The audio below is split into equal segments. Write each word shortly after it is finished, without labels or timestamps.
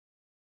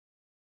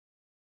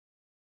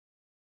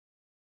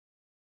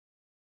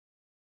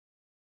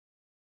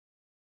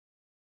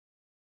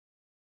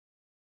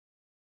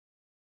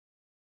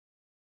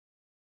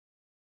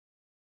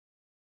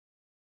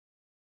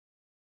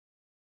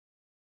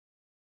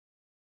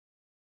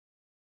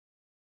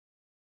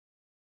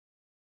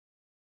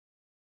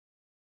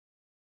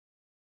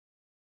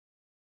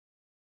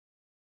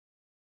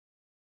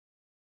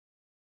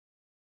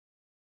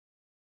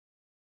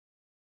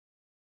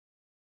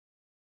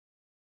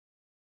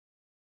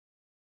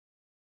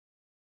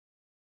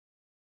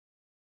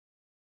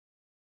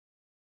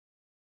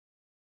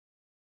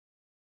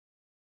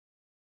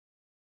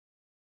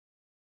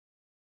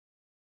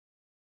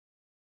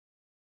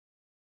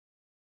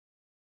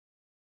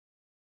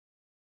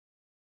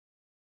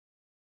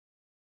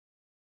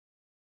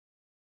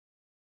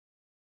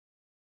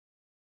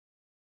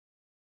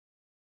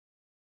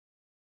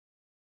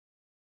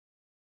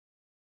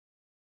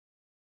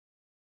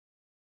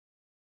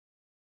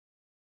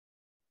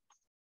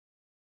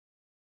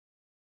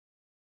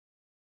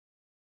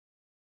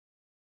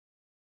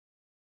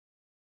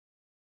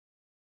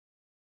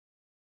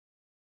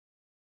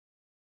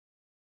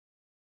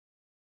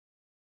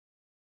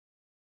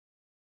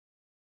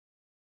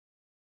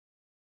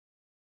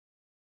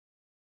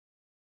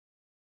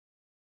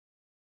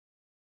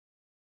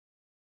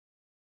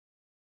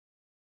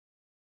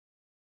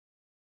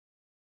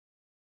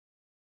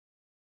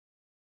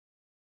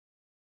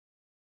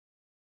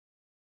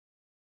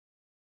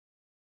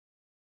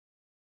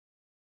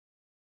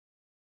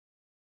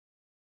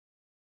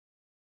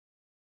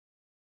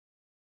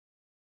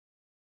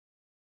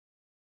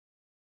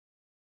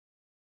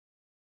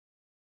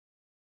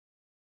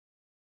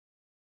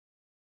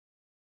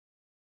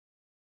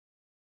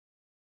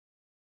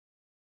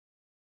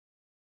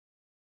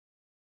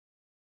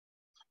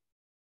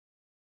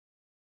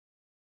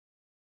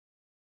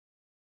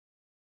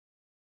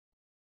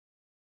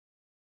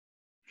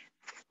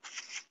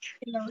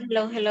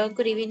Hello.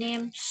 Good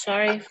evening.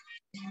 Sorry.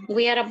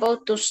 We are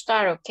about to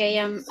start, okay?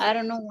 I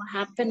don't know what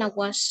happened. I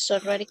was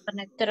already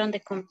connected on the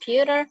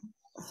computer,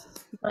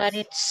 but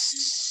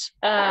it's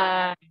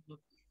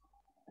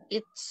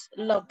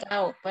logged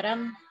out. But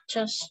I'm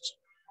just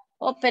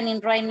opening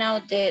right now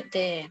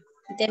the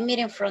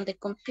meeting from the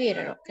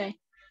computer, okay?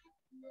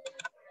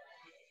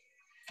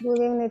 Good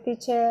evening,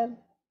 teacher.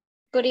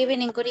 Good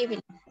evening. Good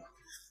evening.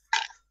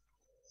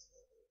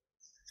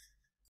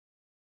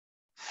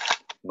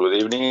 Good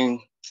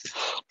evening.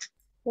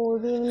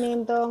 Good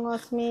evening, Don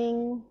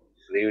Osmin.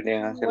 Good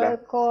evening, Angela.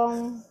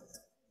 Welcome.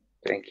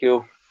 Thank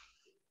you.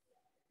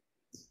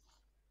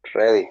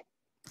 Ready?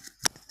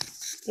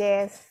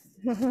 Yes.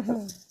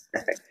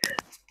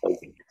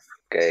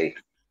 Okay.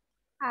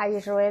 Are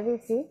you ready?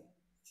 Sí.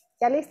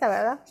 Ya lista,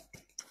 ¿verdad?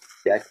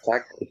 Ya,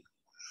 exacto.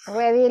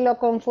 Ready lo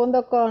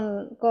confundo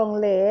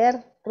con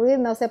leer. Read,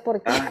 no sé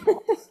por qué.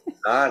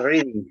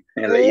 Reading.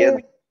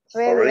 Leyendo.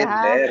 Ready, Read,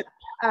 ajá. leer.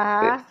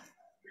 Ajá.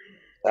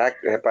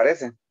 Exacto. ¿Se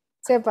parece?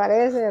 Se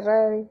parece,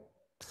 ready.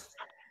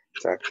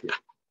 Exacto.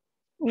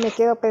 Me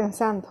quedo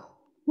pensando.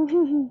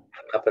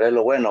 Pero es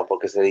lo bueno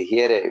porque se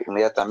digiere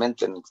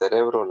inmediatamente en el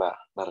cerebro la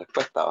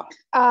respuesta. ¿Va?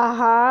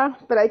 Ajá,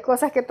 pero hay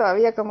cosas que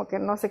todavía como que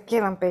no se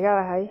quedan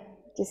pegadas ahí.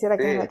 Quisiera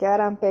que Sí. me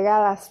quedaran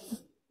pegadas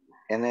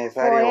Es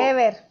necesario.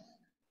 forever.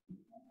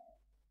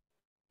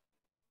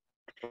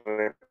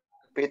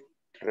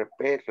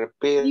 Repeat.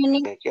 You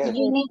need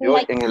Yo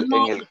like en el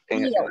ideas.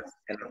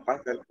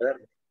 parte del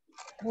verbo.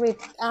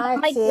 Oh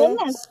my Sí.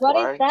 goodness, what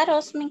is Why? that,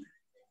 Osmi?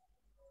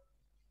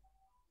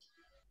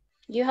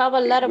 You have a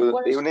lot of Good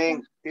words.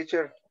 evening,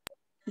 teacher.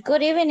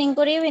 Good evening.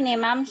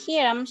 I'm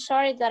here. I'm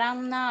sorry that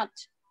I'm not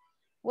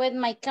with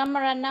my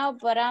camera now,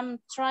 but I'm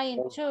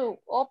trying to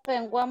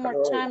open one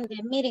more time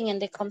the meeting in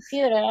the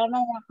computer. I don't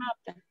know what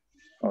happened.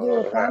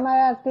 Your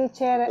camera,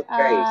 teacher,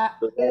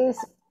 Okay.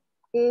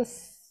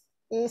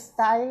 is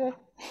tired.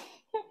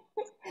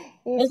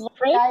 It's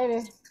free?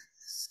 Tired.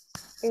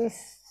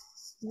 Is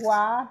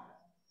what?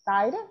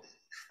 Tired?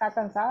 Está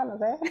cansada, no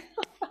sé.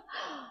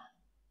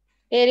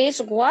 It is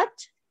what?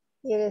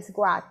 It is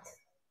what?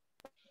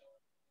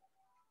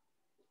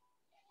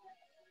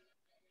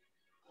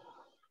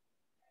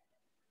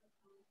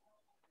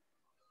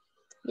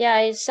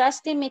 Yeah, it's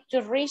asking me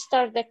to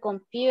restart the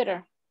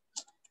computer.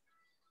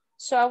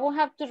 So I will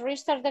have to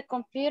restart the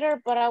computer,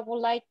 but I would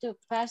like to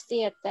pass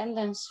the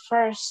attendance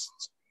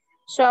first.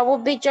 So I will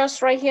be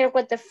just right here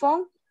with the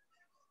phone.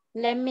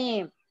 Let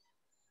me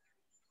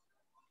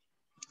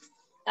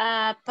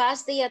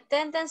pass the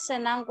attendance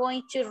and I'm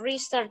going to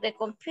restart the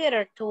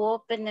computer to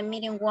open the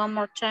meeting one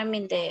more time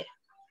in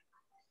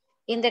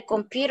the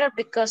computer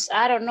because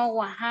I don't know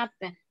what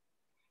happened.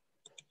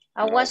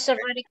 I was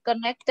already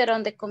connected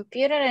on the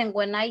computer and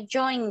when I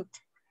joined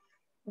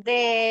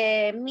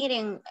the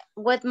meeting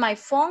with my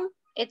phone,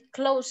 it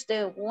closed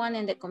the one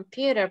in the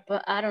computer,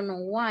 but I don't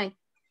know why.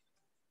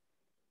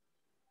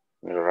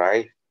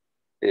 Right.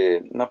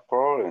 No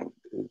problem.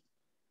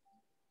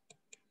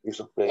 It's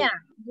okay. Yeah,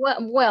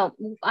 well,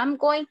 I'm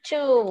going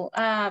to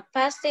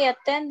pass the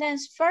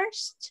attendance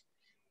first,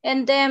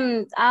 and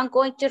then I'm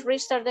going to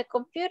restart the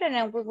computer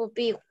and we will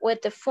be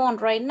with the phone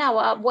right now.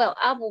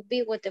 I will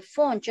be with the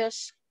phone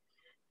just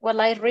while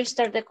I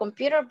restart the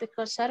computer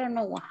because I don't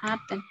know what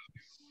happened.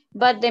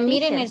 But the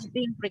meeting is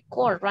being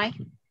recorded, right?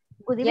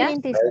 Good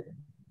evening, teacher.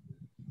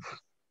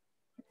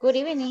 Good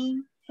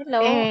evening.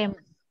 Hello.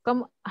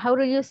 How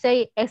do you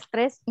say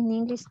stress in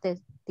English,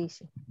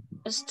 teacher?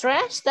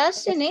 Stress,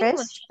 that's in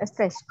English.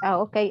 Stress.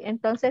 Okay.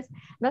 Entonces,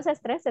 no se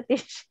estrese,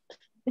 teacher.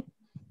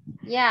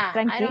 Yeah,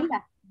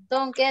 Tranquila.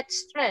 Don't get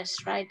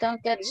stressed, right?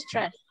 Don't get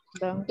stressed.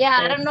 Don't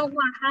I don't know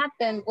what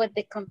happened with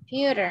the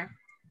computer.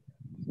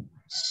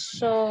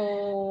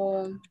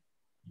 So...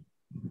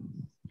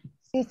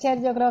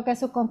 Teacher, yo creo que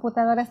su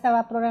computadora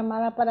estaba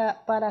programada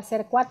para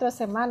hacer 4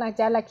 semanas.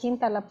 Ya la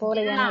quinta, la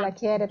pobre ya no la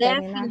quiere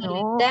terminar.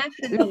 No,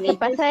 lo que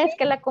pasa es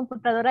que la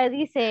computadora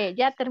dice,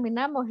 ya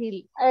terminamos.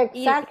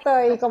 Exacto,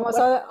 y como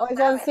hoy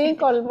son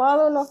 5 el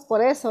módulo,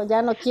 por eso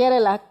ya no quiere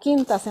la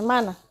quinta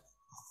semana.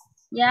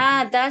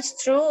 Yeah,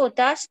 that's true.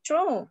 That's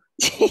true.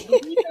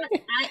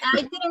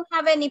 I didn't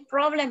have any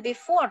problem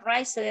before,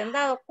 right? Se han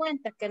dado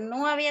cuenta que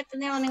no había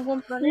tenido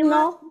ningún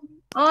problema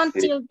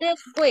until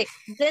this week.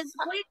 This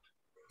week,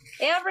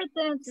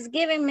 everything is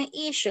giving me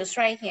issues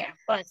right here.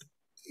 But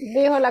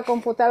dijo la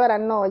computadora,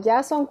 no,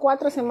 ya son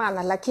 4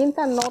 semanas, la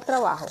quinta no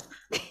trabajo.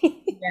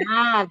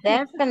 Yeah,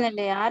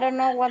 definitely. I don't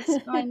know what's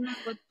going on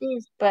with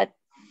this, but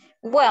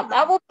well,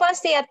 I will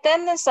pass the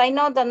attendance. I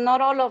know that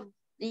not all of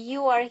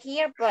you are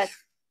here, but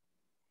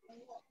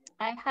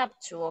I have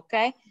to,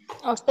 okay?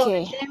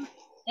 Okay. So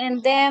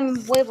and then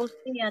we will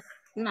see at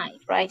night,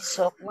 right?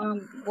 So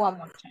one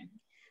more time.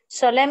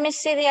 So let me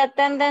see the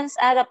attendance.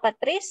 Ada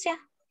Patricia.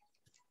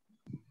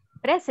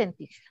 Present,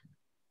 teacher.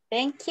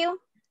 Thank you.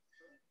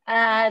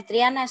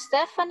 Adriana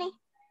Stephanie.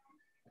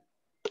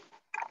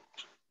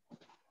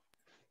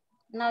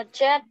 Not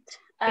yet.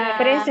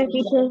 Present,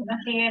 teacher.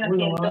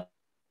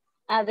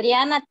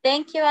 Adriana,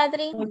 thank you,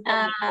 Adri.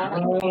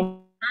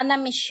 Ana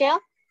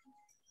Michelle.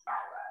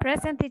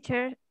 Present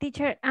teacher.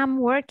 Teacher, I'm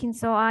working,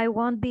 so I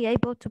won't be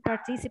able to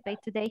participate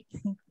today.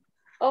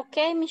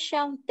 Okay,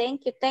 Michelle,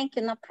 thank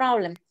you, no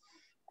problem.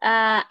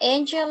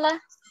 Angela,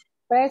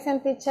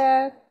 Present,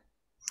 teacher.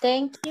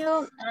 thank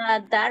you.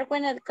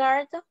 Darwin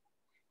Edgardo,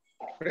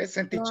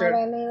 Present, No ha teacher.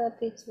 venido,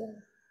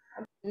 teacher.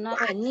 no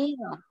ha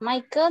venido.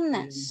 My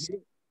goodness.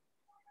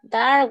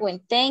 Darwin,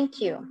 thank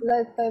you. Lo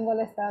estoy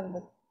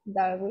molestando.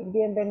 Darwin,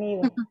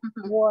 bienvenido.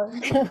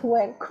 Welcome.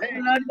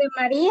 Flor de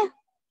María,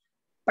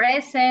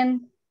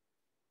 Present.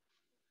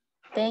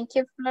 thank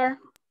you, Flor.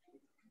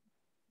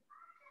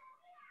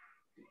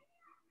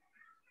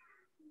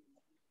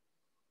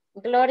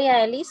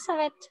 Gloria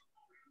Elizabeth,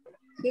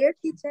 Here,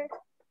 teacher.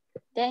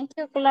 thank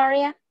you,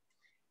 Gloria.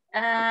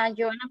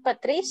 Joana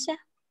Patricia.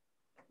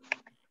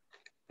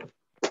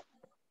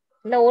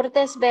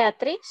 Lourdes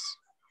Beatriz.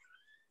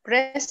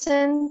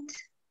 Present.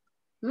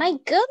 My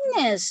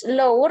goodness,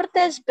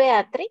 Lourdes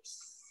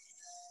Beatriz.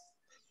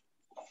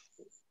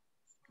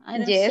 I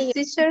don't Yes, see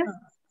teacher.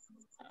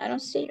 I don't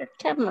see your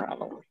camera,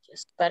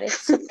 Lourdes, but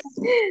it's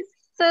okay.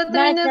 So,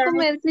 terminé de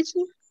comer,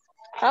 teacher.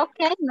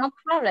 Okay, no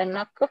problem,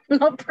 no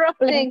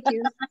problem. Thank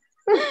you.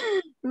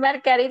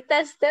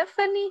 Margarita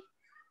Stephanie.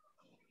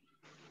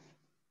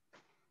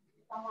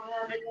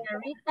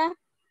 Margarita.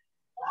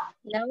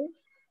 No.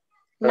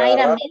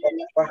 Mayra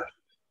Melanie.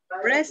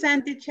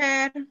 Present,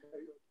 teacher.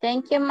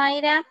 Thank you,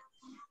 Mayra.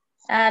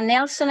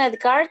 Nelson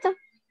Edgardo.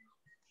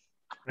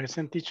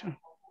 Present, teacher.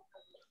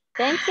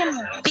 Thank you.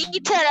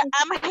 Teacher,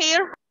 I'm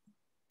here.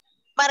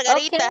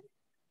 Margarita. Okay.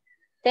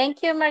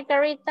 Thank you,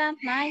 Margarita.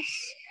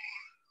 Nice.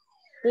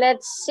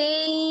 Let's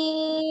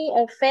see.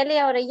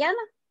 Ofelia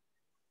Orellana.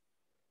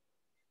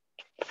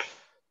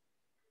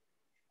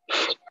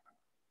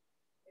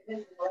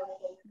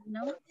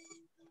 No.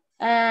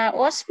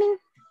 Osmin.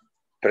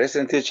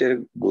 Present,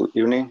 teacher. Good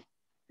evening.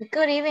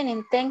 Good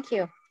evening. Thank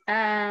you.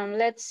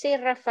 Let's see.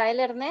 Rafael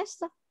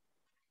Ernesto.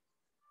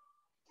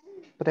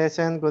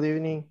 Present, good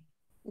evening.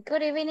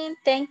 Good evening.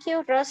 Thank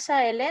you. Rosa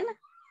Elena.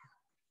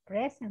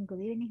 Present, good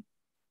evening.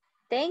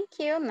 Thank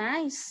you.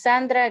 Nice.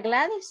 Sandra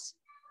Gladys.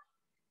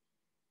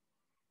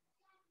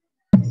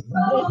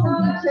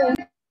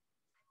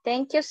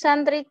 Thank you,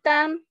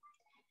 Sandrita.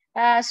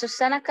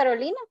 Susana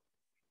Carolina.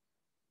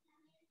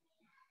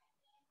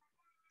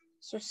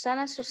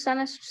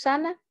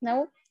 Susana.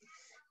 No.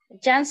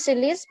 Jancy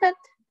Lisbeth.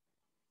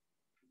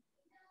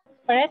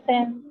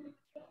 Present.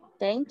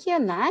 Thank you.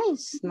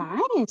 Nice.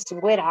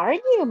 Where are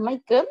you?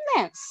 My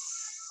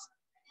goodness.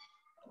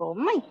 Oh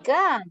my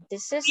God.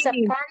 This is a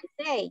party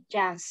day,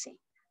 Jancy.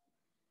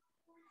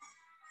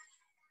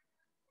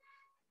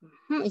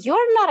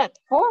 You're not at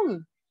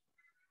home.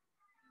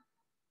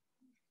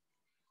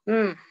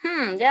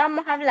 Ya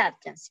vamos a hablar,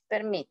 Jancy.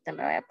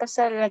 Permítame, voy a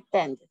pasar la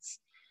attendance.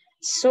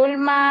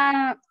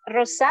 Zulma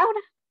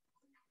Rosaura.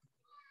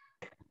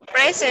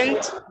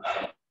 Present.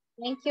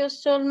 Thank you,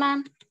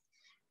 Zulma.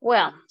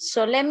 Well,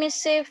 so let me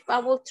see if I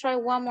will try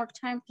one more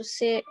time to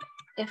see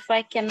if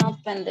I can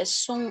open the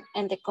Zoom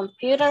and the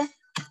computer,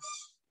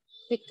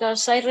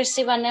 because I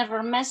received an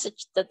error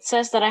message that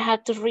says that I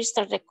had to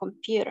restart the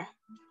computer.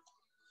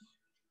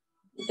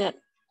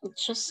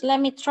 Just let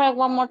me try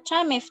one more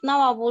time. If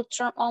not, I will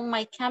turn on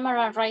my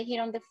camera right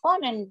here on the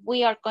phone and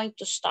we are going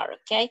to start,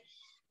 okay?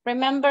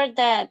 Remember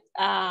that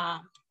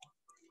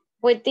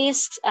with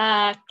these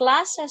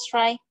classes,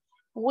 right,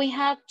 we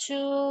have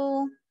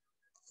to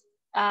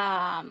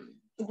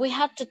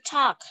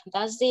talk.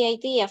 That's the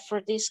idea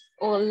for these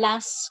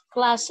last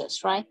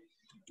classes, right?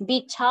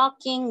 Be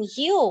talking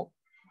you,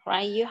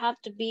 right? You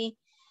have to be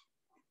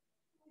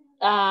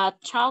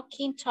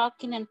talking,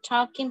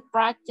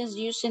 practice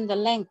using the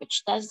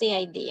language. That's the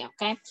idea,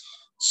 okay?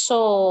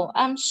 So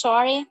I'm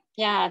sorry.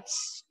 Yeah,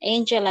 it's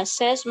Angela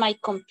says my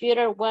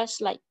computer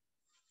was like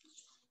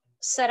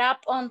set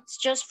up on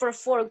just for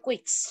 4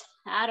 weeks.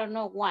 I don't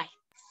know why.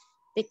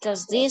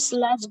 Because this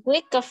last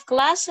week of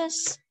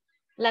classes,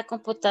 la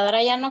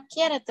computadora ya no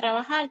quiere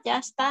trabajar, ya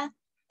está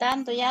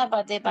dando ya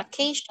the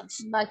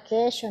vacations.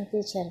 Vacation,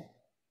 teacher.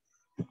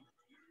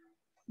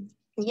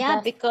 Yeah,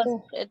 That's because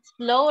true. it's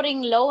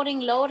loading,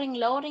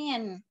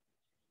 and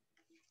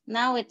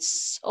now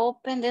it's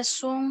open the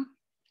Zoom.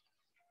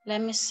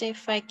 Let me see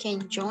if I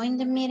can join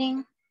the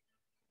meeting.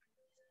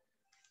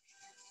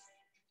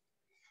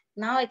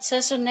 Now it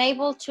says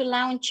unable to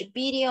launch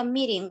video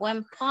meeting.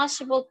 When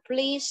possible,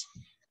 please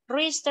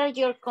restart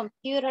your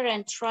computer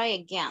and try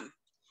again.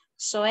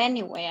 So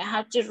anyway, I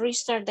have to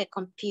restart the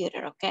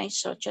computer, okay?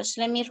 So just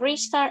let me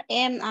restart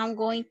and I'm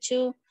going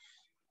to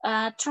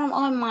turn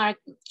on my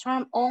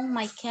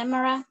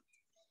camera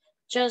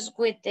just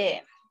with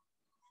the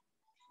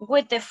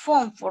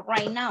phone for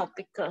right now,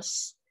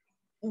 because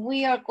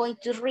we are going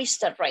to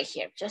restart right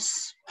here.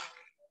 Just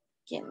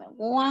give me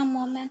one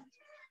moment.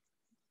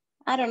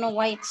 I don't know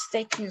why it's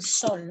taking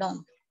so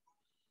long.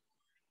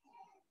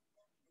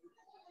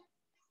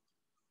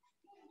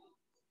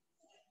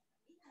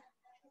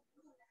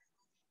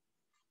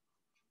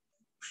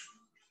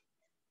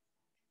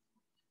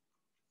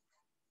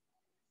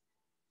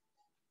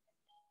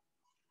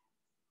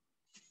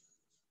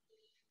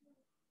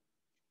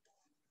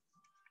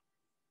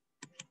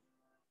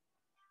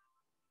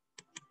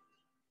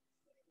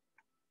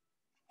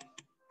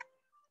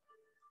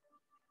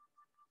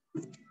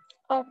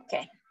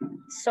 Okay,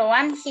 so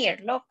I'm here,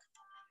 look.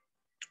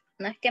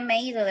 No es que me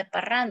he ido de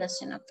parranda,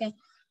 sino que,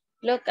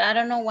 look, I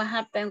don't know what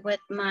happened with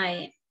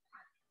my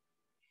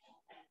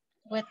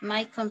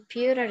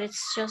computer.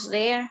 It's just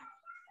there.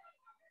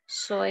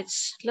 So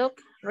it's,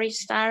 look,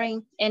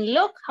 restarting. And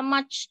look how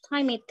much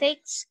time it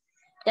takes.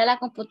 Ya la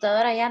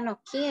computadora ya no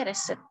quiere,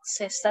 se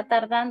está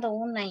tardando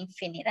una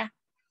infinidad.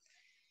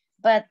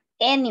 But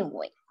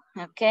anyway,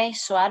 okay,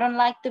 so I don't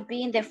like to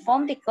be in the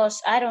phone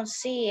because I don't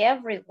see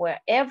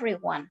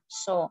everyone.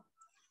 So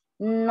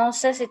no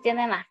sé si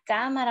tienen la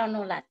cámara o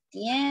no la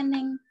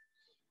tienen.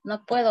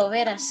 No puedo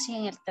ver así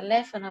en el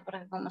teléfono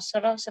porque como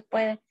solo se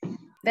puede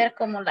ver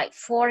como like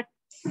 4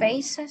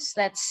 faces.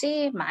 Let's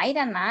see,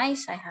 Mayra,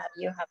 nice.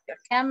 You have your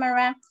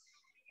camera.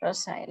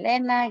 Rosa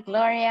Elena,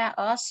 Gloria,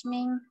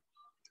 Osmin.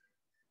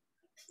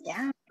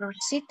 Yeah,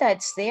 Rosita,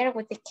 it's there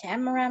with the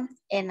camera.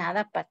 And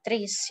Ada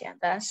Patricia,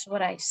 that's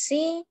what I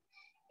see.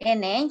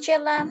 And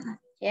Angela,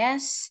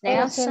 yes.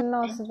 Pero si Nelson.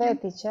 nos ve,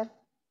 teacher.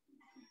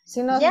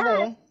 Si nos Yeah.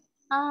 ve.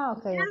 Ah,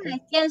 ok, Yeah, ok. I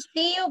can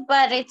see you,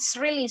 but it's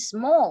really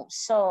small.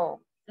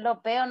 So, lo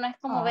veo, no es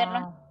como verlo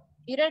en el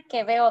computer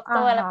que veo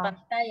toda la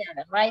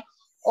pantalla, right?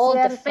 All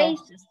the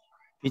faces.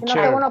 Sino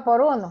que uno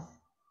por uno.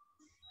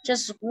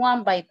 Just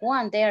one by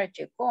one, there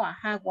you go.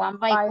 One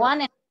by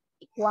one. And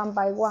One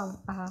by one.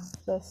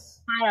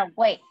 Yes. far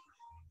away.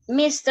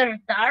 Mr.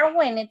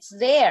 Darwin, it's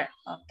there,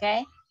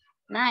 okay?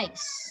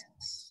 Nice.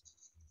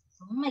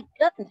 Oh my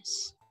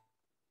goodness.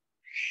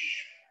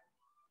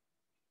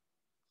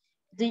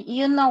 Do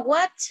you know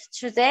what?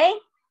 Today,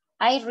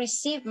 I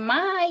received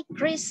my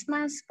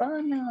Christmas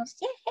bonus.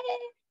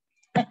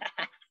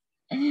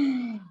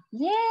 Yay!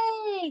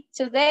 Yay!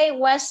 Today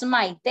was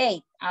my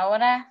day.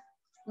 Ahora,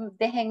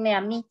 déjenme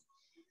a mí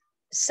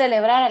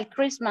celebrar el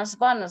Christmas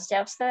bonus.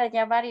 Ya ustedes,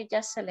 ya varios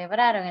ya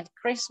celebraron el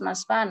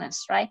Christmas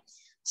bonus, right?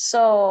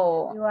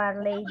 So. You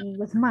are Lady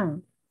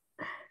Guzman.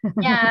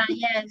 Yeah,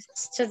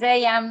 yes.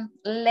 Today I'm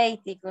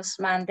Lady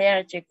Guzman.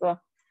 There you go.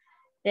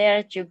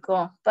 There you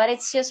go. But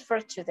it's just for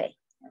today.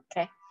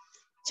 Okay.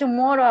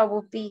 Tomorrow I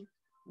will be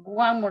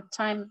one more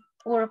time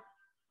for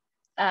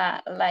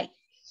like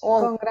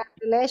all.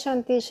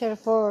 Congratulations, teacher,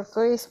 for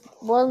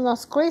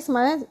bonus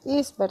Christmas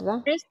is,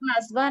 ¿verdad?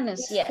 Christmas bonus,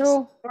 It's yes.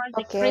 true. For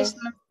the Okay.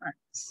 Christmas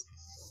bonus.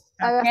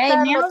 A Okay,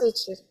 gastarlo, now,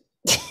 teacher.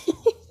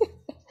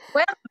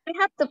 well, we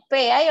have to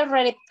pay. I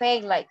already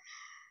paid like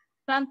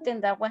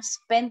something that was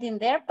spending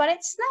there, but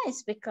it's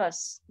nice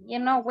because, you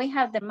know, we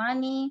have the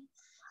money.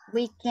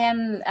 We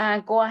can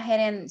go ahead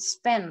and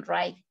spend,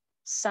 right?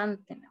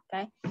 Something,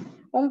 okay?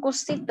 Un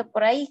gustito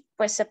por ahí,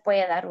 pues se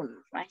puede dar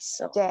uno, right?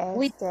 So Yes,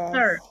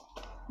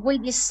 we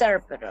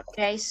deserve it,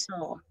 okay?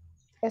 So,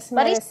 es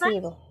but it's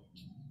merecido.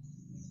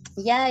 nice.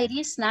 Yeah, it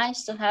is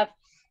nice to have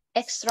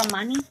extra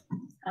money,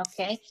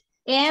 okay?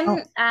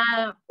 And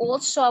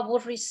also I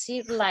would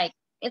receive like,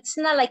 it's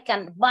not like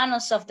a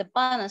bonus of the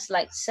bonus,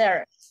 like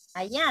Sir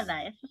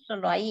Ayala, eso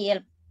solo ahí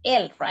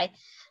él, right?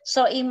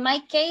 So in my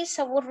case,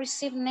 I will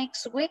receive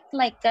next week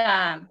like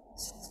a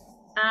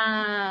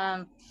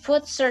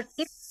food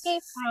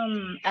certificate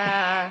from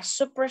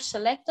Super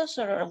Selectos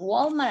or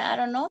Walmart, I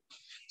don't know.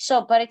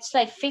 So, but it's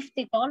like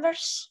 $50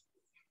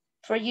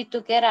 for you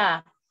to get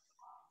a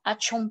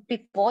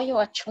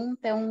chumpipollo, a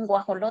chumpe, un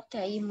guajolote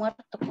ahí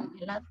muerto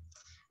congelado.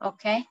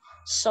 Okay,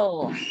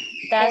 so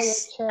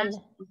that's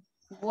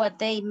what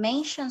they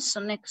mentioned. So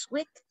next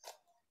week,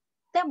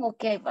 they will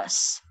give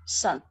us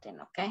something,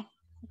 okay?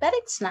 But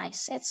it's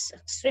nice. It's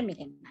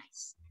extremely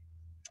nice.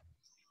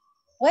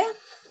 Well,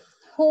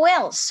 who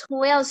else?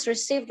 Who else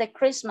received the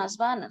Christmas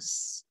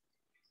bonus?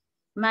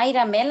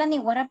 Mayra Melanie,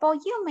 what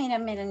about you, Mayra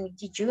Melanie?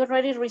 Did you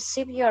already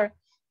receive your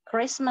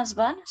Christmas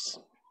bonus?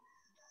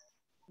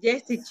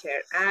 Yes,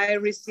 teacher. I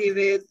received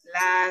it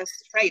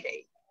last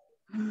Friday.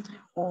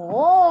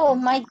 Oh,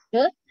 my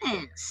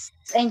goodness.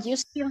 And you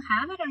still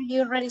have it or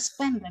you already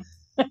spent it?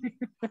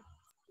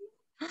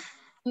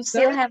 You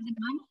still have the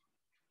money?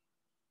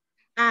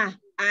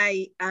 I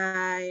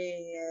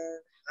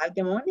have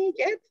the money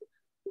yet.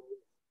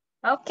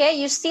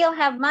 Okay, you still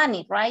have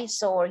money, right?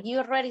 So you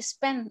already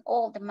spent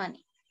all the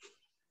money.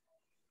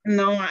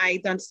 No,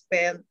 I don't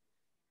spend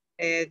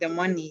the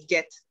money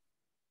yet.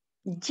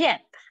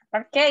 Yet.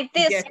 Okay,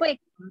 this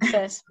week,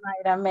 says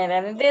Mayra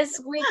Melanie. This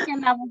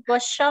weekend I will go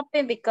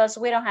shopping because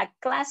we don't have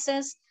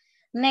classes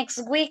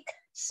next week.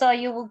 So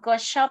you will go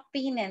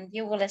shopping and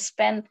you will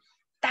spend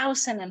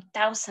thousands of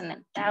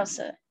dollars.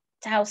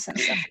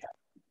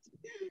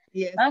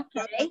 Yes,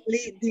 okay.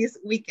 Probably this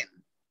weekend.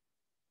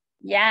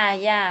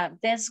 Yeah.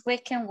 This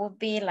weekend will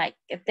be like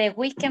the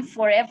weekend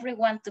for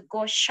everyone to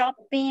go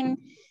shopping,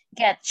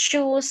 get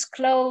shoes,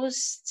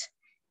 clothes,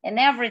 and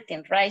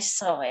everything, right?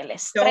 So el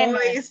estreno.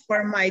 Toys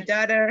for my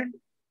daughter.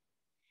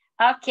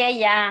 Okay,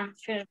 yeah,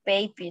 for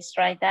babies,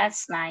 right?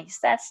 That's nice.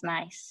 That's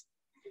nice.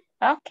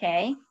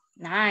 Okay,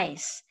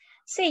 nice.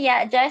 Sí,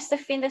 ya este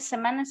fin de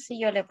semana sí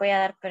yo le voy a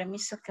dar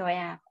permiso que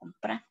vayan a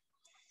comprar.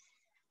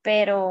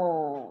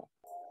 Pero...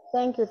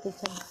 Thank you,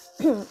 teacher.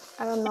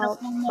 I don't know.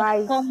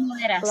 Con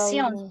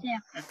moderación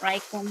siempre,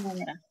 right? Con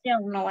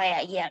moderación, no vaya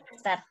a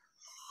gastar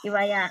y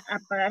vaya a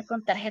pagar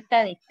con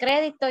tarjeta de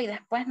crédito y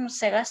después no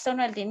se gasta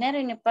uno el dinero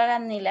y ni paga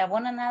ni le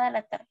abona nada a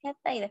la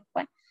tarjeta y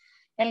después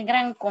el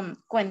gran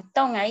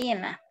cuentón ahí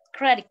en la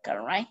credit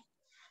card, right?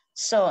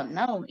 So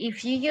no,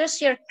 if you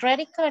use your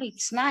credit card,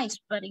 it's nice,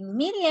 but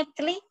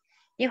immediately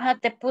you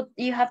have to put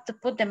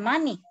the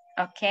money,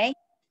 okay?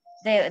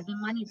 The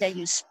money that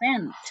you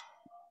spent,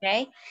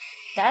 okay?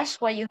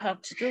 That's what you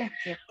have to do.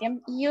 You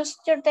can use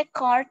the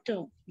card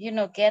to, you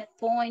know, get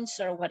points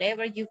or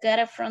whatever you get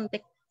it from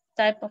the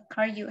type of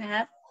card you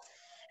have.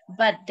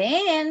 But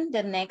then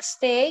the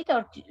next day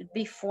or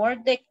before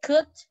they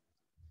cut,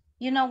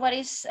 you know what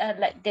is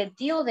like the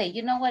due date?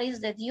 You know what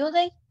is the due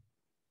date?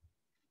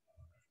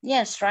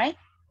 Yes, right?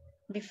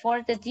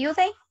 Before the due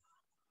date?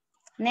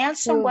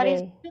 Nelson, Due what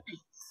is date. due date?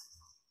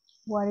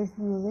 What is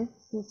due date,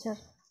 teacher?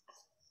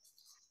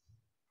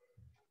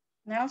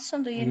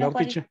 Nelson, do you know Hello,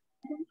 what is teacher.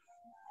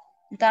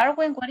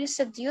 Darwin, what is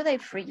the due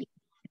date for you?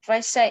 If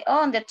I say,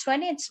 oh, on the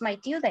 20th, it's my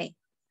due date.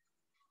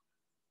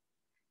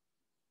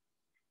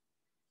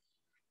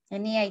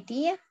 Any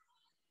idea?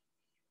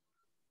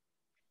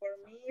 For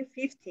me,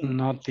 15.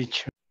 No,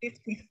 teacher.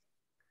 15.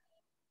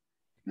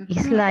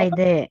 It's Mhm. like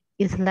the,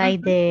 it's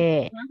like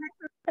the,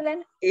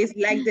 Helen? It's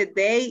like the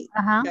day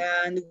uh-huh.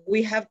 and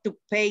we have to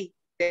pay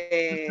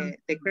the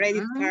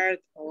credit Mhm. card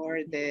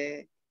or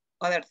the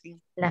other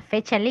thing. La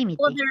fecha límite.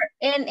 Other,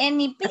 and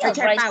any La bill, fecha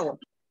de right? pago.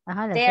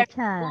 Ajá, la There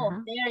fecha, you go,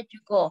 ajá. there you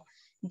go.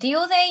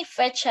 Due date,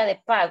 fecha de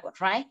pago,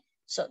 right?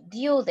 So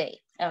due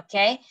date,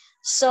 okay?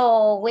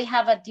 So we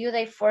have a due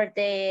date for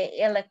the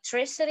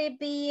electricity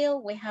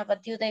bill. We have a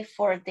due date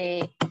for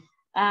the,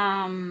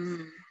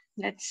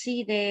 let's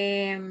see,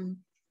 the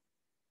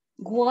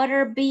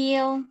water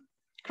bill,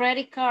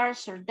 credit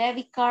cards or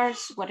debit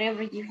cards,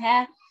 whatever you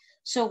have.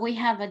 So we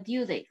have a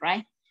due date,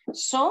 right?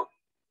 So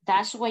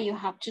that's what you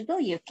have to do.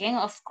 You can,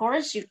 of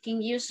course, you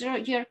can use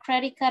your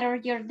credit card or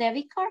your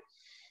debit card,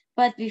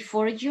 but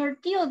before your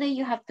due date,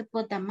 you have to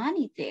put the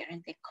money there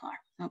in the card,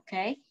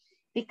 okay?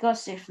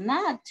 Because if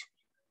not,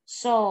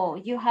 so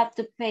you have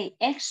to pay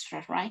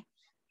extra, right?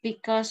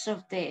 Because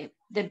of the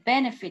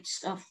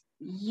benefits of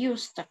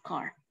use the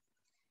card.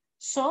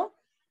 So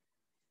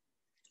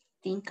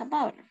think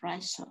about it,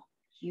 right? So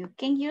you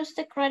can use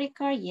the credit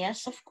card,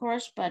 yes, of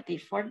course, but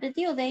before the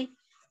due date,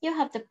 you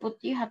have to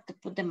put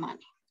the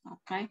money,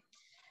 okay?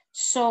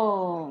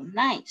 So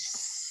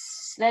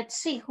nice. Let's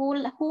see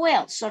who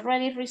else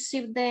already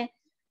received the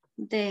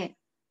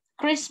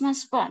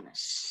Christmas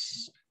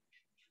bonus.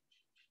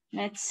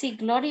 Let's see,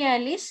 Gloria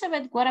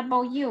Elizabeth, what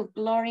about you,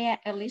 Gloria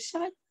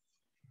Elizabeth?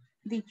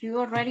 Did you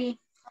already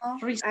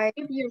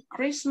receive your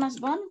Christmas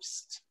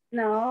bonus?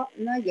 No,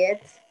 not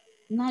yet.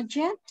 Not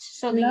yet?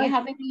 So do you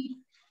have any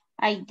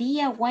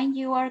idea when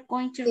you are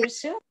going to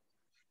receive?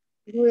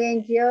 We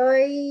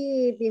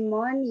enjoy the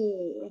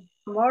money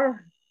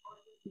more,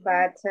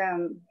 but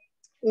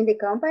in the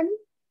company,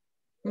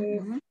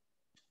 they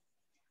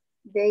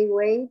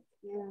wait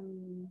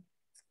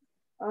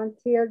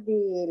until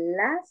the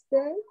last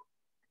day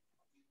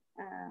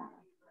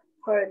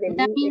for the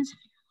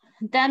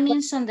that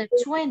means on the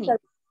 20th.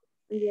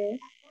 Yes.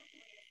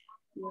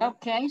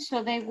 Okay,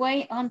 so they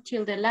wait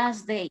until the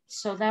last day.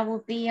 So that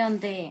will be on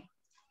the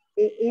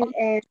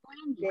the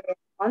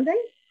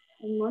Monday.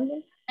 On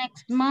Monday.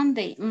 Next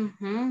Monday.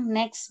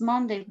 Next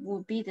Monday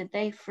will be the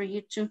day for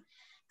you to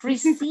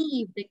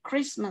receive the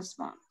Christmas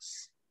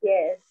bonus.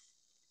 Yes.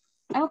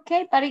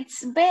 Okay, but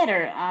it's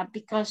better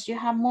because you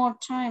have more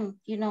time,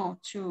 you know,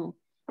 to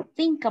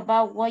think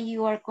about what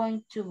you are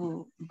going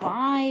to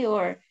buy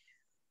or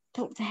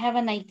to have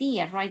an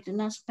idea, right? Do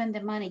not spend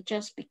the money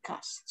just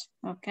because,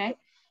 okay?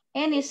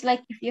 And it's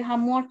like if you have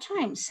more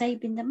time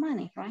saving the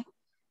money, right?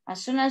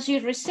 As soon as you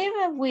receive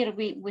it,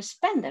 we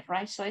spend it,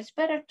 right? So it's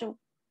better to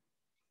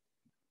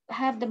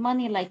have the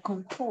money like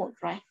on hold,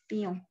 right?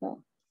 Be on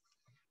hold.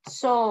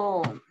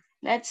 So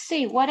let's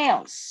see, what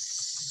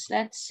else?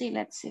 Let's see.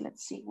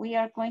 We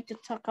are going to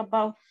talk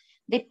about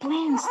the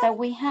plans that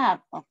we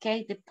have,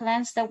 okay? The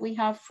plans that we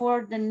have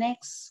for the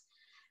next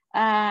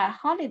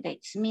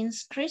holidays,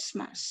 means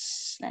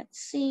Christmas. Let's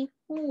see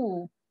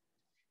who,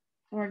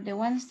 for the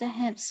ones that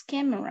have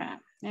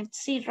camera. Let's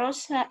see,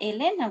 Rosa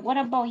Elena, what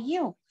about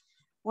you?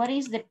 What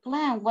is the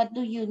plan? What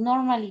do you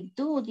normally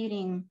do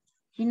during,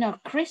 you know,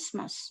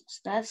 Christmas?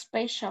 Is that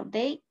special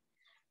day?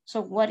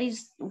 So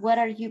what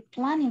are you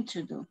planning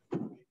to do?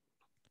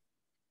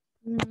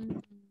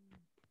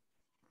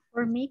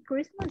 For me,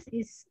 Christmas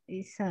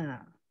is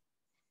a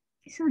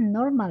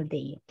normal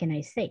day, can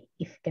I say?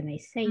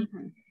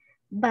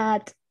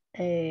 But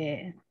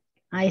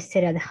I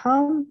stay at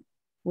home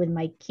with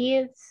my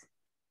kids,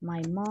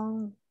 my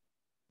mom,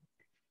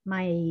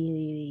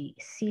 my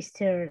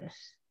sisters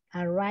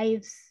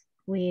arrives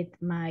with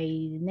my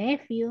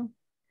nephew,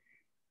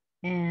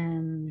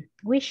 and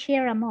we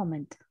share a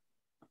moment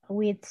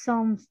with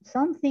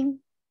something,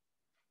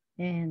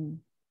 and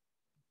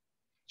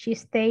she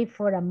stayed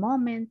for a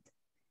moment,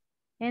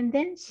 and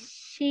then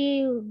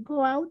she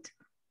go out,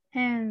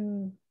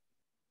 and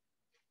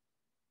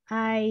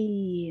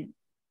I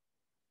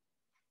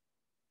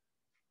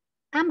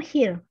I'm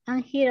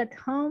here at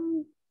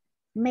home,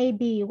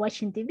 maybe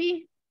watching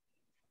TV,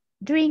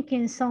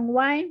 drinking some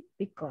wine,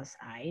 because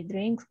I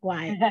drink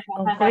wine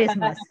on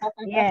Christmas.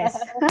 Yes.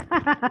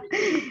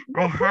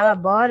 I have a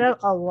bottle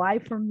of wine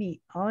for me,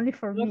 only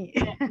for me.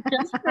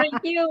 Just for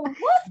you.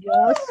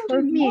 Just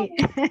for me.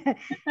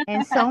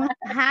 And some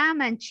ham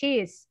and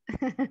cheese.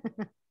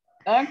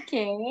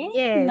 Okay.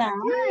 Yes.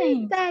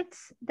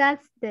 Nice.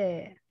 That's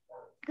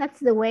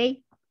the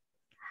way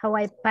how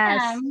I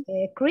pass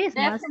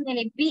Christmas.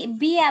 Definitely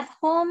be at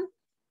home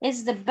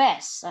is the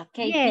best.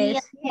 Okay. Be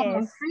at home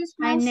on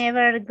Christmas. I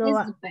never go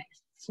is the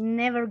best.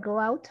 Never go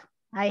out.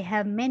 I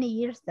have many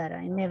years that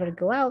I never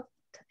go out.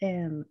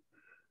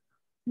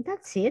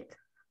 That's it.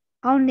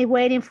 Only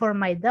waiting for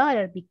my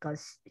daughter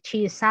because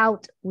she is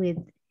out with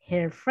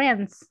her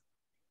friends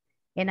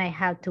and I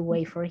have to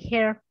wait for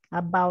her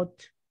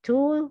about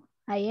 2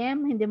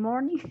 a.m. in the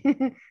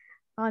morning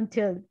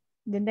until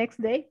the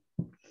next day.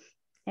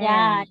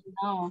 Yeah, I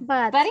know.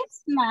 But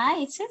it's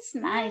nice. It's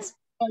nice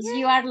because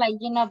you are like,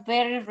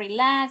 very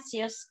relaxed,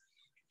 just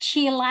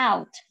chill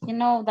out. You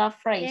know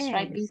that phrase,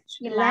 right? Be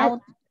chill out.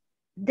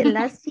 The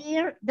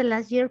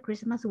last year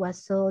Christmas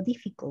was so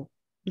difficult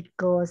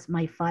because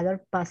my father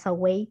passed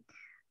away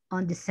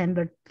on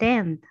December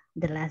 10th,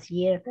 the last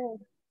year.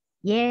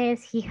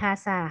 Yes, he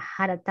has a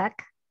heart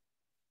attack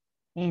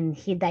and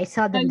he died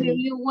suddenly. And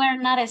you were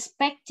not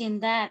expecting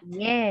that.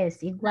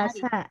 Yes, it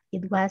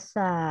was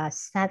a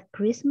sad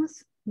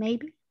Christmas,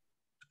 maybe,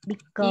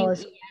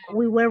 because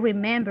we will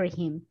remember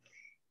him.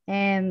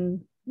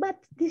 But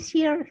this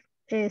year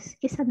is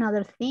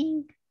another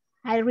thing.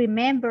 I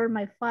remember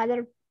my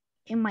father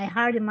in my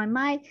heart, in my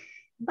mind,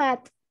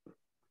 but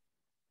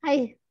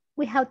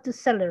we have to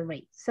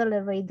celebrate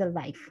the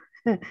life.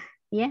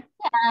 Yeah.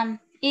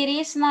 It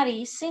is not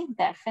easy,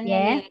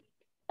 definitely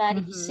not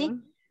easy,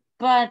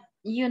 but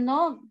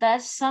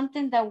that's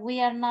something that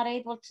we are not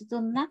able to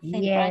do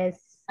nothing, right?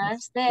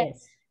 That's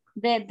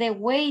the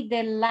way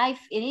the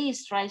life it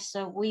is, right?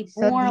 So we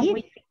born,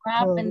 we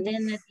grow up, and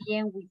then at the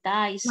end we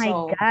die.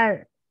 My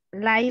God,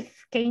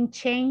 life can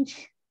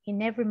change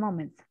in every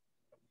moment.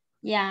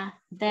 Yeah,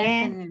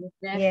 definitely.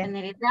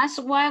 That's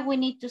why we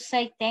need to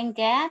say thank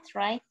God,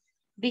 right?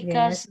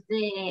 Because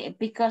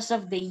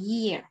of the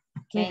year.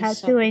 Okay? We have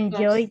to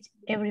enjoy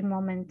every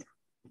moment.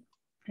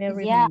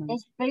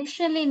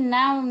 Especially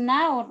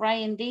now,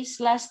 right? In these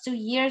last 2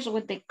 years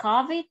with the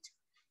COVID,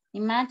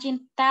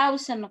 imagine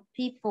thousands of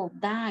people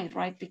died,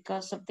 right?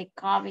 Because of the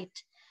COVID.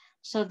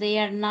 So they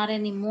are not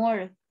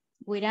anymore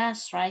with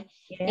us, right?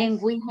 And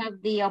we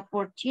have the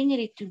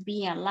opportunity to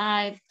be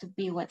alive, to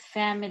be with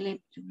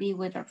family, to be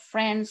with our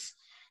friends,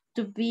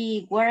 to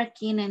be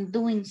working and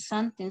doing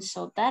something.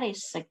 So that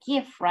is a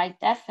gift, right?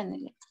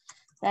 Definitely.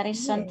 That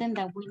is something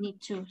that we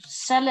need to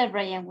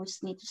celebrate, and we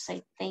need to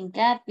say thank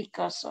God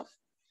because of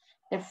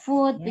the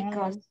food,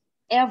 because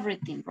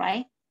everything,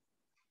 right?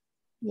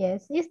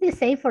 Yes, it's the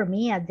same for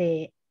me at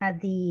the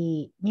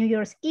New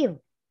Year's Eve.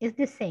 It's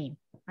the same.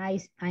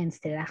 I'm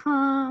still at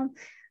home.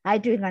 I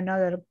drink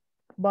another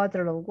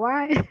bottle of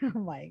wine. Oh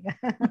my God.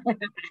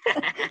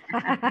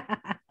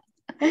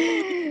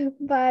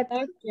 But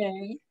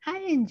I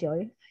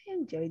enjoy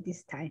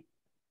this time.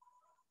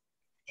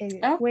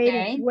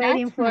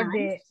 Waiting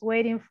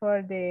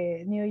for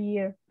the new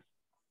year.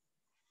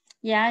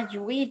 Yeah,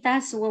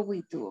 that's what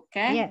we do,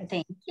 okay? Yes.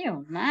 Thank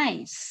you.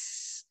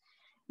 Nice.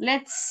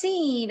 Let's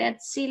see.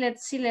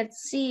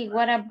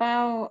 What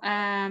about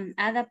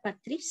Ada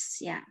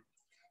Patricia?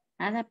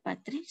 Ada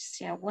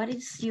Patricia, what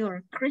is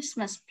your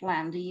Christmas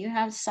plan? Do you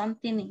have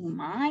something in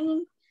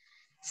mind?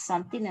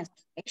 Something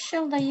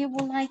special that you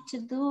would like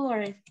to do,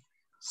 or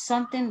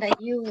something that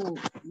you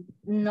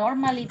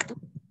normally do?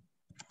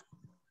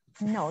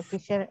 No,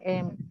 teacher,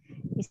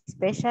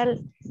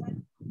 special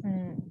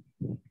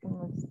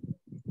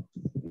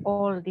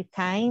all the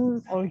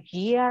time, all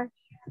year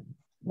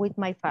with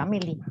my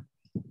family.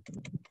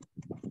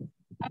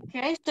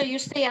 Okay, so you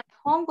stay at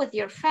home with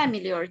your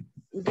family, or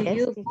do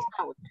you go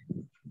out?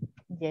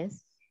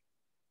 Yes.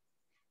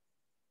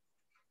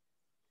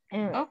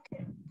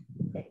 Okay.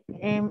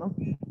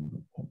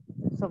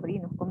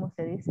 Sobrino, ¿cómo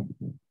se dice?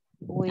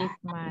 With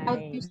my... How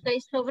do you say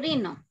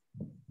sobrino?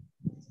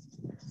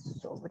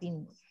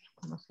 Sobrinos,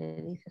 ¿cómo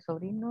se dice?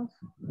 Sobrinos.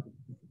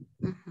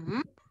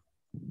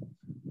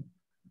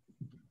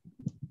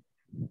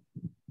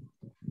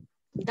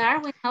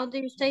 Darwin, how do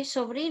you say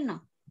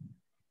sobrino?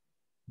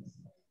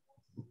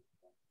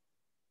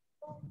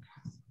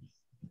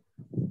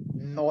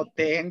 No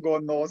tengo,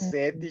 no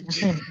sé,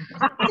 teacher.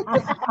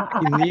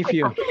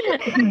 Nephew.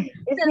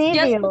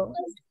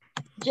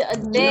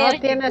 No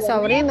tiene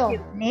sobrino.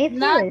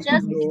 No,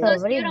 just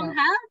because you don't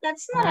have,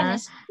 that's not an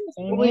excuse.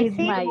 With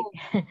my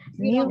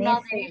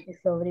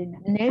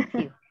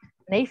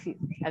nephew,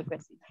 algo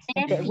así.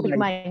 With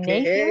my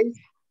nephew.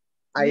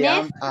 I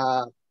am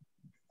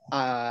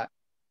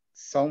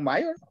son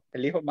mayor,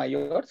 el hijo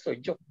mayor soy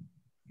yo.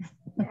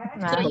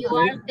 So you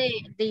are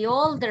the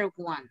older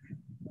one.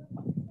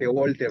 The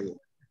older one.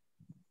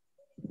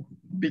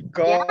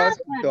 Because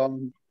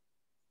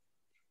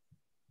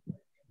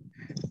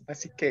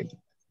así que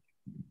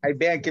Ahí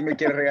vean que me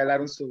quiere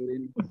regalar un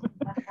sobrino.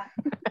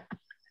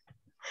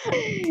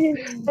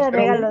 Te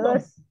regalo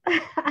dos.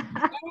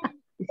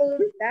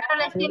 Pero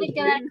les tiene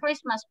que dar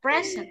Christmas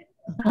present.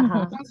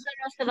 Ajá. Entonces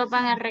no se los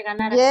van a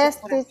regalar Yes,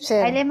 así por así.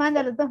 teacher. Ahí le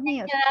mando los dos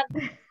míos. Tiene que dar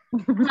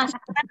Christmas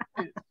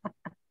present.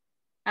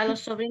 A los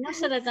sobrinos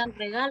se les dan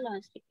regalos,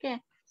 así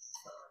que.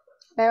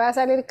 Me va a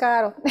salir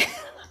caro.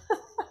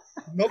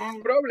 No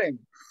problem.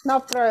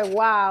 No, pero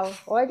wow.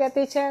 Oiga,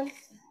 teacher.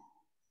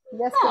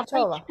 Ya No,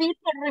 escuchó. rich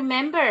people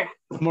remember.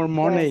 More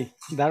money,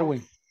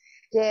 Darwin.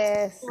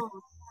 Yes.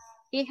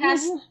 He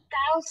has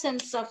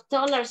thousands of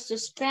dollars to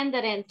spend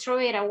it and throw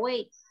it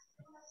away.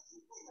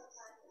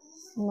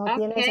 No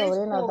tiene Okay,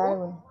 sobrino, so,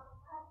 Darwin.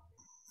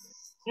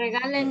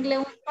 regálenle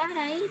un par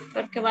ahí,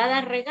 porque va a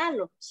dar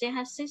regalo. Si es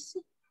así, sí.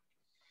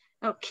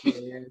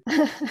 Okay.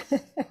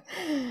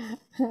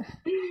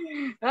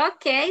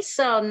 Okay,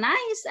 so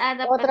nice.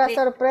 Otra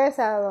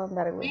sorpresa, don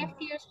Darwin.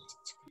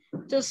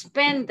 To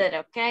spend it,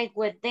 okay,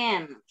 with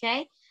them,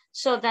 okay?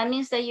 So that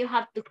means that you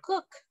have to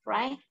cook,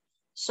 right?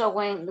 So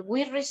when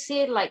we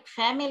receive like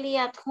family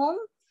at home,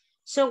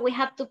 so we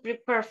have to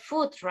prepare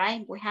food,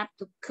 right? We have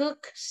to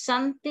cook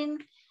something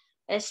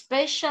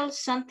special,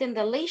 something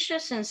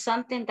delicious, and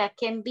something that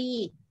can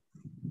be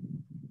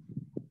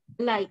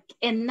like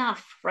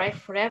enough, right?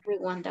 For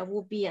everyone that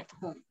will be at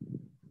home.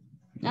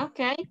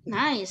 Okay,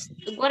 nice.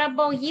 What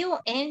about you,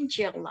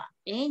 Angela?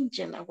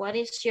 Angela, what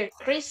is your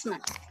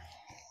Christmas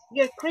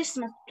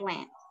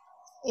plan?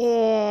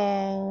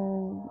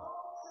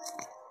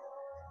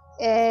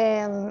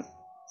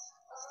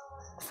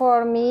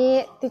 For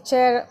me,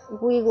 teacher,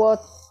 we go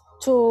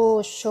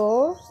to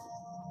church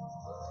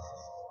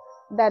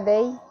that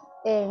day.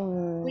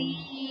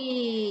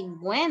 We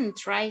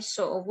went, right?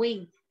 So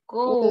we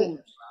go,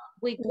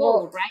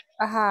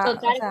 right? So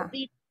that would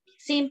be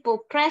simple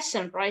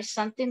present, right?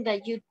 Something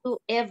that you do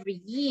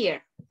every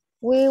year.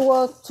 We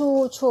go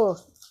to church.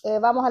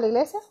 ¿Vamos a la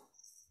iglesia?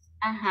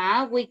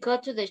 We go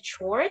to the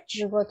church.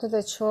 We go to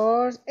the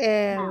church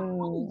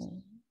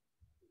and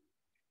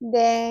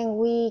then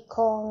we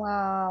come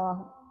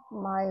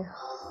my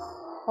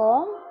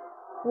home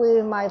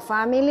with my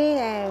family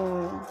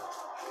and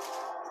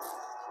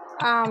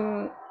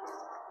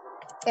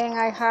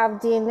I have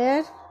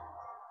dinner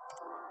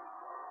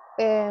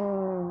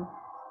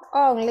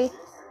only.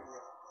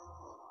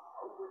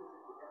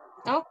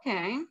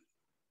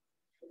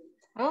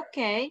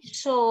 Okay,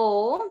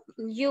 so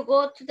you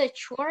go to the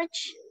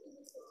church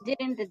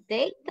during the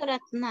day or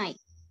at night?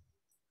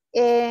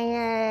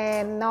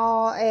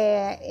 No,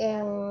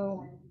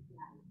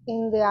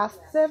 in the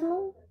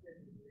afternoon.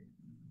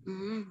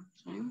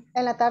 Okay.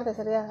 En la tarde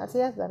sería, así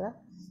es, ¿verdad?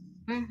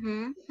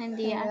 In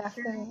the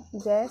afternoon.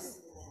 Yes.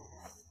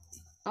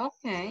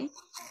 Okay.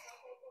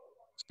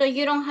 So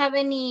you don't have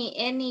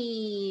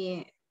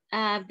any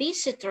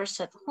visitors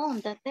at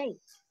home that day?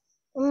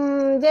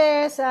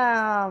 Yes,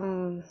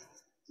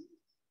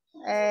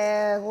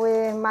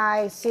 with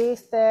my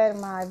sister,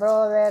 my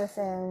brothers,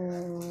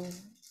 and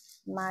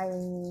my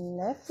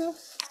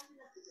nephews.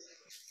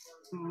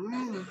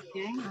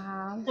 Okay.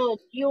 So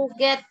you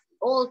get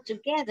all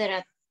together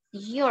at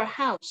your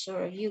house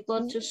or you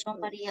go to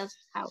somebody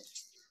else's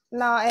house?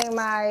 No, in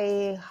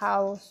my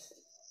house.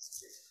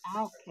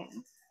 Okay.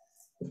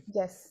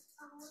 Yes.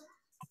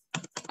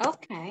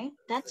 Okay,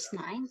 that's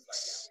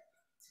nice.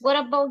 What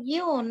about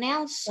you,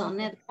 Nelson,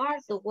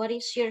 Eduardo? What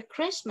is your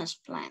Christmas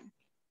plan?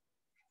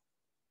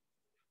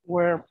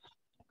 Where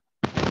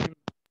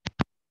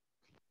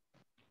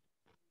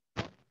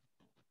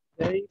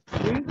day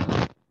 3?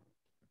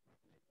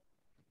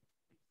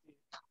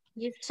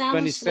 You sound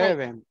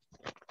 27.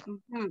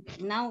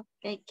 Like, now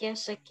I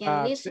guess I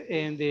can listen.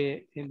 In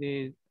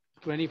the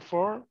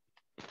 24,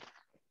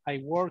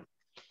 I work,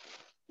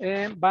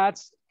 but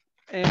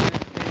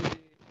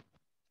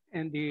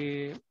in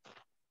the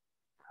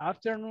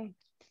afternoon,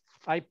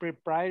 I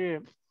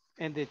prepare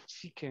and the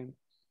chicken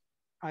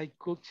I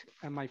cooked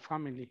and my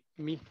family,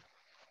 me.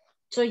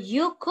 So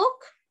you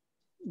cook?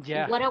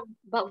 Yeah.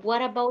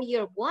 What about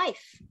your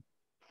wife?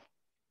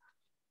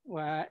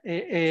 Well,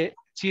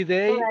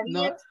 today,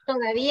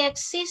 todavía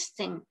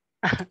existen.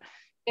 Okay.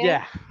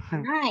 Yeah.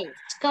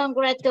 Nice.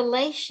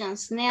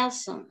 Congratulations,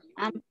 Nelson.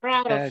 I'm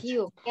proud of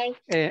you.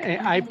 Okay.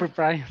 I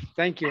prepare.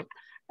 Thank you.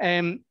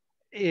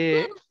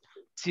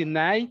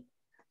 Tonight,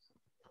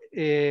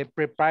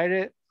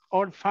 prepared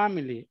all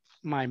family.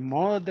 My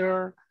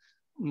mother,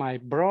 my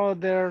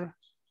brother,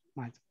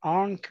 my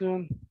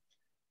uncle,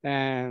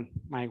 and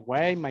my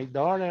wife, my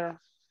daughter.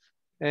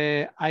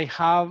 I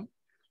have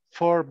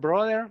 4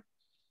 brothers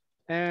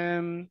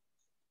and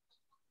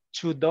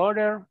 2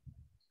 daughters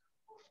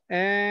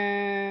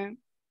and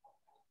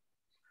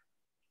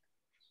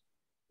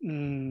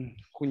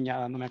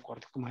cuñada, no me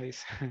acuerdo cómo se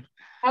dice.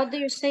 How do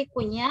you say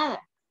cuñada?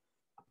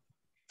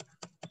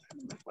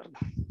 No me acuerdo.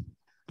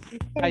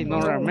 I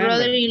don't remember.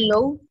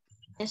 Brother-in-law.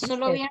 Eso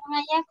lo vieron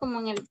allá como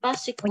en el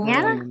básico.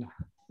 ¿Cuñada?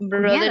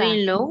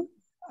 Brother-in-law.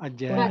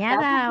 Yeah.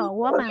 Cuñada,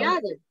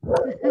 woman.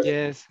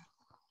 Yes.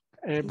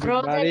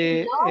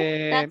 Everybody. Brother-in-law,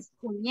 that's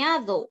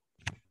cuñado.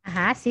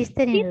 Ajá,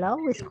 sister-in-law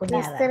es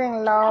cuñada.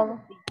 Sister-in-law.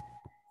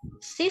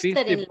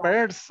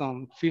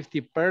 Sister-in-law.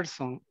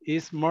 50%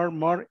 is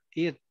more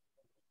it.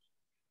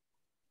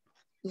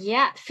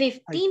 Yeah,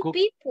 15 cook.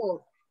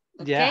 people.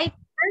 Okay, Yeah.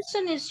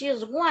 person is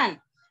just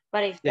one.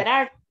 But if Yeah. there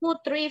are 2,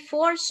 3,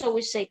 4, so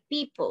we say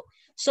people.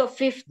 So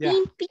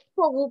 15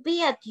 people will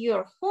be at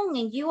your home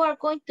and you are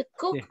going to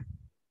cook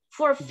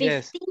for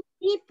 15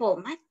 people.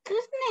 My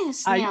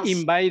goodness, I Nelson.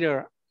 invite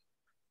her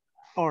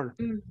all.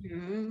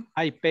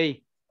 I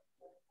pay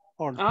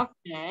all.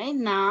 Okay,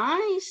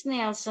 nice,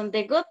 Nelson.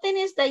 The good thing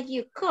is that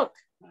you cook,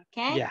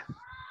 okay? Yeah.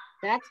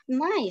 That's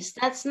nice.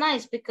 That's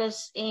nice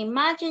because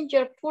imagine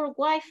your poor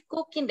wife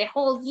cooking the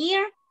whole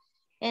year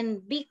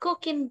and be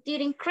cooking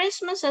during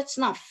Christmas. That's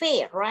not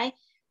fair, right?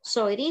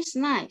 So it is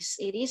nice.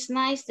 It is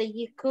nice that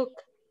you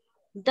cook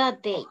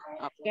that day,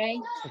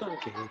 okay? So,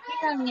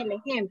 sigan el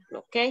ejemplo,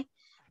 okay?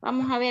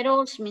 Vamos a ver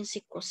Osmin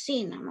si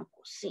cocina o no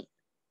cocina.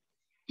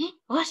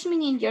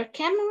 Osmin in your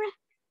camera?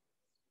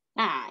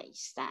 Ahí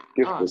está.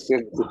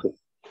 Awesome.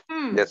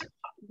 Yes.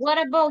 What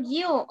about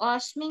you,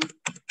 Osmin?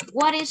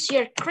 What is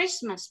your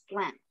Christmas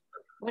plan?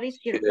 What is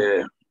your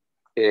plan?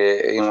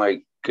 In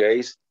my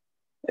case,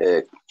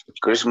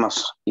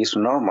 Christmas is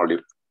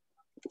normally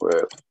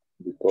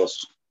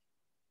because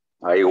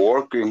I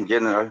work in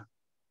general.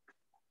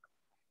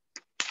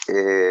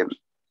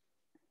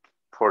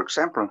 For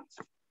example,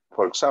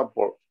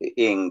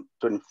 in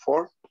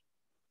 24,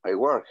 I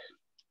work.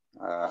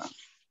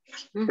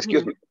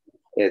 Excuse me.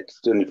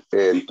 It's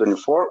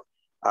 24,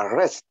 I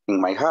rest in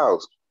my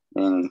house.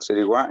 In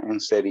 31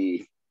 and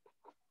 31st,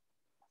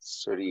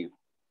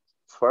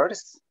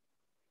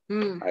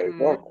 I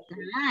work.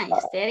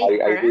 Nice.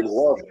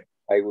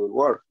 I will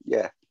work,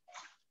 yeah.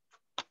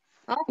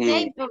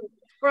 Okay, but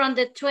from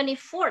the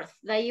 24th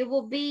that you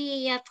will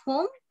be at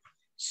home.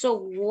 So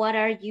what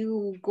are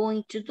you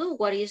going to do?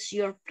 What is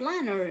your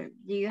plan, or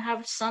do you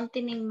have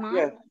something in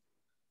mind?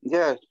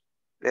 Yeah.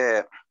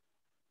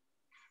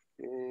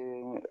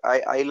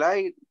 I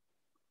like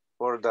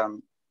for the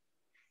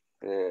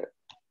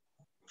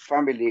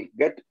family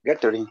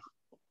gathering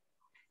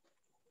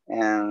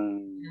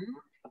and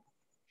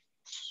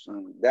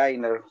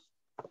dinner,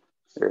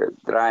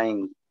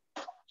 drying,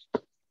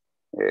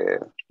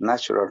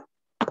 natural,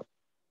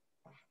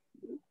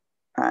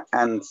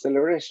 and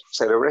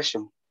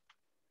celebration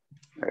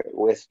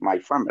with my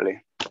family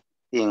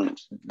in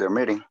the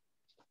meeting.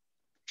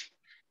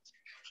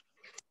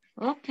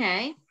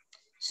 Okay.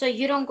 So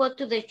you don't go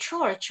to the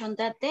church on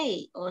that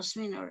day,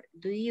 Osmin, or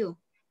do you?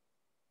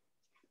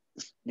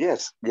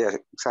 Yes,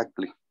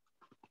 exactly.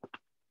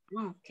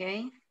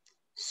 Okay.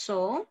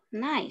 So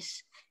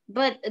nice.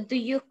 But do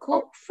you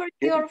cook for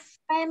your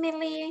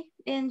family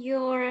and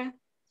your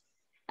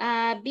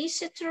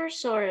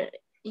visitors, or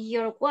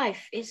your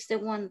wife is the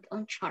one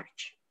on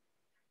charge?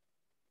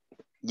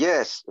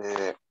 Yes.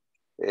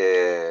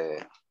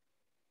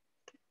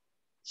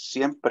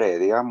 Siempre,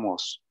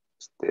 digamos,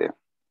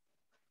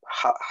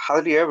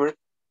 hardly ever,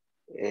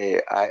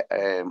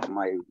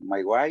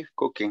 my wife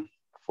cooking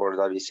for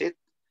the visit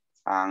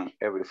and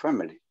every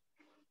family.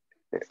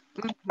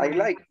 I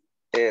like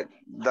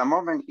the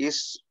moment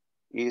is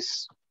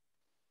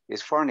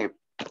funny.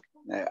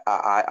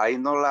 I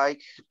don't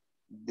like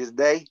this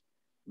day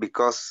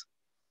because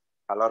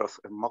a lot of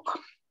smoke.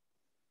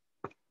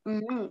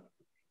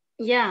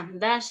 Yeah,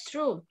 that's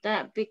true.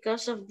 That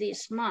because of the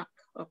smoke,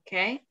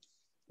 okay.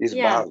 It's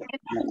yeah, bad.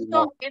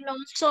 and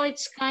also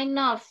it's kind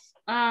of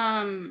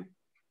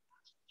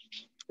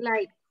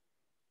like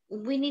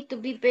we need to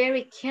be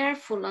very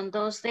careful on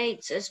those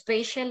dates,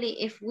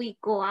 especially if we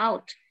go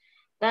out.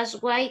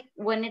 That's why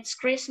when it's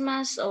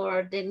Christmas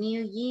or the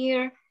New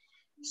Year,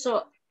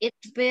 so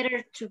it's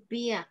better to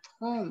be at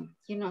home,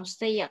 you know,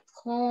 stay at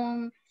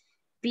home,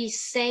 be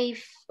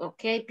safe,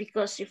 okay?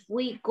 Because if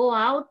we go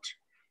out,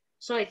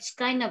 so it's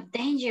kind of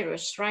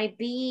dangerous, right?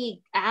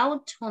 Be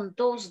out on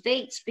those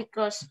dates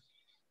because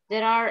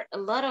there are a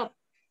lot of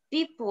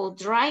people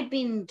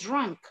driving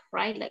drunk,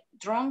 right? Like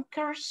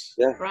drunkards,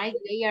 right?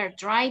 They are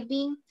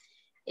driving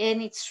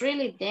and it's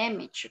really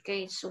damage,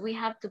 okay? So we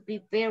have to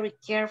be very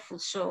careful.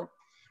 So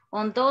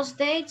on those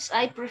dates,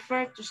 I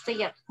prefer to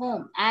stay at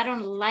home. I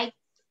don't like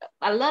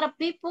a lot of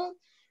people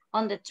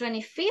on the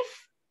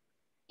 25th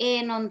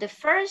and on the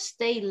 1st,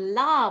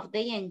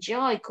 they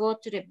enjoy, go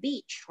to the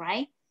beach,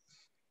 right?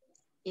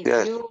 If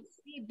you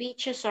see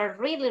beaches are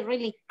really,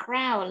 really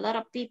crowded, a lot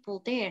of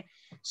people there.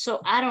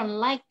 So I don't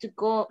like to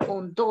go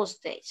on those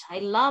days. I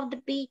love the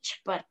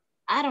beach, but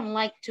I don't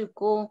like to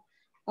go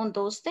on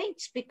those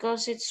dates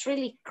because it's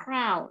really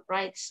crowded,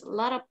 right? It's a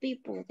lot of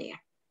people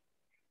there.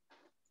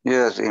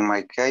 Yes, in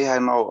my case, I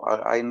don't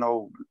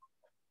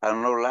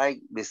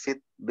like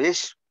visit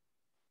beach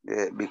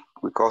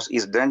because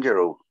it's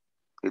dangerous.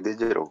 It's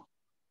dangerous.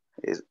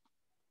 It's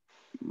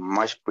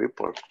much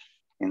people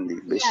in the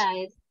beach. Yeah,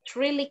 it's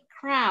really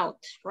crowded,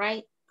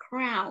 right?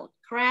 Crowd,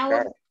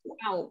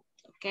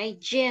 okay?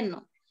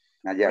 Lleno,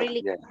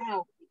 really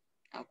crowded,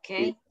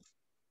 okay?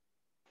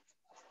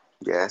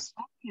 Yes.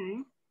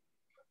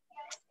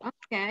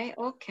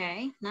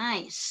 Okay,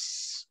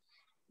 nice.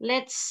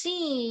 Let's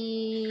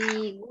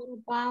see.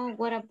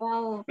 What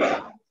about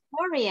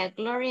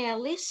Gloria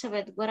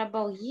Elizabeth, what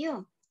about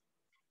you?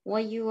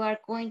 What you are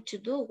going to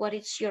do? What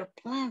is your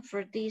plan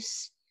for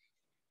this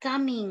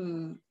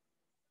coming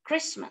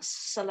Christmas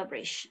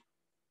celebration?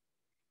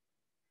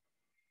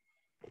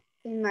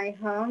 In my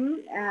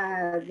home,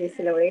 the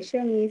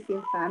celebration is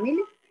in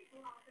family.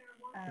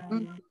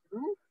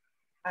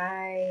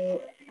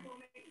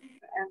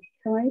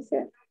 How is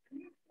it?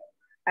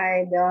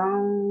 I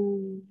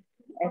don't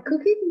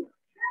cook it,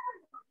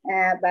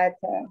 but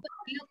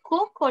you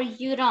cook or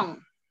you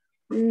don't?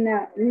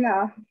 No.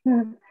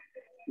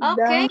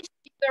 Okay,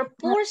 your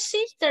poor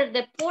sister,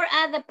 the poor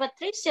Ada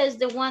Patricia is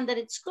the one that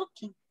is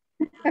cooking.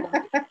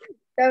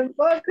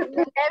 Tampoco.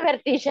 Never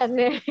teach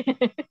me.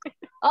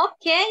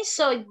 Okay,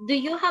 so do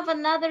you have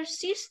another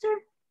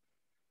sister?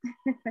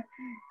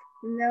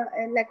 No,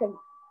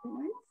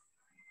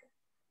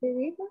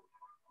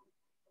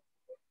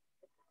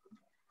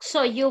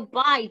 So you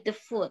buy the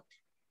food?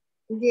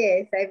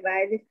 Yes, I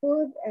buy the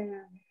food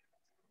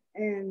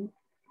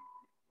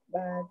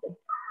but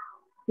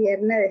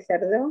pierna de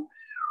cerdo,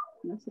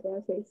 no sé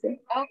cómo se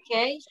dice.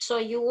 Okay, so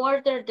you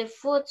order the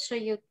food, so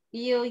you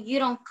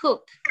don't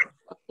cook.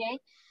 Okay,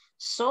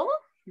 so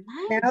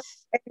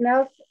nice.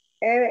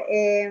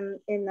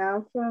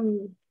 Enough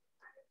from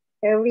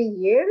every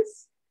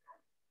years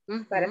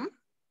para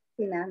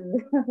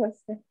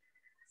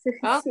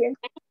okay.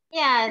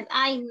 Yeah,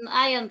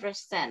 I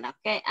understand.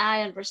 Okay,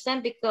 I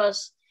understand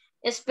because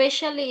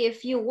especially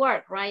if you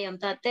work right on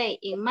that day.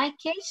 In my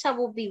case, I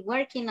will be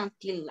working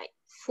until like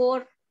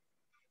 4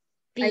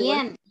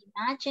 p.m.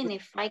 Imagine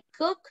if I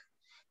cook,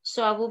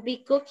 so I will be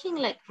cooking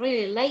like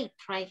really late,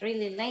 right?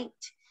 Really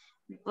late.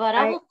 But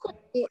I will cook.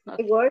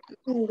 Okay. Work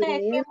in the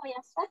evening.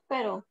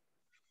 Pero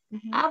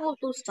I will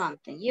do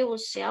something. You will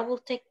see. I will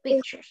take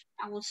pictures.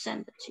 I will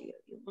send it to you.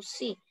 You will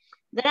see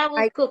that I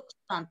will cook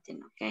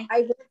something. Okay.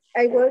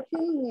 I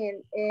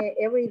working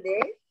every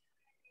day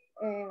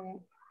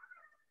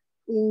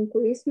in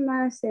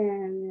Christmas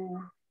and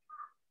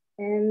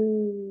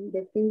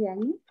the fin de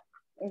año.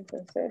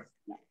 Entonces,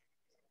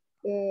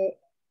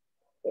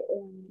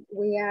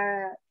 we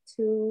are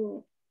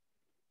two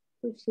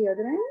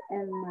children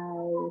and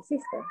my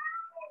sister.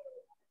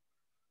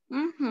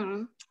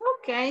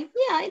 Okay.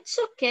 Yeah, it's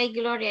okay,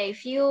 Gloria.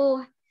 If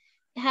you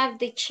have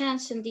the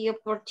chance and the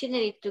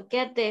opportunity to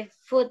get the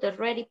food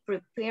already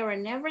prepared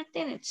and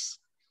everything,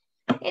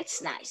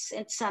 it's nice.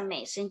 It's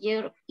amazing.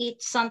 You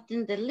eat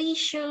something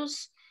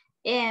delicious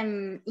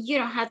and you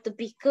don't have to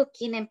be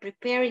cooking and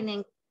preparing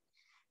and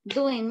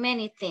doing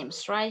many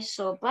things, right?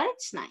 So, but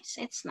it's nice.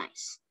 It's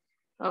nice.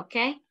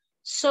 Okay.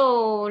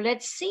 So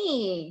let's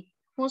see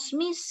who's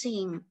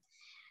missing.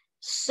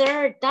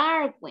 Sir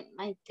Darwin,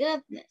 my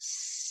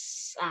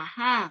goodness.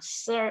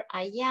 Sir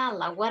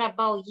Ayala, what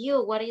about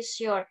you? What is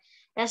your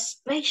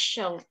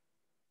special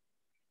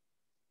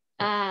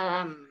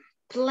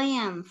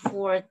plan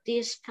for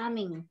this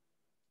coming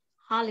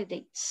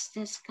holidays,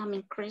 this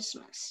coming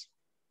Christmas?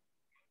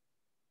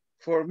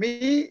 For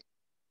me,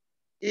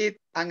 eat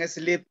and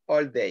sleep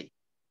all day.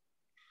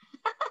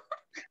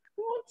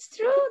 That's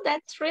true.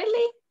 That's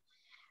really.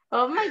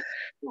 Oh my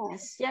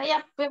goodness.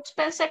 Ya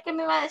pensé que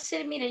me iba a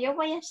decir, mire, yo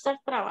voy a estar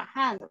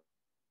trabajando.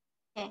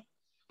 Okay.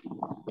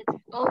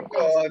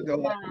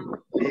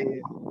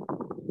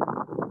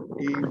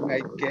 In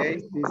my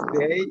case, this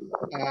day,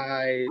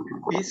 I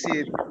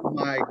visit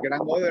my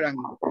grandmother and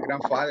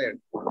grandfather.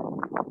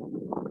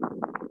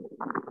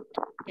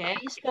 Okay,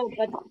 so,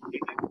 but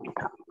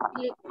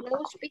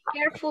please be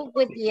careful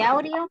with the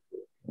audio.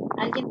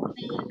 Alguien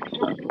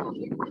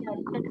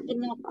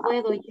no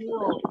puedo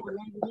yo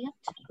poner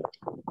mute.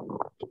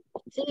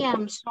 Sí,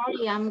 I'm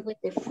sorry, I'm with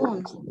the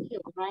phone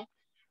still, right?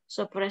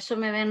 So, por eso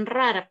me ven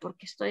rara,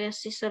 porque estoy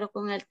así solo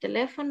con el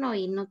teléfono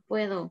y no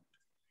puedo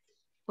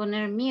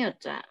poner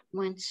mute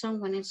when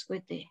someone is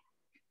with the...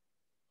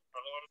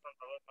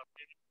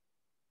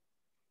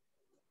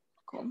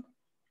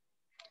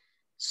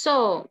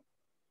 So,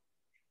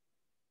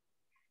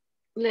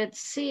 let's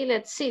see,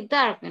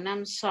 Darwin,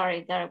 I'm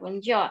sorry,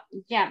 Darwin, yeah.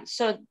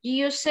 So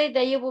you say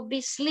that you will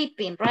be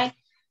sleeping, right?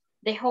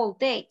 The whole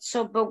day.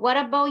 So, but what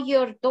about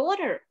your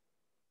daughter?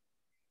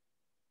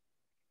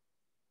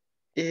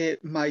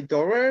 My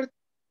daughter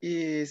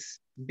is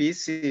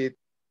visit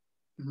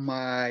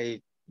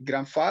my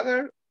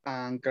grandfather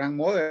and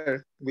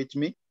grandmother with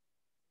me.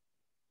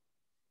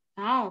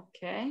 Oh,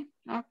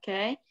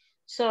 okay.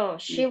 So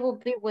she will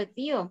be with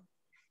you.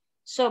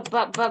 So,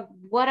 but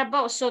what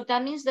about, so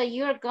that means that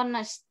you're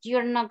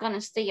not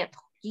gonna stay at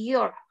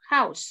your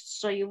house,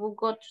 so you will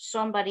go to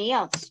somebody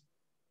else.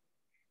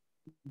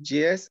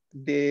 Yes,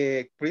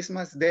 the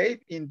Christmas day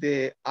in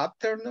the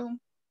afternoon,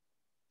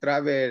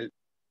 travel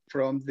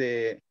from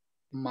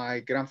my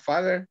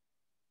grandfather.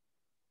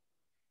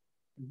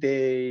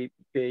 They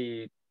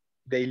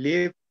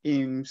live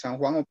in San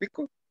Juan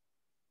Opico.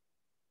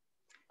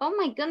 Oh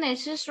my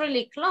goodness, it's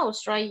really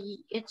close, right?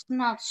 It's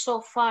not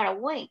so far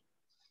away.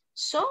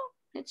 So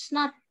it's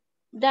not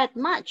that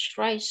much,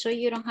 right? So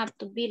you don't have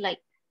to be like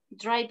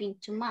driving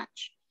too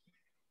much.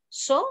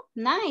 So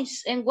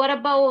nice. And what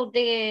about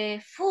the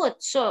food?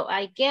 So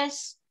I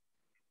guess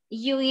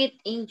you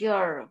eat in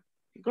your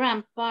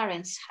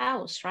grandparents'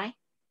 house, right?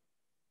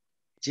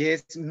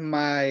 Yes,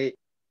 my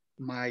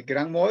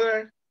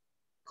grandmother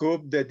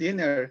cooked the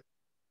dinner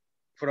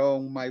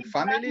from my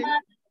family.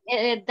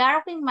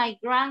 Darwin, my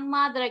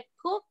grandmother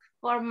cook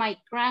or my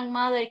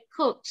grandmother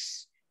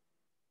cooks?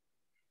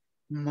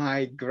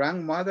 My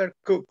grandmother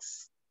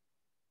cooks.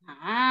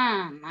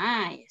 Ah,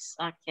 nice.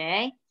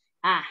 Okay.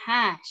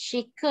 Aha,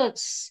 she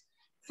cooks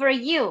for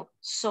you,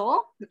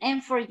 so,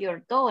 and for your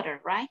daughter,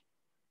 right?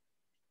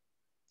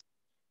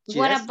 Yes,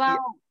 What about,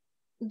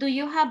 do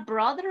you have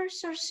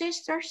brothers or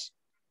sisters?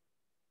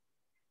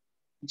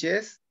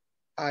 Yes,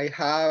 I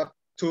have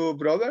 2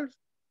 brothers.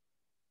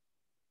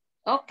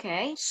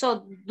 Okay,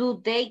 so do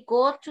they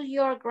go to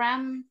your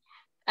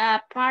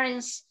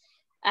grandparents'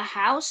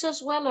 house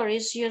as well, or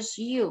is just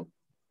you?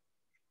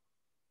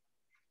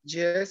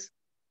 Yes,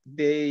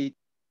 they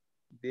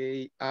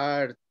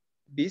are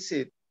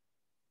visit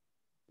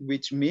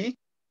with me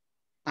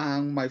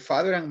and my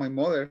father and my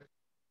mother.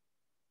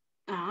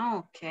 Ah,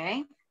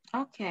 okay,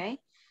 okay.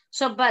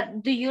 So,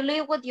 but do you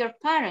live with your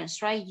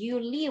parents, right? You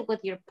live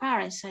with your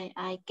parents,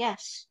 I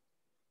guess.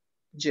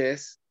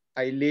 Yes,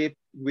 I live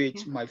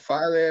with my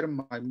father,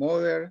 my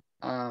mother,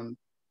 and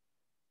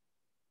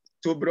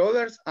 2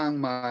 brothers and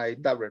my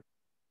daughter.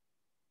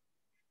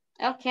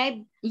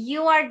 Okay,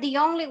 you are the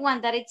only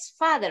one that it's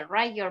father,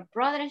 right? Your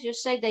brothers, you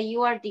say that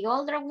you are the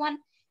older one.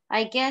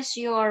 I guess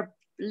your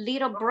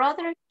little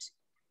brothers,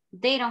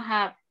 they don't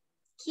have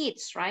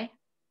kids, right?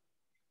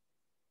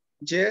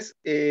 Yes,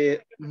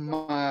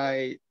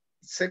 my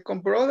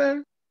second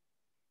brother,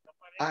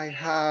 I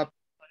have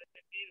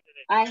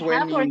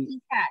 20. Or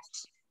he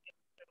has?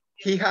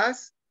 He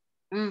has.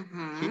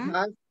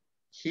 Mm-hmm.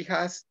 He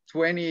has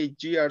 20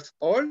 years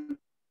old.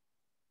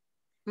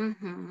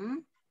 Mm-hmm.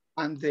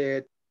 And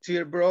the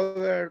third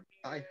brother,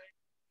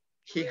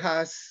 he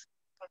has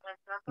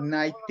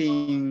 4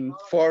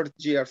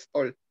 years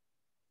old.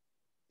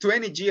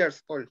 20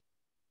 years old.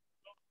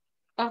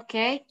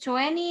 Okay,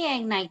 20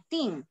 and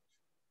 19.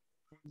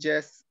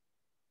 Yes.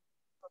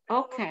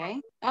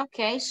 Okay,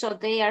 okay, so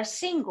they are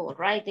single,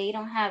 right? They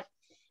don't have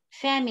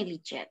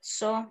family yet.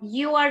 So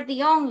you are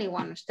the only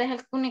one. Usted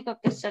es el único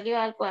que salió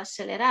algo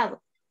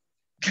acelerado.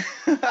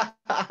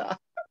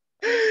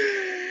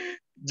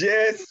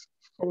 Yes,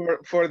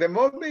 for the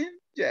moment,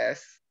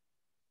 yes.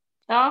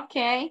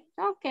 Okay,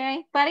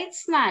 okay, but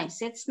it's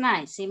nice, it's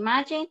nice.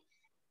 Imagine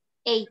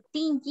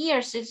 18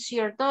 years is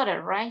your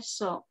daughter, right?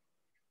 So,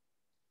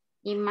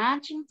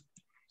 imagine.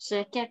 So,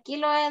 es que aquí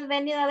lo he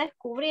venido a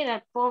descubrir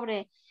al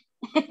pobre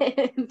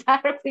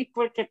Darwin,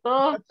 porque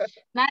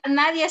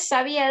nadie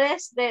sabía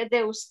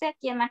de usted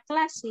aquí en la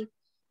clase.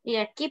 Y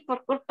aquí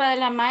por culpa de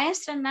la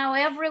maestra, now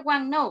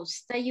everyone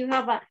knows that you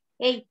have a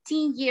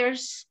 18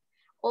 years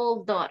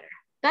old daughter.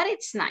 But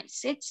it's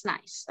nice,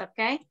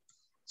 okay?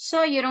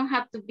 So you don't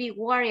have to be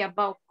worried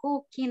about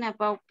cooking,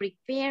 about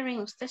preparing.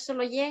 Usted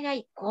solo llega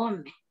y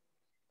come.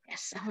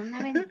 Esa es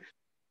una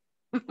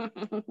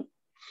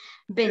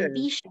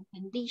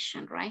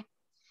bendition, right?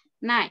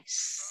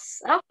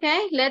 Nice.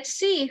 Okay, let's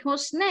see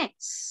who's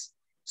next.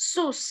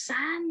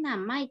 Susana,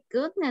 my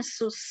goodness,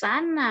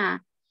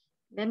 Susana.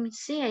 Let me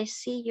see, I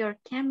see your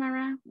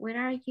camera.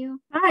 Where are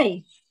you?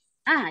 Hi.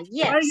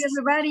 Yes. How are you,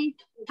 everybody?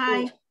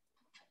 Hi.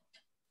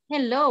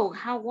 Hello,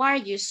 how are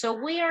you? So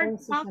we are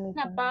talking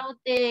about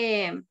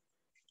the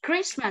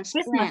Christmas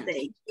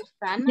Day.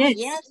 Susana,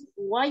 yes.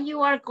 What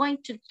you are going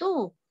to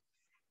do?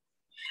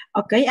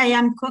 Okay, I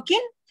am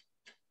cooking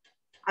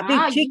a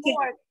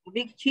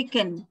big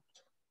chicken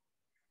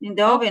in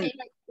the oven.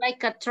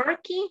 Like a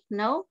turkey?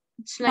 No?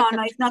 It's not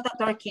a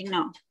turkey,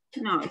 no.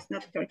 No, it's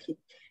not a turkey.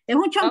 Es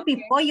un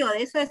chompipollo,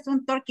 eso es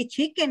un turkey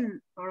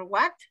chicken or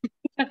what?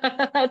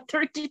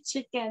 Turkey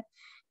chicken.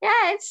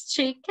 Yeah, it's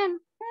chicken.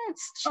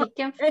 It's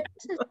chicken.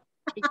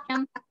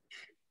 Chicken.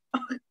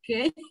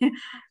 Okay,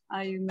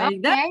 I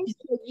made that.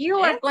 So you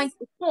are going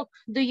to cook.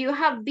 Do you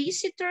have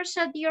visitors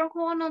at your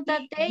home on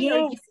that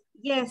day?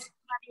 Yes.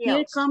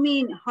 Here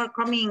coming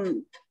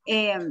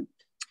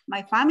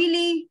my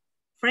family,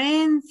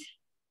 friends,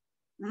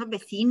 unos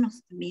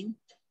vecinos también.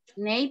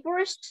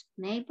 Neighbors?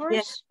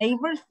 Yes,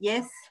 neighbors,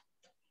 yes.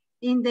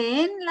 In the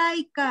end,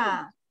 like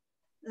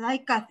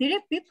 30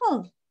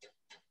 people.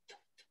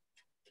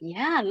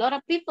 Yeah, a lot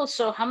of people.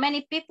 So how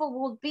many people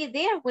will be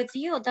there with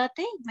you that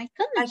day? My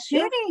goodness.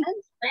 Like 30.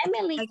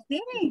 Family. Like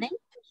 30.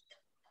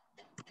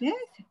 Yes,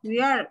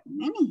 we are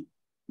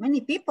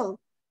many people.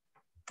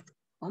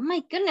 Oh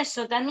my goodness.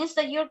 So that means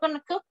that you're going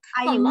to cook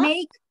I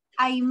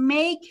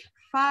make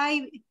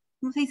 5,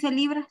 ¿cómo se dice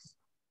libras?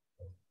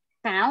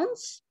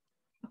 Pounds?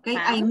 Okay,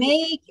 pounds?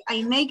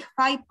 I make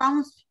 5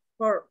 pounds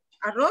for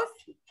arroz.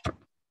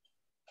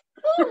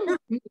 Oh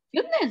my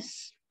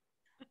goodness.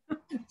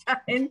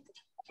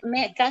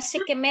 Casi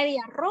que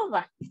media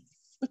arroba.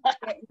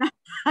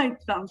 Ay,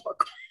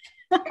 tampoco.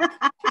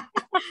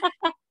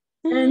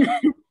 I'm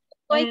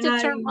going to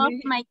turn off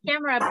my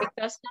camera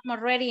because I'm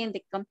already in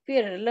the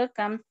computer. Look,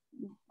 I'm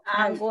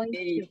going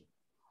to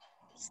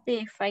see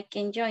if I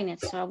can join it.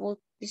 So I will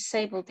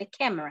disable the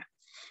camera.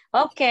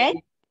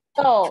 Okay,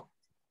 so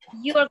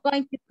you are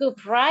going to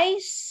cook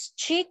rice,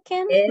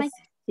 chicken. Yes,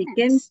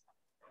 chicken,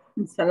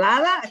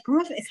 ensalada.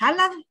 ¿Cómo es?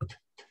 Salad.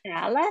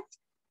 Salad.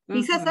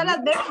 It's a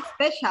salad very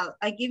special.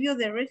 I give you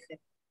the recipe.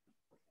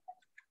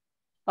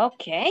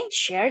 Okay,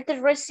 share the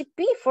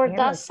recipe for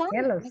that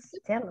salad.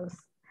 Tell us.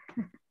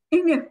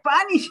 In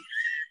Spanish.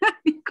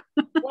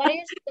 What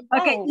is the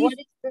bowl? Okay, what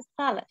is the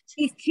salad?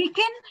 It's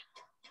chicken,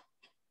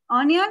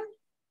 onion,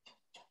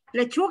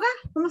 lechuga.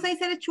 ¿Cómo se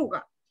dice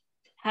lechuga?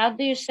 How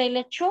do you say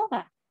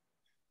lechuga?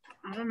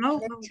 I don't know.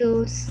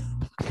 Lettuce.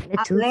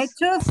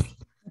 Lettuce.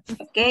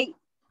 Okay.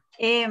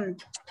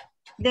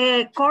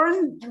 The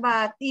corn,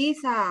 but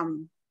is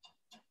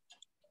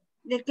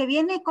del que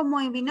viene como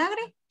en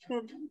vinagre,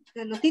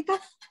 de lotitos.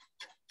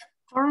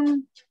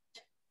 Corn.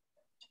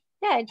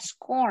 Yeah, it's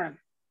corn.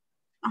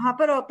 Ajá,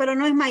 pero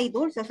no es maíz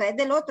dulce, o sea, es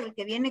del otro, el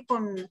que viene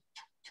como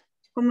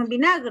en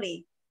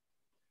vinagre.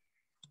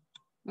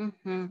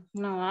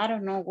 No, I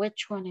don't know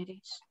which one it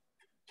is.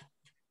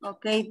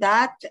 Okay,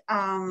 that,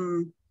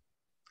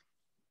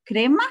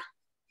 crema,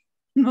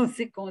 no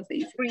sé cómo se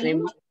dice.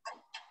 Cream.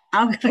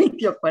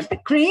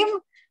 Cream,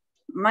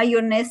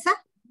 mayonesa,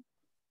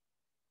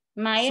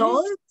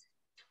 salt,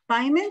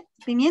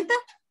 pimienta,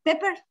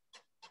 pepper.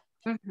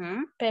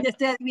 Pepper. Yo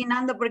estoy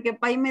adivinando porque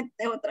piment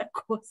es otra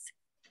cosa.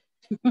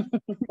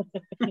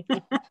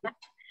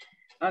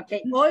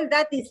 Okay, all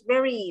that is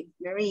very,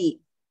 very,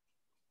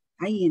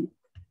 okay.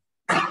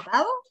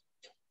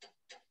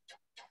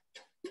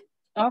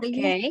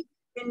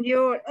 And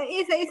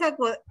it's a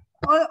good,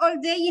 all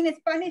day in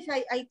Spanish,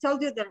 I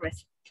told you the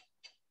rest.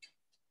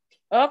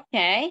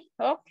 Okay,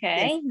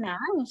 okay, Yes.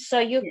 nice. So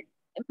you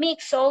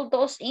mix all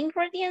those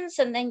ingredients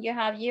and then you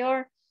have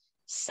your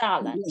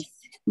salad.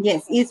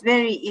 Yes, it's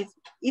very,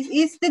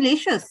 it's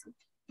delicious.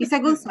 It's a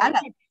good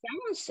salad.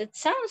 It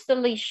sounds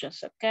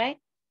delicious, okay?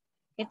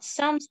 It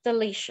sounds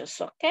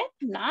delicious, okay?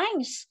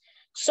 Nice.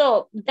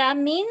 So that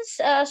means,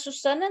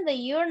 Susana, that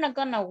you're not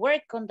gonna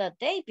work on that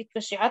day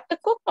because you have to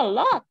cook a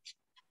lot.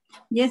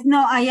 Yes,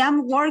 no, I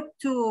am work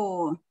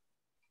to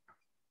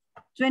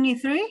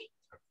 23rd,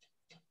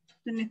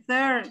 the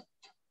Thursday.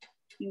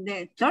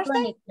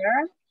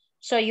 23rd.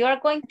 So you are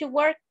going to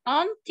work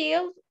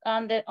until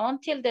the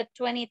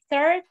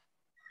 23rd?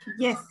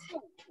 Yes,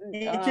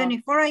 the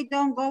 24th I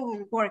don't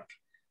go work.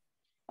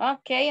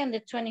 Okay, on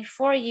the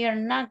 24th you're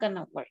not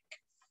gonna work.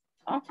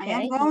 Okay.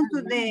 I am going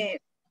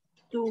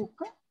to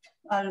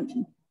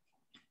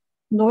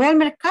voy al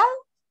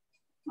mercado.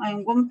 I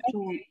am going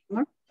to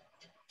work.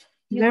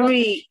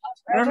 Very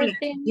early.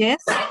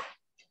 Yes.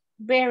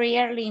 Very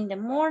early in the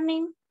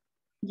morning.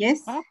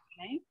 Yes.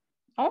 Okay.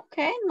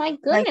 Okay, my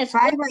goodness.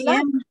 Like 5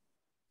 a.m.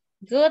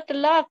 Good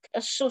luck,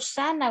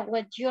 Susana,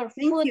 with your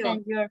food you.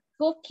 and your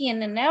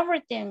cooking and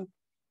everything.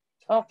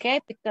 Okay,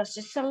 because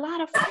it's a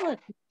lot of food.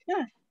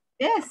 Yeah.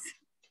 Yes.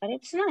 But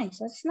it's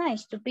nice. It's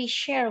nice to be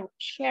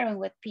sharing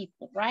with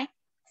people, right?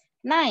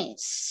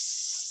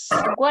 Nice.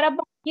 What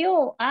about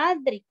you,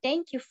 Adri?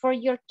 Thank you for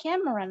your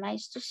camera.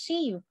 Nice to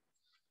see you.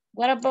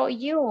 What about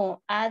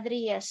you,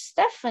 Adri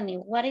Stephanie?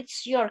 What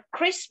is your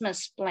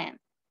Christmas plan?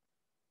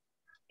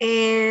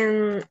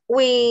 And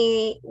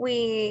we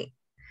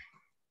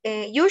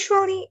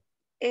usually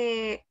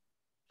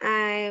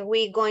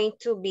we going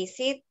to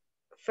visit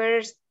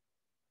first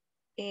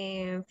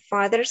my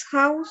father's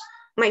house,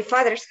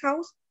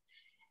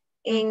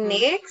 and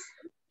next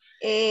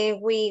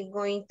we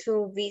going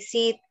to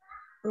visit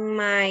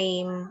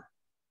my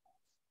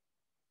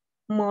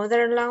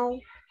mother-in-law.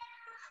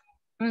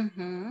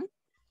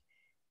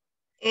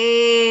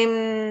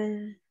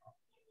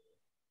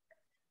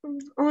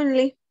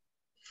 Only.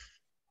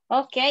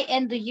 Okay,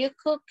 and do you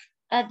cook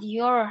at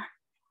your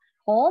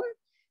home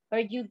or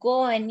you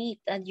go and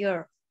eat at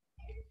your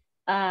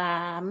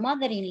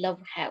mother-in-law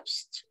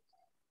house?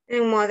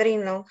 In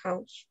mother-in-law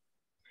house.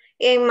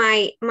 And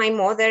my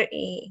mother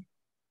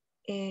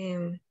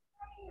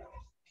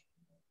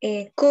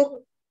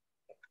cook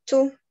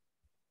too.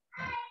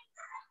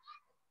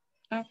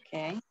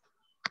 Okay.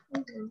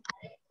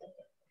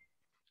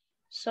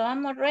 So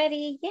I'm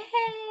already, yay,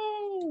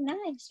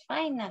 nice,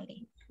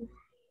 finally.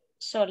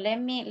 So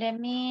let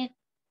me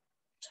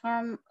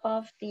turn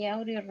off the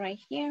audio right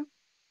here.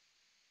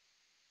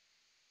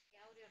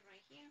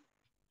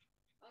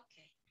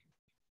 Okay.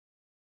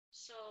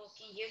 So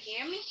can you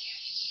hear me?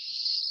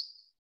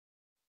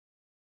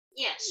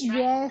 Yes, right?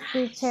 Yes,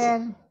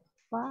 teacher.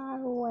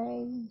 Far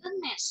away.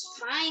 Goodness,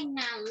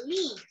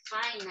 finally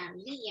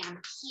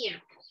I'm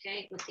here,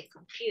 okay, with the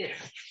computer.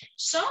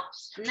 So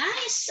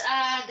nice,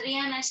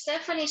 Adriana,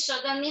 Stephanie.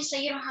 So that means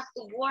that you don't have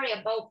to worry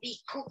about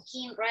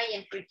cooking, right,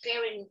 and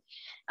preparing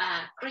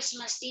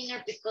Christmas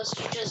dinner because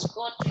you just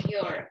go to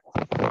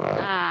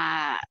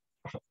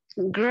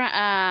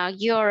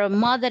your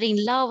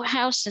mother-in-law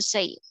house and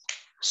say,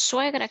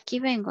 suegra, aquí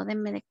vengo,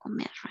 denme de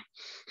comer, right?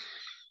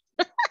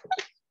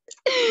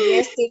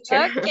 Yes,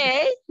 teacher.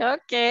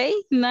 Okay,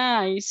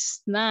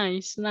 nice.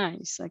 Okay,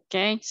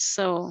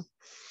 so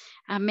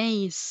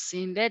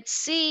Amazing. Let's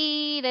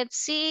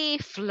see.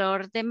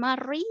 Flor de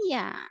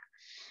Maria.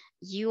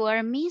 You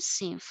are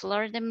missing,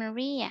 Flor de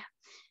Maria.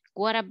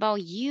 What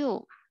about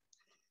you?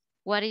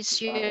 What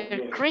is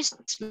your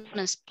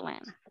Christmas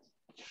plan?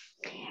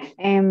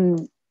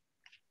 In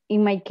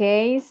my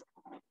case,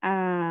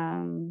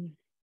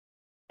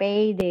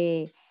 pay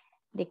the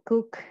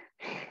cook.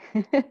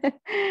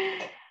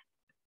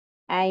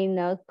 I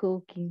not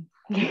cooking.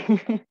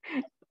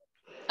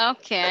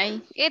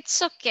 Okay,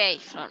 it's okay,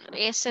 Flor.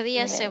 Ese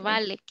día se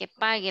vale que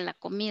pague la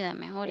comida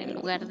mejor en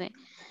lugar de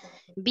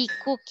be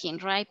cooking,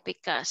 right?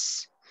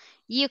 Because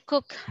you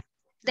cook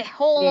the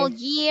whole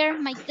year,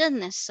 my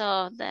goodness.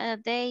 So the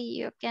day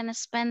you can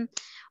spend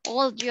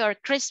all your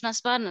Christmas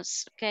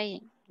bonus,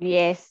 okay?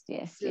 Yes.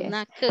 Do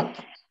not cook.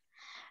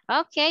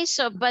 Okay,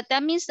 so, but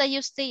that means that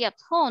you stay at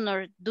home,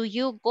 or do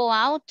you go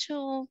out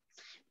to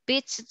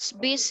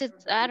visit,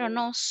 I don't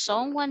know,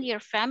 someone, your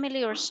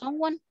family or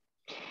someone?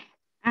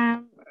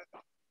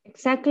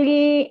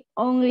 Exactly,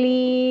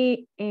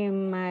 only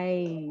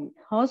my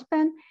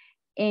husband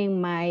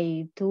and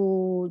my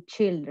 2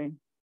 children.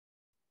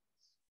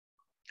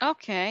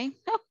 Okay,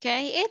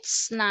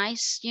 it's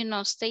nice, you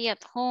know, stay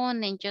at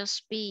home and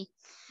just be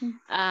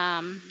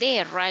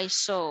there, right?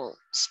 So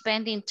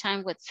spending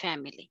time with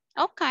family.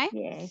 Okay.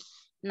 Yes.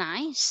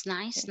 Nice.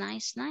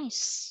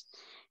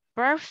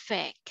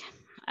 Perfect.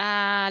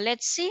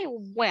 Let's see.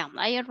 Well,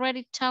 I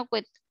already talked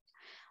with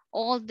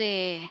all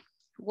the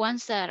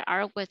ones that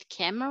are with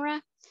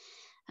camera.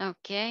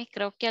 Okay,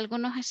 creo que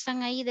algunos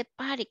están ahí de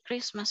party,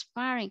 Christmas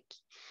party.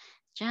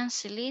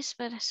 Jance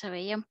Lisbeth se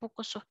veía un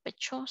poco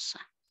sospechosa.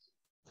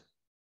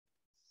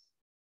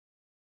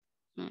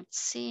 Let's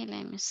see,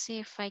 let me see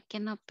if I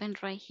can open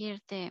right here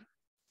the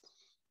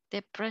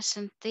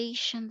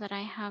presentation that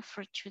I have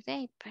for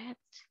today, but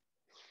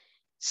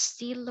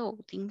still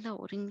loading.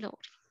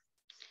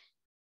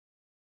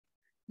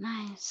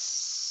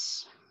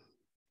 Nice.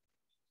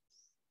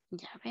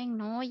 Ya ven,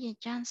 no oye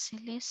Jance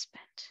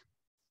Lisbeth.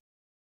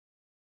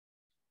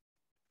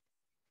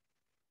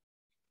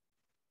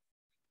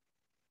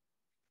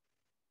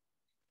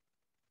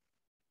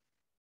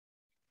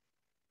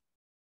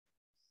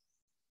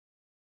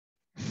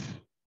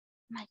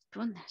 My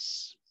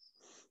goodness.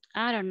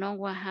 I don't know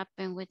what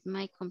happened with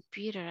my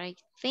computer. I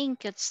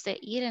think it's the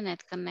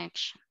internet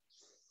connection.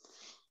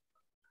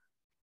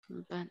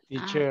 But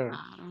Teacher.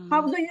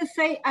 How do you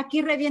say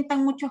aquí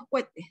revientan muchos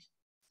cohetes?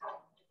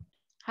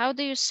 How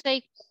do you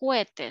say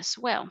cohetes?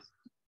 Well,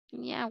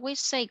 yeah, we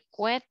say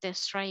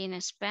cohetes, right,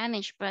 in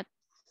Spanish, but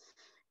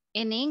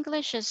in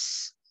English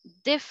it's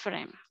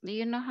different. Do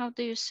you know how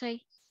do you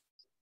say?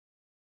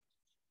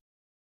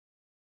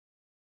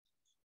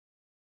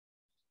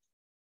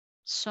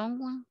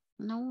 Someone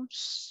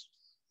knows?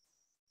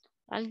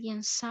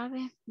 ¿Alguien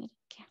sabe?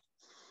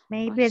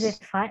 Maybe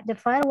the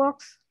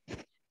fireworks.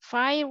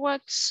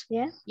 Fireworks.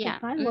 Yeah. The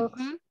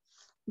fireworks.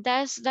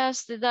 That's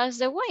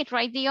the way,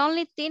 right? The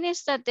only thing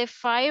is that the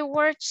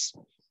fireworks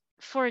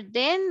for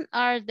them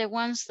are the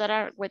ones that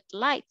are with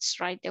lights,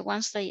 right? The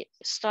ones that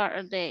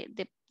start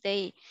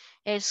they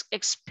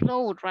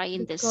explode right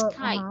in the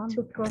sky.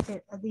 Because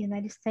the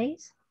United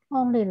States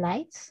only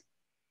lights.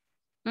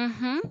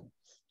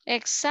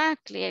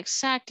 Exactly.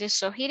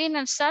 So here in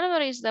El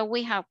Salvador is that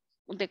we have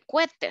the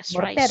cohetes,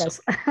 right? Morteros.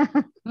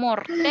 So,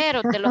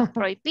 morteros de los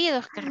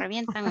prohibidos que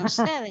revientan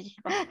ustedes,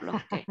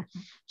 los que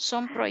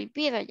son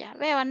prohibidos. Ya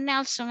veo a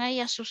Nelson ahí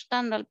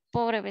asustando al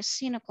pobre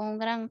vecino con un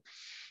gran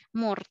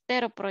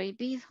mortero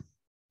prohibido.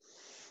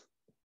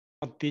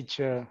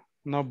 Teacher,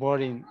 not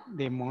boring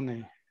the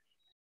money.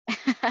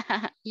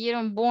 You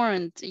don't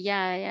born.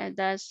 Yeah,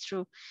 that's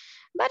true.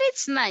 But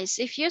it's nice.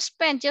 If you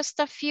spend just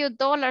a few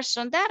dollars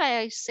on that,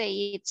 I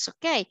say it's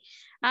okay.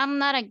 I'm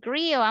not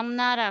agree or I'm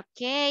not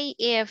okay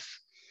if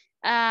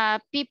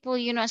people,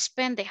 you know,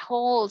 spend the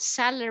whole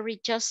salary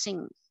just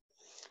in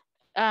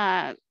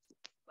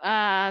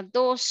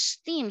those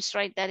themes,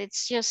 right? That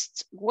it's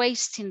just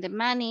wasting the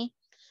money,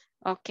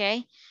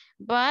 okay?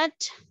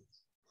 But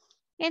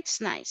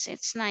it's nice.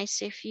 It's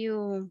nice if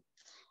you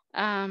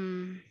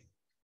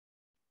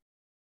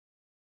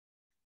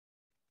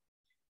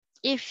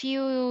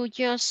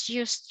just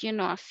used, you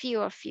know, a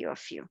few.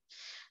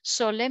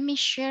 So let me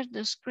share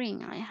the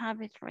screen. I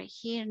have it right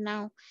here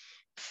now.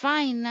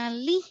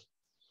 Finally,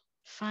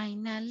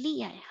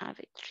 I have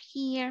it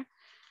here.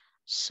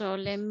 So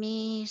let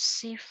me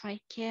see if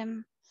I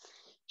can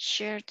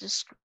share the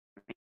screen.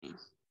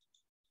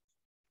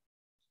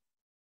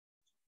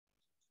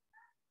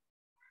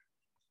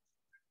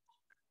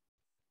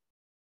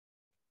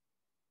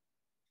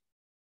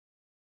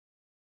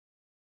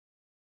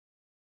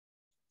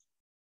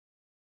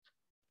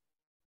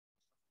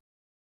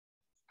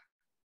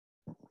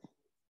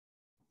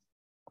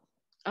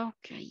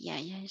 Okay, yeah,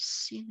 I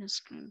see the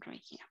screen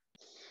right here.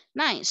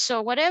 Nice.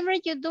 So whatever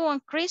you do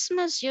on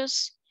Christmas,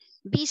 just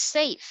be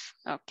safe,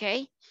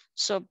 okay?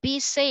 So be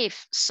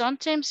safe.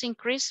 Sometimes in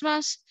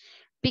Christmas,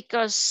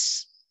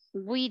 because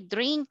we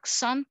drink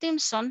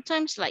sometimes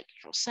like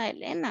Rosa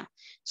Elena,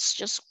 it's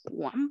just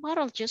one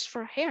bottle just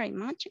for her,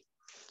 imagine.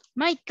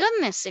 My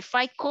goodness, if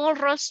I call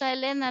Rosa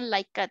Elena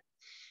like at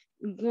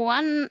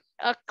 1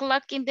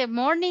 o'clock in the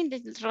morning,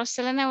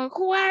 Rosa Elena will,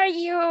 who are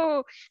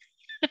you?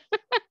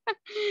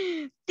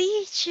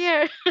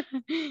 Teacher,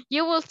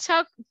 you will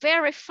talk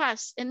very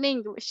fast in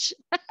English.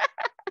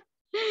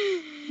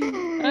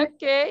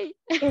 Okay.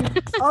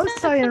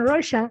 Also in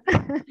Russia.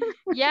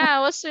 Yeah,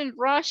 also in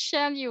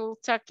Russian, you will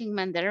talk in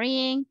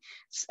Mandarin,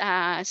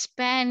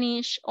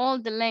 Spanish, all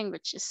the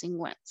languages in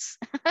once.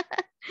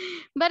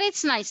 But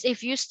it's nice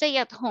if you stay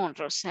at home,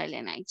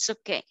 Rosalina, it's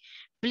okay.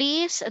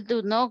 Please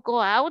do not go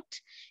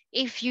out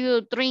if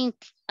you drink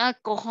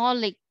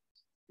alcoholic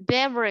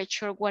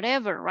beverage or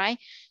whatever, right?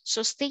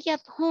 So stay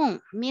at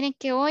home. Miren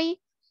que hoy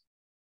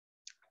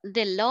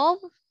the love,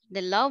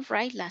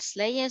 right? Las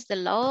leyes, the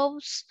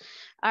laws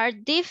are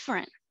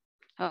different.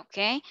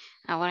 Ok,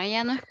 ahora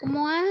ya no es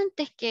como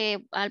antes que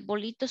al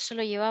bolito se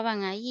lo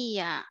llevaban ahí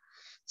a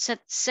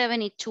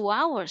 72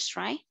 hours,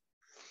 right?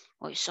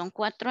 Hoy son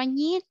 4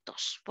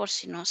 añitos, por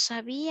si no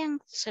sabían,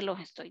 se los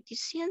estoy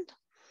diciendo.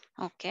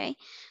 Ok,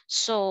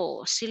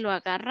 so si lo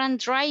agarran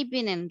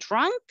driving and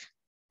drunk,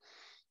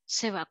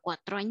 se va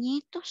 4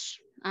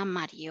 añitos a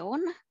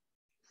Mariona.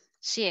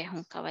 Si es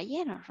un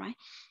caballero, right?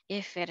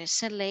 If it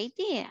is a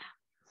lady,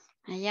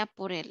 allá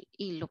por el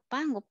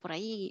Ilopango, por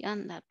ahí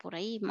anda, por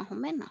ahí más o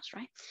menos,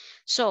 right?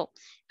 So,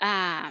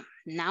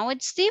 now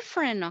it's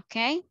different,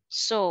 okay?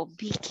 So,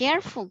 be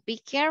careful,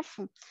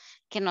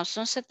 que no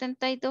son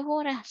 72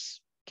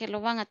 horas que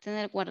lo van a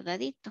tener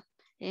guardadito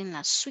en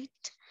la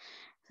suite.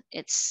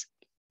 It's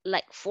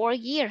like 4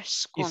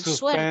 years, con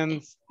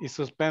suerte. Y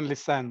suspend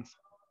license.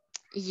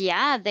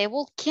 Yeah, they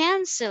will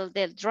cancel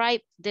the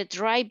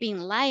driving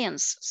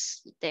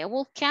licenses. They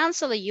will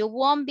cancel it. You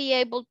won't be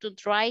able to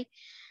drive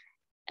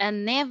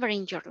and never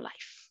in your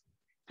life.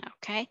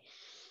 Okay.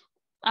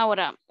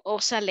 Ahora, o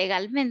sea,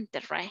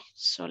 legalmente, right?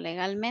 So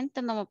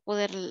legalmente no va a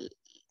poder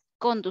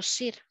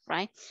conducir,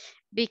 right?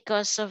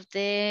 Because of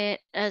the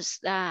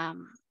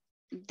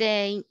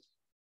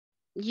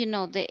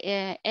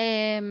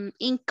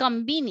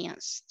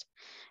inconvenienced.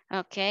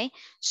 Okay.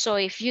 So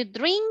if you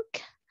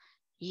drink,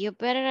 you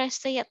better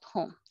stay at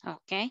home.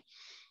 Okay.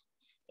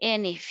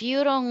 And if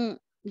you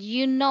don't,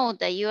 you know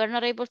that you are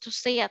not able to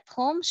stay at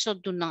home, so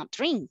do not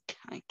drink,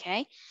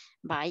 okay?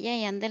 Vaya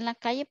y ande en la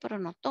calle, pero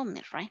no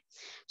tome, right?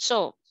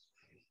 So,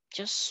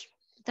 just,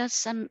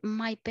 that's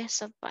my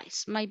best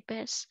advice, my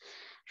best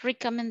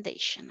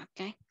recommendation,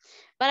 okay?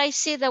 But I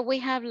see that we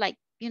have like,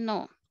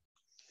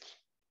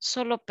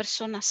 solo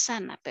personas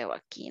sanas veo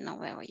aquí, no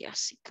veo yo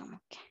así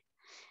como que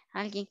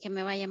alguien que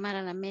me va a llamar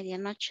a la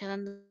medianoche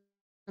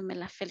dándome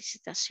la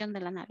felicitación de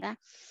la Navidad.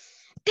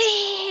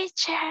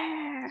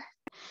 Teacher!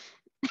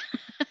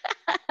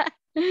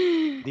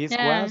 This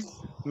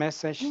was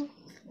message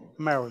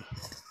Mary.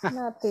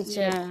 No,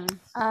 teacher. Yeah.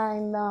 I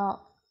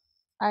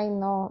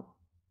know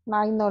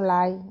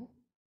lie.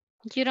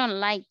 You don't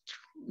like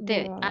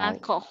the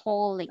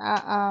alcoholic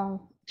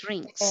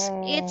drinks.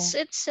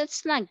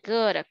 It's not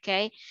good,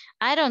 okay?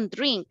 I don't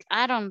drink.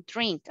 I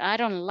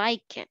don't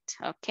like it,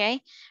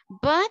 okay?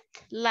 But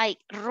like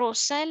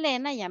Rosa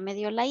Elena, ya me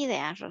dio la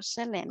idea,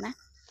 Rosa Elena.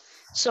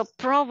 So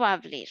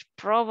probably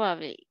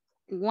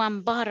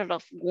 1 bottle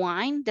of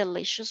wine,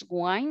 delicious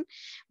wine,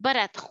 but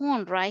at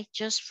home, right?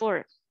 Just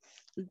for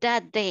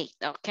that day,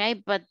 okay?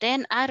 But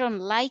then I don't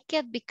like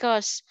it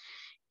because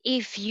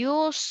if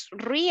you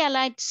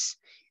realize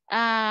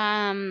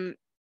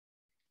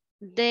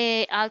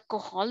the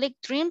alcoholic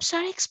drinks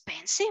are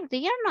expensive,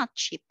 they are not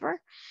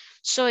cheaper.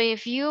 So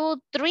if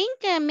you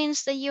drink, it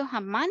means that you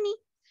have money.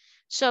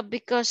 So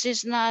because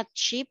it's not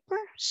cheaper,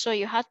 so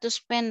you have to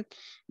spend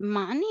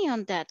money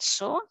on that.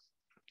 So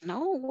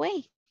no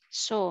way.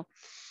 So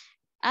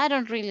I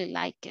don't really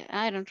like it.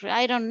 I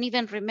don't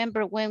even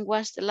remember when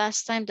was the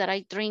last time that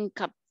I drink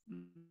a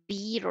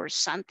beer or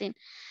something.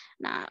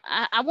 Now,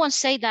 I won't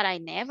say that I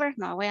never,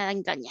 no voy a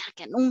engañar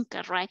que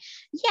nunca, right?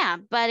 Yeah,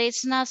 but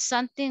it's not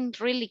something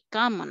really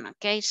common,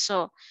 okay?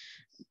 So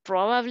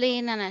probably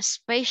in a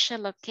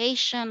special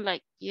occasion,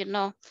 like,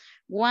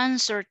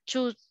 once or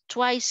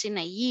twice in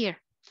a year.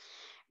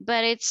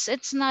 But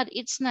it's not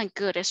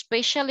good,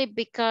 especially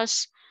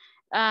because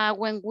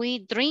when we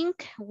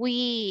drink,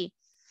 we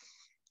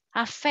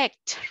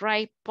affect,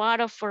 right,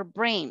 part of our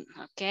brain,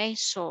 okay?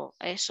 So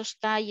eso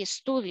está, hay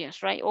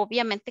estudios, right?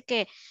 Obviamente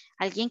que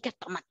alguien que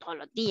toma todos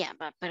los días,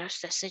 ¿va? Pero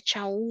usted se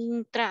echa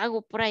un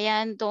trago por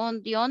allá en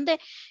donde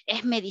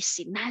es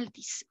medicinal,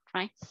 dice,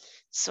 right?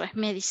 So es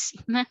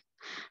medicinal,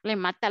 le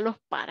mata los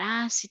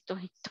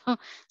parásitos y todo.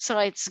 So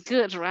it's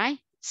good, right?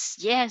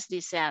 Yes,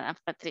 dice Ana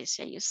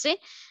Patricia, you see?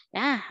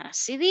 Yeah,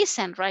 así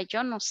dicen, right?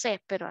 Yo no sé,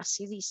 pero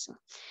así dicen.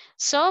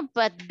 So,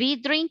 but be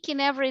drinking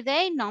every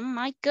day? No,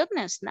 my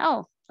goodness,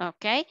 no.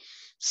 Okay,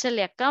 se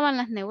le acaban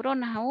las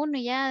neuronas a uno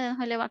y ya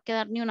no le va a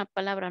quedar ni una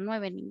palabra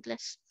nueva en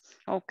inglés.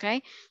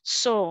 Okay,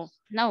 so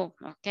no,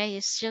 okay,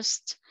 it's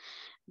just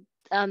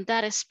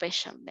that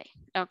special day.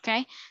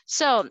 Okay,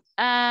 so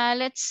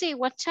let's see,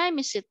 what time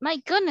is it? My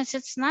goodness,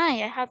 it's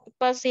 9. I have to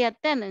pass the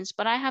attendance,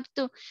 but I have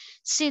to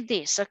see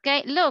this.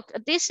 Okay, look,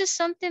 this is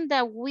something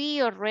that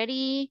we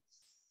already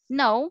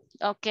No,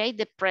 okay,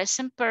 the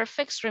present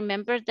perfects.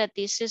 Remember that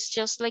this is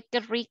just like a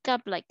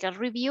recap, like a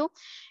review.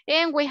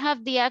 And we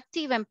have the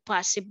active and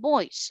passive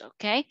voice,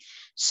 okay?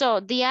 So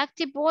the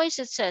active voice,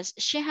 it says,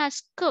 she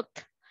has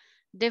cooked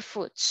the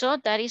food. So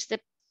that is the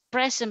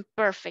present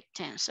perfect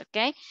tense,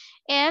 okay?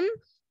 And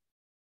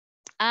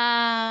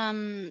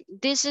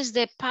this is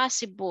the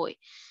passive voice.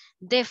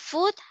 The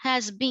food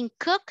has been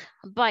cooked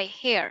by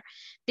her.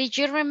 Did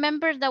you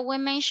remember that we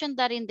mentioned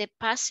that in the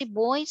passive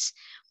voice,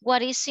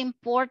 what is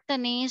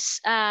important is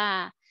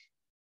the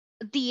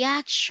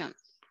action,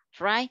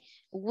 right?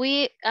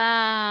 We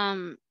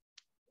have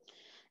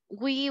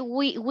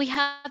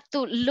to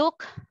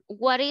look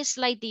what is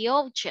like the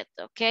object,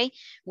 okay?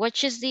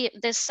 Which is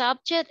the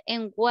subject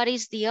and what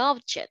is the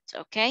object,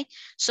 okay?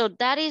 So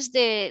that is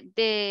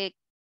the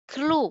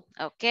clue,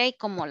 okay?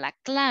 Como la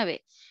clave.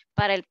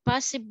 Para el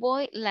passive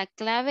voice, la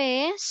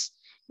clave es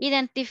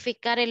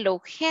identificar el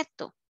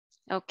objeto,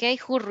 okay?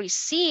 Who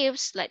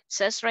receives, like it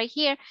says right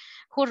here,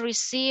 who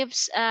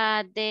receives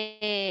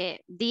the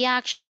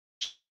action,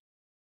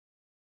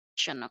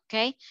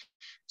 okay?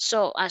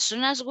 So as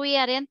soon as we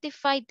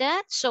identify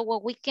that, so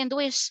what we can do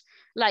is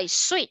like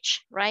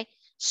switch, right?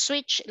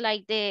 Switch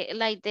like the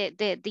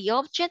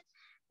object,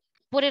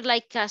 put it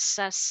like as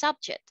a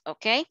subject,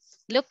 okay?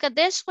 Look at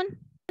this one.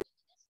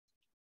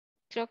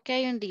 Creo que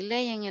hay un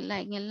delay en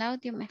el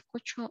audio, me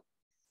escucho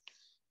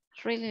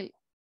really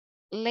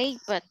late,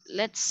 but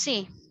let's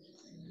see.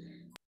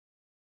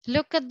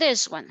 Look at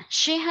this one.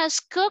 She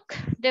has cooked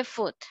the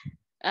food.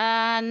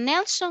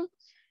 Nelson,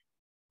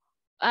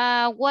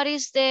 what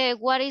is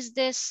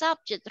the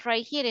subject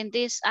right here in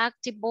this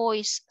active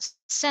voice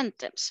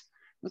sentence?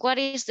 What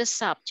is the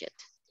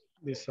subject?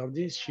 The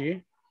subject is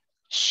she.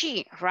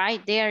 She,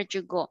 right? There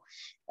you go.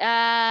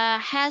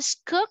 Has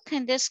cooked,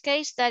 in this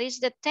case, that is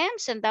the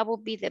tense, and that will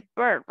be the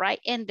verb, right?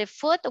 And the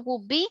food will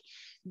be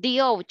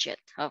the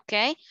object,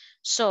 okay?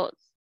 So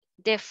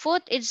the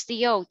food is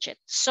the object.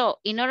 So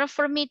in order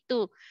for me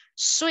to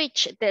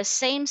switch the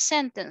same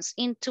sentence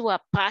into a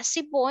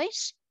passive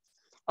voice,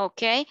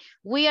 okay,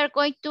 we are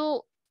going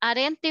to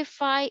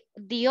identify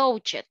the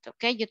object,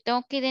 okay. Yo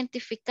tengo que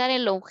identificar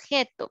el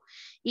objeto.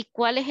 ¿Y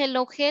cuál es el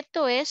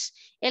objeto? Es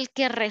el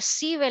que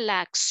recibe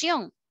la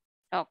acción,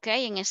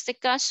 okay. En este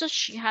caso,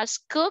 she has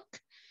cooked.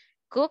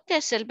 Cook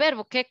es el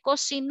verbo. ¿Qué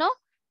cocinó?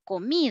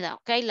 Comida,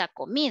 okay, la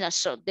comida.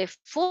 So the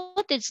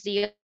food is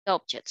the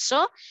object.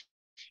 So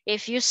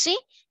if you see,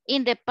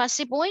 in the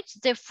passive voice,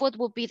 the food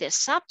will be the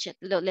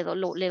subject. Le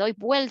doy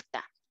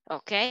vuelta,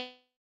 okay.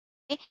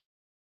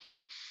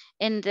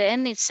 And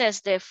then it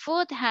says the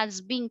food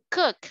has been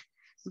cooked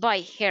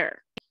by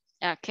her.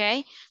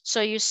 Okay,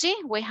 so you see,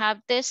 we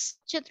have this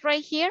subject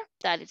right here.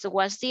 That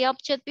was the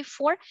object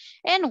before.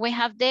 And we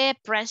have the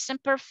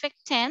present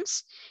perfect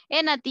tense.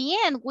 And at the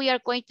end, we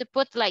are going to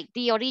put like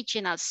the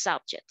original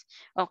subject.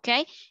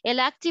 Okay,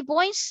 el active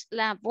voice,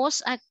 la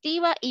voz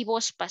activa y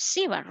voz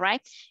pasiva,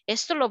 right?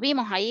 Esto lo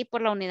vimos ahí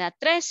por la unidad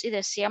 3 y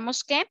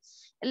decíamos que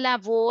la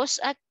voz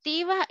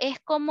activa es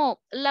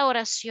como la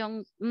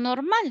oración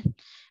normal.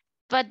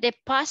 But the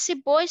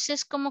passive voice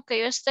es como que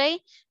yo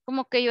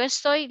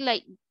estoy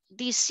like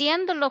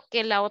diciendo lo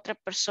que la otra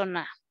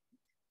persona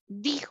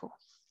dijo.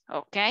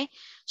 Okay,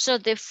 so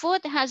the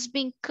food has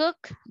been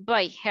cooked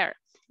by her.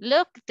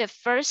 Look, the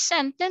first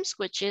sentence,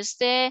 which is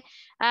the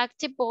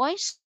active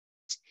voice,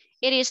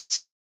 it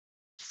is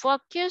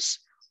focused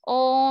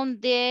on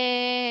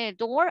the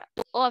door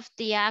of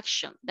the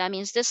action. That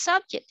means the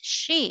subject,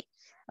 she.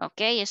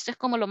 Okay, esto es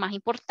como lo más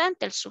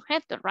importante, el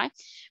sujeto, right?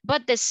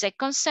 But the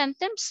second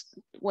sentence,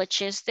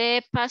 which is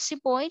the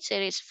passive voice,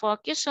 it is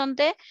focused on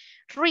the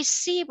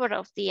receiver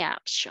of the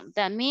action.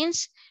 That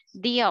means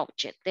the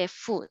object, the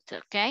food,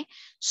 okay?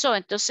 So,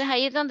 entonces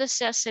ahí es donde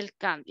se hace el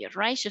cambio,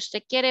 right? Si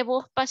usted quiere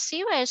voz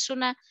pasiva, es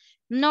una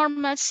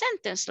normal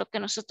sentence, lo que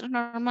nosotros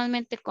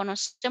normalmente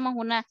conocemos,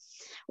 una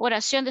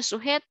oración de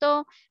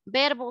sujeto,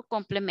 verbo,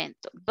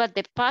 complemento. But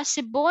the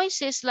passive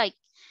voice is like,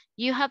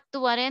 you have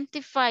to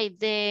identify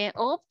the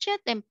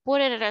object and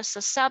put it as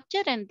a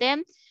subject and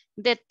then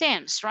the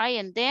tense, right?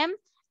 And then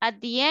at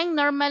the end,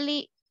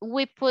 normally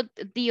we put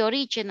the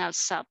original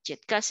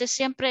subject. Casi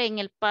siempre en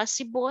el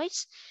passive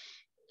voice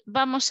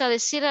vamos a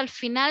decir al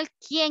final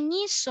quién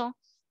hizo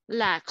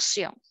la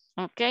acción.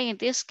 Okay, in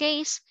this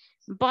case,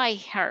 by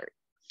her.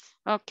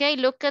 Okay,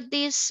 look at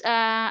this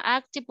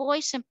active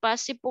voice and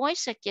passive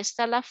voice. Aquí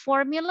está la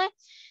fórmula.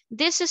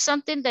 This is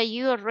something that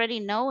you already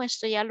know.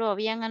 Esto ya lo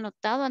habían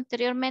anotado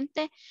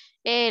anteriormente.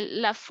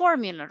 La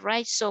fórmula,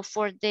 right? So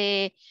for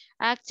the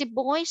active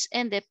voice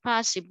and the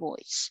passive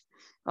voice.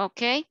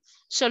 Okay,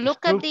 so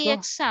look at the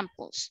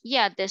examples.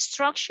 Yeah, the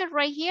structure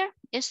right here.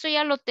 Esto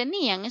ya lo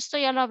tenían. Esto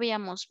ya lo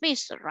habíamos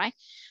visto, right?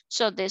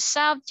 So the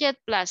subject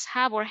plus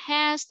have or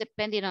has,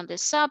 depending on the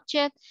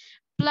subject,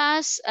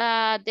 plus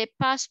the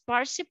past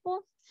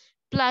participle,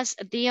 plus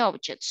the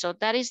object. So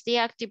that is the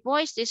active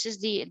voice. This is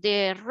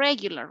the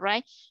regular,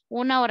 right?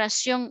 Una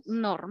oración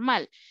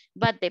normal.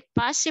 But the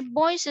passive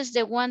voice is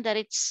the one that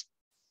it's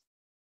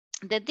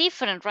the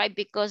different, right?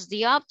 Because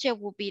the object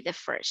will be the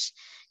first.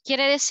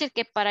 Quiere decir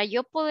que para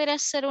yo poder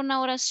hacer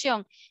una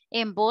oración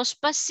en voz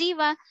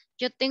pasiva,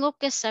 yo tengo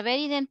que saber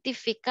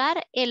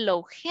identificar el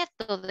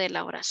objeto de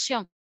la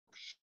oración.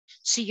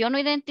 Si yo no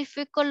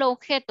identifico el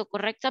objeto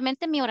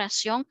correctamente, mi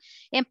oración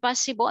en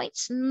passive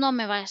voice no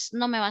me va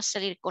a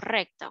salir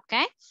correcta, ¿ok?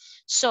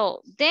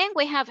 So, then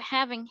we have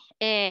having,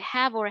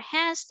 have or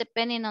has,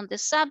 depending on the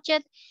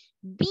subject.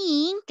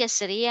 Being, que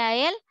sería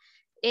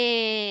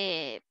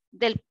el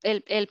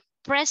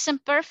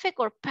present perfect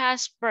or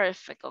past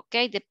perfect,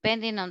 okay?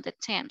 Depending on the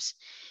tense.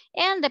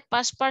 And the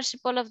past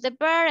participle of the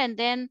verb, and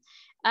then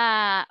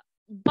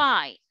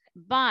by.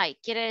 By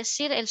quiere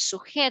decir el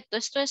sujeto.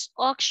 Esto es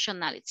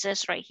optional, it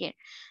says right here.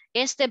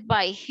 Este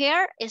by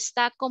here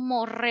está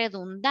como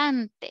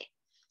redundante.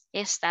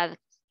 Está,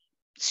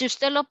 si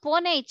usted lo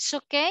pone, it's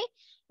okay.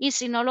 Y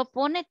si no lo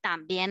pone,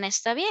 también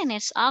está bien.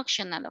 Es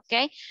optional,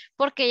 ok.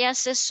 Porque ya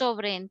se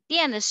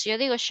sobreentiende. Si yo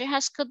digo, she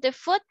has cooked the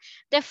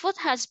food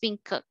has been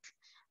cooked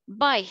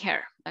by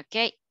her,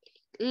 ok.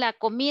 La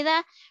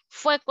comida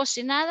fue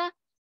cocinada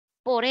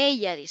por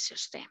ella, dice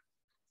usted.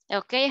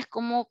 Ok, es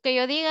como que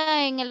yo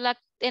diga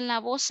en la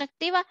voz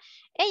activa,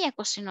 ella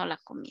cocinó la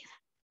comida.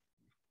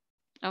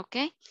 Ok,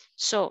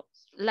 so,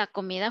 la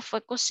comida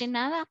fue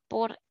cocinada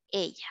por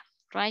ella,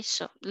 right?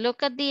 So,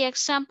 look at the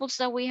examples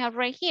that we have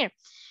right here.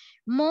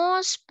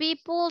 Most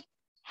people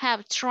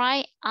have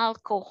tried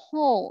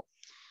alcohol.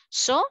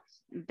 So,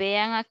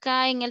 vean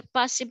acá en el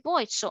passive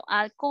voice. So,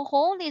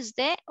 alcohol is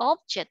the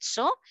object.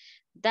 So,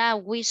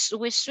 that we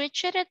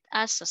switch it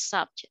as a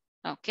subject.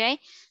 Ok,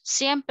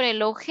 siempre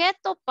el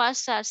objeto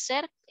pasa a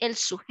ser el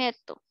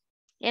sujeto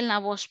en la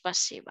voz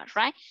pasiva,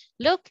 right?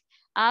 Look,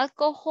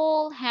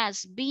 alcohol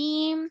has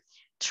been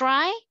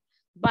tried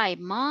by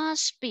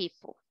most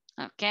people,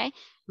 ok.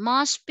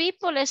 Most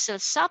people es el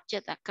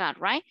subject acá,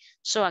 right?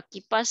 So aquí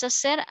pasa a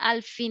ser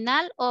al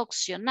final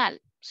opcional.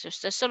 Si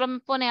usted solo me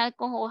pone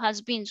alcohol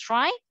has been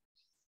tried,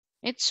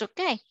 it's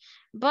okay.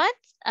 But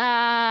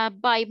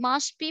by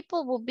most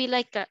people will be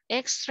like an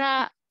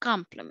extra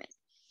complement.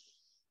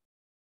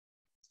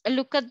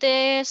 Look at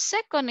the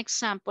second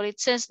example. It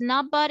says,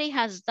 nobody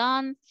has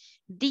done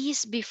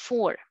this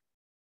before.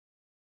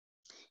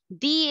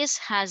 This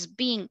has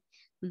been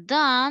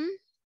done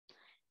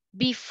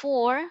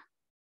before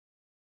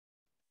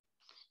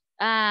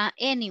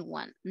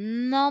anyone.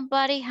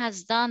 Nobody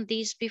has done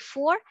this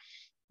before.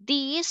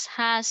 This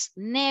has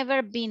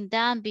never been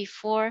done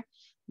before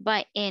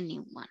by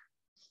anyone.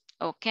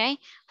 Ok,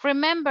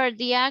 remember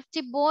the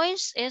active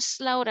voice es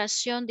la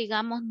oración,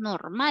 digamos,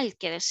 normal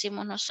que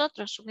decimos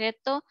nosotros,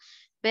 sujeto,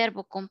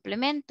 verbo,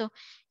 complemento.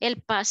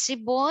 El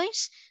passive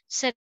voice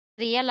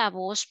sería la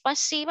voz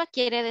pasiva,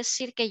 quiere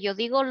decir que yo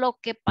digo lo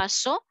que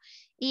pasó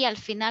y al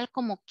final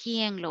como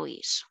quién lo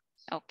hizo.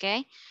 Ok,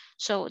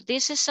 so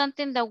this is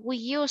something that we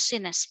use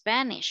in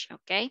Spanish.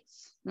 Ok,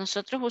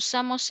 nosotros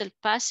usamos el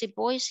passive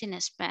voice in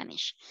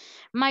Spanish.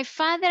 My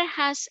father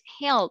has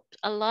helped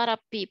a lot of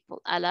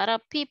people. A lot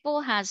of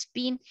people has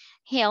been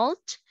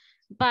helped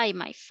by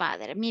my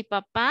father. Mi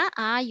papá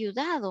ha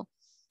ayudado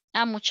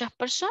a muchas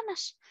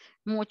personas.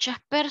 Muchas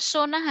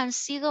personas han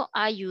sido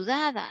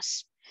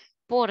ayudadas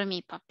por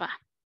mi papá.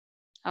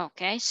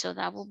 Okay, so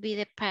that will be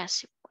the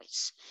passive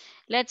voice.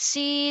 Let's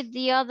see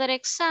the other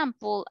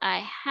example. I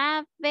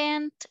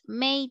haven't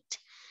made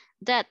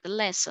that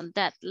lesson.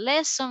 That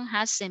lesson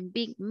hasn't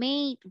been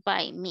made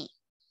by me.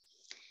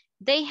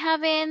 They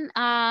haven't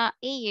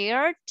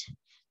aired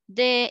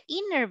the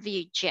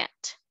interview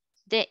yet.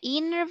 The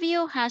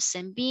interview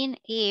hasn't been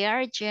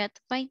aired yet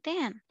by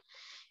them.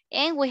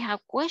 And we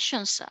have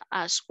questions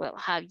as well.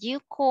 Have you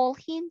called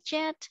him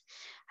yet?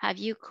 Have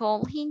you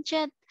called him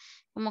yet?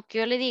 Como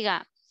que yo le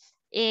diga,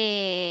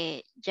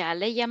 ¿ya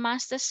le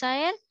llamaste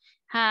a él?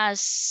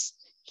 Has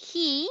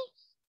he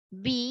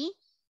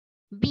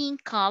been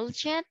called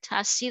yet?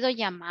 Ha sido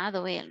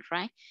llamado él,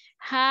 right?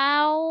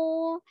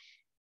 How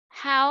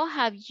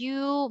have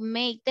you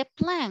made the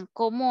plan?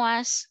 ¿Cómo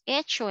has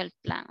hecho el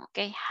plan?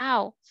 Okay,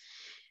 how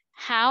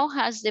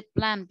has the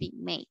plan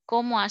been made?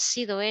 ¿Cómo ha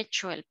sido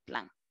hecho el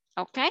plan?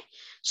 Okay,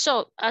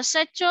 so as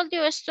I told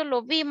you, esto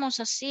lo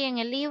vimos así en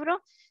el libro,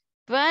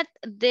 but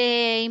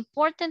the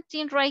important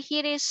thing right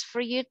here is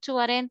for you to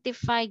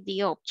identify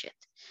the object.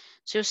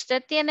 Si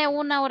usted tiene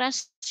una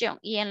oración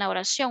y en la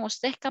oración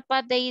usted es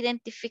capaz de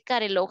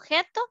identificar el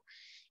objeto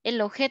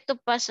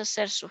pasa a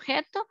ser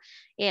sujeto,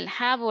 el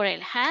have or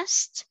el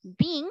has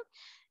been,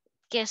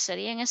 que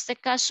sería en este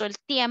caso el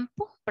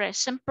tiempo,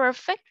 present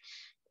perfect.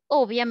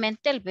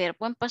 Obviamente el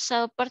verbo en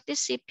pasado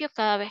participio,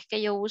 cada vez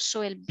que yo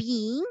uso el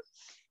being,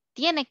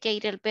 tiene que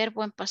ir el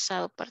verbo en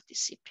pasado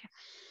participio.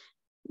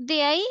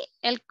 De ahí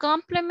el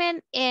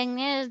complement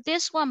en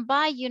this one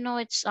by, you know,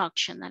 it's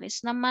optional.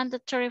 It's not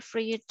mandatory for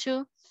you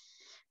to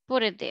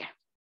put it there.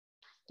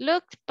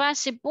 Look,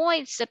 passive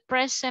voice, the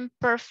present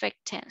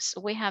perfect tense.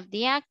 We have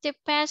the active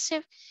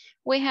passive.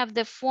 We have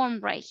the form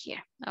right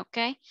here,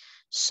 okay?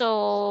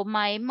 So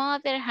my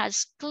mother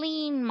has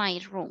cleaned my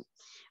room.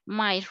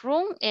 My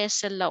room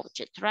es el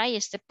object, right?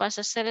 Este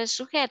pasa a ser el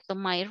sujeto.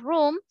 My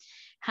room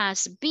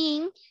has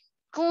been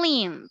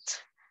cleaned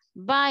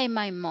by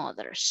my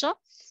mother. So,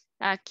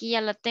 aquí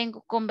ya la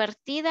tengo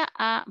convertida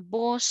a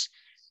voz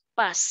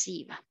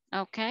pasiva.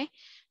 Okay.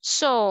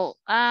 So,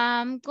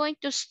 I'm going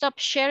to stop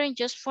sharing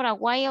just for a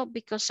while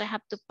because I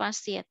have to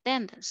pass the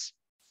attendance.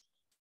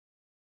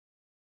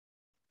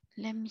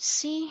 Let me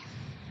see.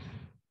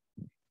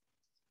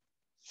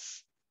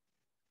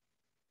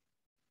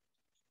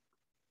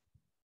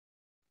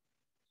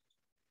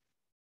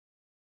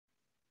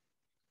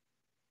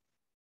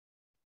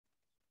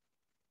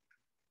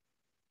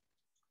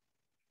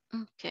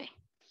 Okay.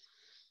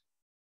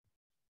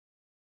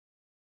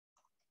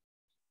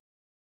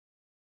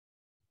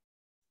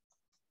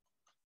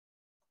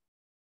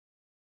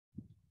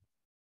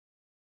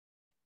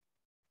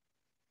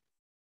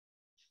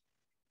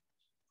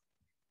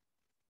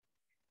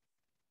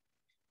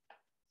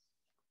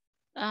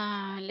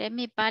 Let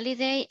me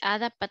validate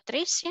Ada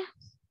Patricia.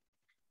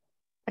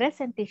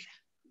 Present, teacher.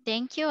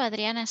 Thank you.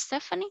 Adriana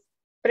Stephanie.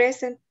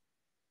 Present.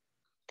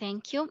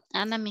 Thank you.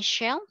 Anna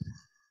Michelle.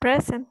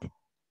 Present.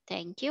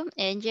 Thank you.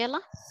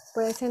 Angela.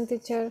 Present,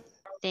 teacher.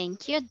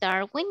 Thank you.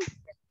 Darwin.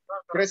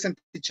 Present,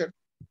 teacher.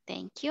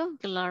 Thank you.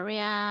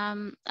 Gloria,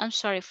 I'm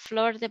sorry,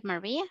 Flor de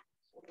Maria.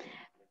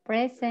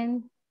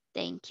 Present.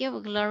 Thank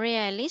you.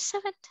 Gloria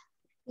Elizabeth.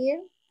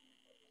 Here.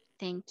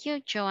 Thank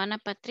you. Joanna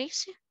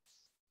Patricia.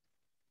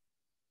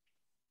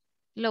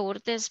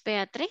 Lourdes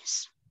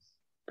Beatriz.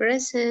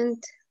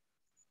 Present.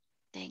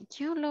 Thank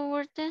you,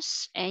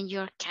 Lourdes. And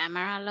your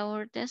camera,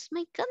 Lourdes.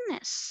 My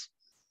goodness.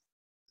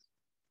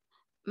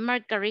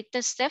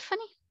 Margarita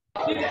Stephanie.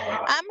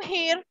 I'm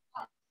here.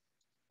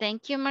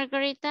 Thank you,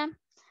 Margarita.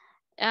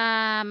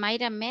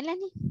 Mayra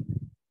Melanie.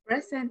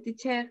 Present,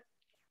 teacher.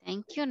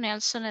 Thank you,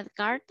 Nelson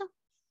Edgardo.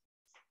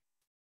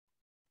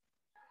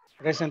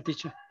 Present,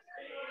 teacher.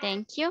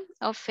 Thank you,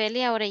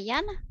 Ofelia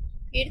Orellana.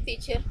 Here,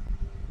 teacher.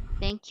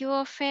 Thank you,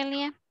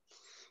 Ofelia.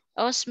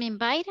 Osmin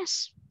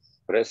Bairas.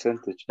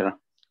 Present, teacher.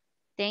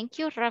 Thank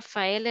you,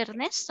 Rafael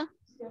Ernesto.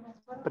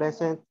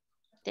 Present.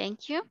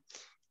 Thank you.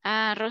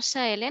 Rosa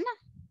Elena.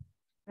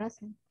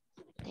 Present.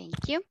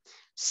 Thank you.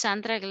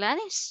 Sandra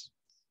Gladys.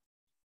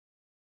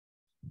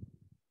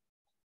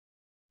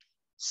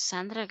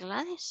 Sandra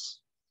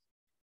Gladys.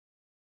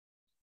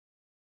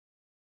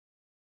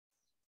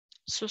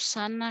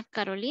 Susana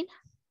Carolina.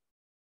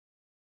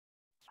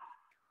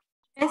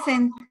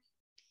 Present.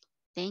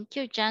 Thank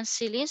you,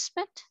 Jancy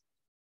Lisbeth.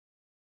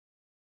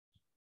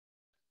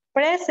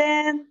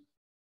 Present.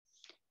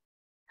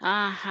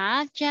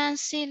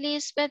 Jancy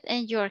Lisbeth,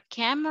 and your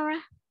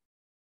camera.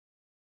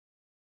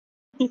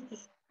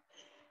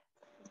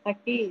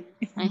 Aquí.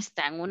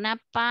 Está en una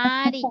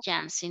party,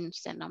 Jancy,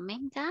 usted no me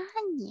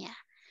engaña.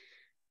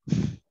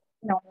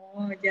 No,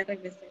 ya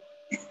regresé.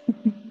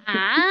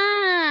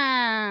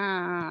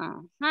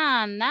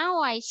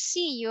 Now I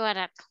see you are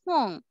at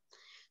home.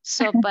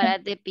 So, but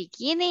at the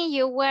beginning,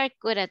 you were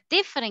with a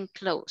different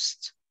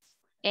clothes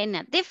in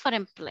a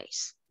different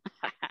place.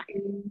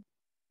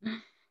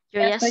 Yo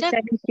ya estoy sé.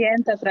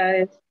 cenicienta otra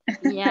vez.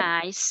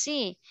 Yeah, I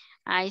see.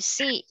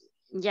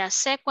 Ya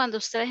sé cuando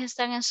ustedes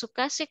están en su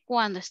casa y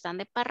cuando están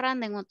de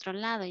parranda en otro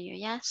lado. Yo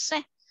ya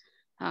sé.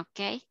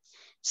 Okay.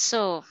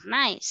 So,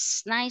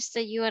 nice. Nice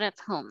that you are at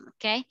home.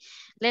 Okay.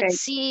 Let's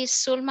see,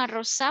 Zulma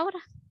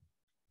Rosaura.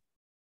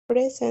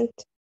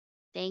 Present.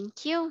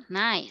 Thank you.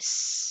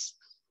 Nice.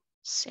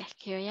 Si es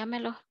que yo ya me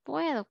los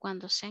puedo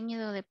cuando se han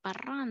ido de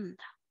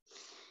parranda.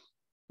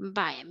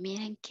 Vaya,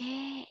 miren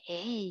que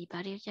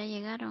varios ya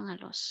llegaron a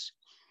los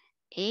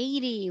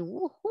 80.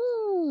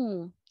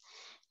 Woohoo.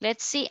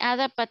 Let's see,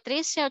 Ada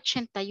Patricia,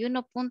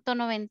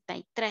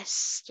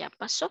 81.93. Ya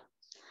pasó.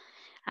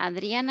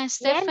 Adriana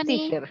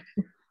Stephanie.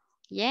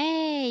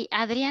 Yay.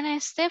 Adriana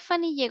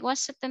Stephanie llegó a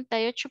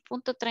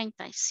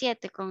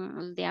 78.37. Con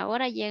el de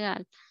ahora llega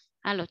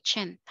al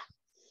 80.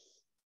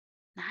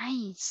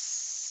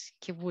 Nice.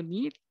 Qué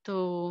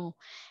bonito.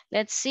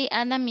 Let's see,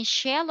 Ana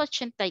Michelle,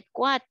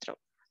 84.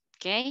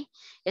 Ok.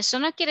 Eso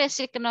no quiere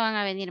decir que no van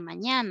a venir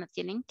mañana.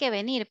 Tienen que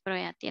venir, pero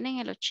ya tienen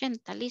el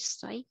 80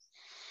 listo ahí.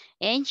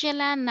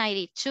 Angela,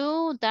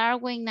 92.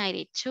 Darwin,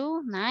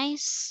 92.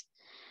 Nice.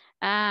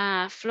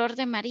 Flor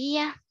de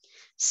María,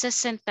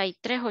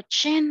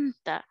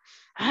 63.80.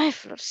 Ay,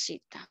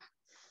 Florcita.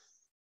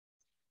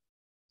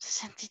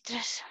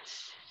 63.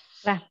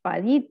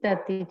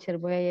 Raspadita, teacher,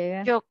 voy a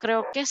llegar. Yo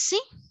creo que sí.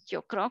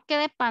 Yo creo que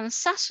de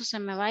panzazo se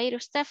me va a ir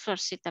usted,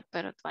 Florcita,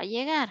 pero va a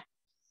llegar.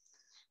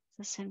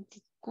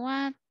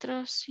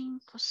 64,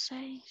 5,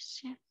 6,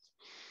 7.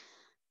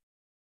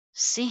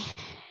 Sí,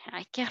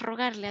 hay que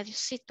rogarle a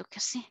Diosito que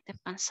sí, de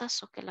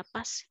panzazo que la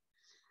pase.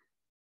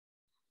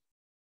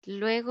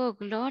 Luego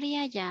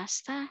Gloria ya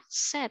está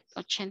set,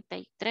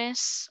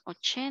 83,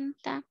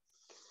 80.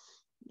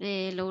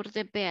 De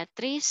Lourdes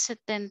Beatriz,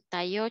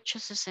 78,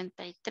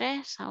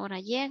 63,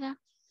 ahora llega.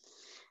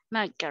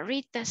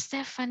 Margarita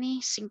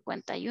Stephanie,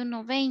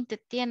 51, 20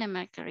 tiene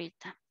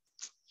Margarita.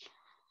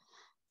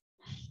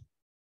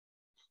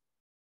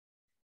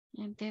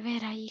 De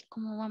ver ahí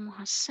cómo vamos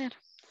a hacer.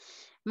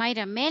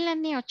 Mayra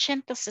Melanie,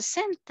 80,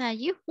 60,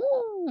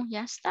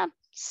 ya está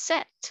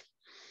set.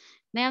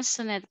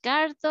 Nelson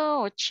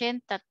Edgardo,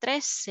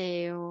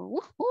 8013.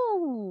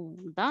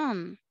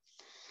 Done.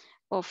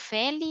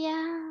 Ofelia,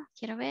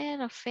 quiero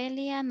ver,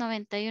 Ofelia,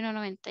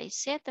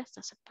 9197,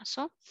 esta se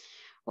pasó.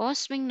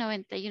 Osmin,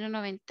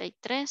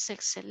 9193,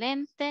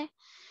 excelente.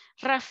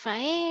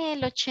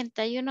 Rafael,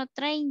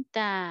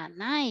 8130,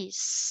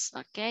 nice.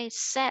 Ok,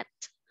 set.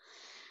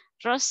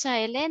 Rosa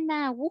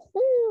Elena,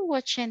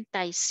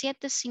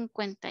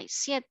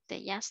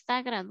 8757, ya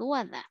está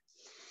graduada.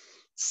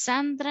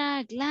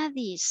 Sandra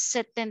Gladys,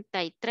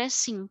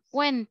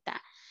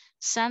 7350.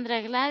 Sandra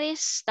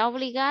Gladys está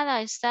obligada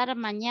a estar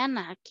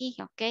mañana aquí,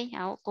 ok,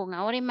 con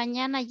ahora y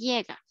mañana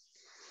llega.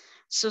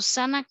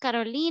 Susana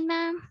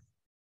Carolina,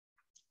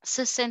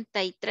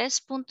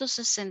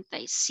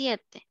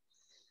 63.67.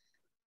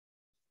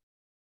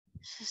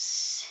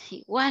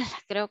 Igual,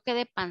 creo que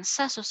de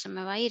panzazo se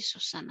me va a ir,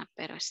 Susana,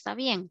 pero está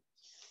bien.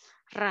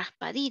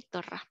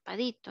 Raspadito,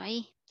 raspadito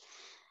ahí.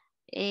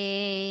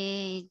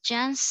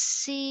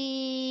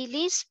 Jancy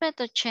Lisbeth,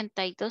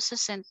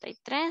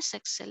 8263,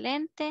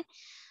 excelente.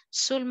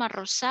 Zulma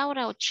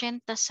Rosaura,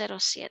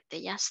 8007,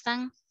 ya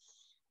están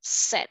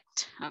set.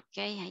 Ok,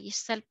 ahí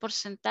está el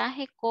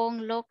porcentaje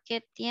con lo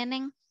que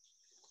tienen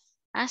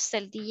hasta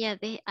el día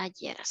de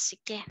ayer. Así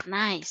que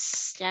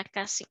nice, ya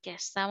casi que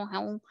estamos a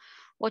un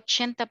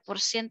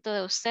 80%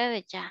 de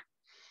ustedes ya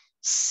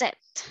set.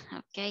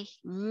 Ok,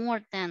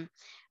 more than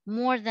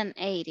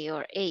 80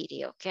 or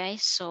 80. Ok,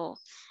 so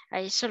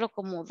hay solo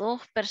como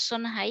 2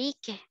 personas ahí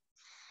que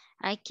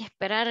hay que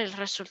esperar el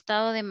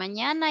resultado de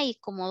mañana y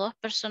como 2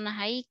 personas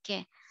ahí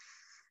que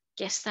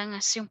están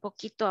así un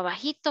poquito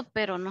abajito,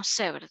 pero no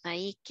sé, ¿verdad?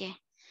 Y qué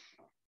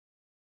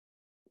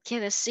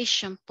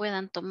decision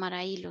puedan tomar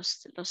ahí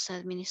los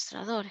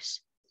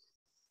administradores.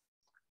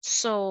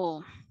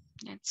 So,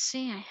 let's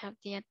see, I have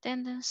the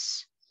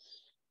attendance.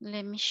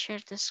 Let me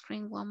share the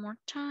screen one more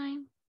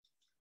time.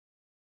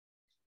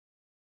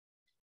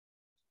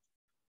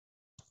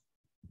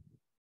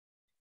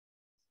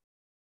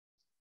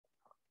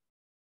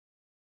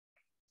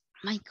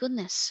 My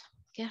goodness,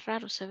 qué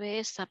raro se ve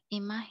esta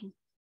imagen.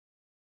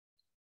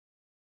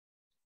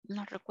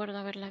 No recuerdo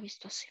haberla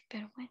visto así,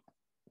 pero bueno.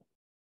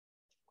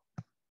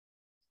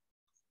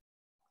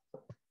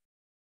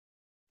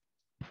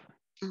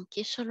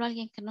 Aquí solo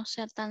alguien que no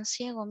sea tan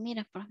ciego,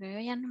 mira, porque yo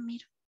ya no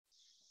miro.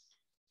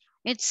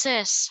 It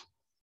says,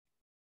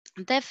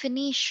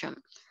 definition.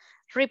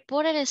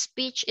 Reported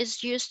speech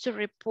is used to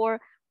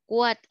report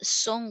what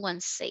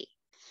someone say.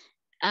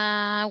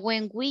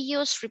 When we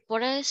use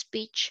reported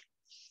speech,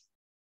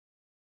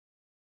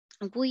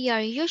 we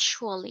are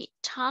usually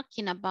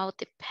talking about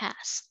the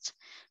past.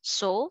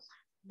 So,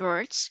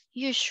 verbs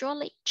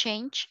usually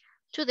change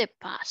to the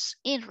past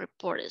in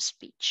reported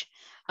speech.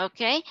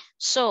 Okay,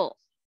 so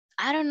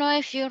I don't know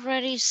if you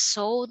already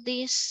saw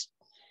this.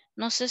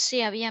 No sé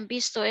si habían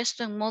visto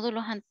esto en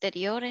módulos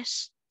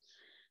anteriores.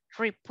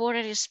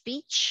 Reported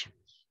speech.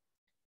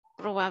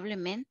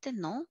 Probablemente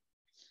no.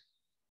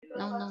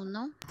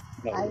 No.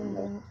 I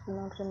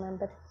don't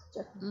remember.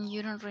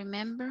 You don't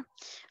remember?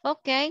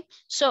 Okay,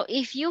 so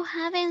if you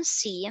haven't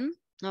seen,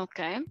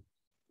 okay,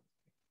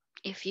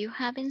 if you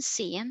haven't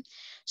seen,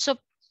 so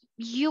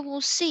you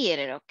will see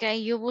it, okay,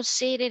 you will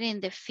see it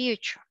in the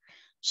future.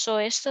 So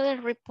esto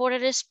del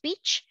reported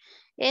speech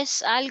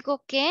es algo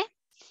que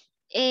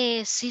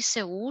sí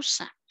se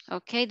usa,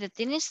 okay. The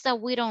thing is that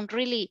we don't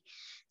really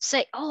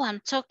say, oh, I'm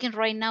talking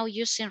right now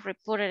using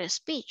reported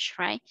speech,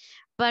 right?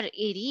 But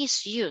it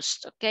is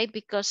used, okay,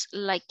 because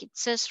like it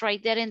says right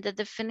there in the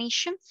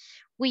definition,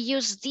 we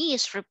use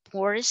this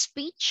reported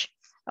speech,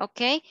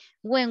 okay,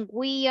 when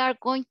we are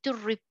going to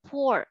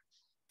report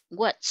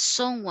what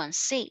someone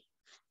say,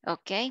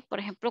 okay. Por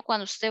ejemplo,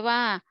 cuando usted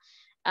va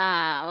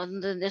a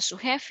donde su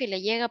jefe y le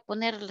llega a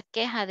poner la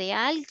queja de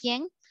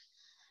alguien,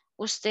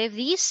 usted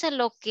dice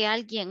lo que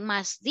alguien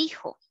más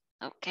dijo,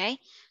 ¿ok?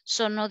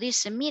 So no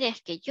dice, mire,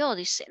 es que yo,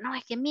 dice, no,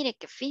 es que mire,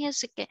 que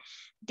fíjese que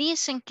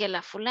dicen que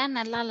la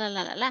fulana,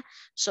 la.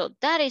 So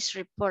that is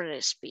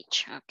reported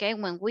speech, ¿ok?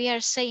 When we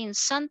are saying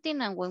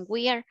something and when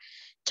we are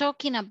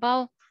talking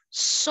about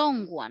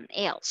someone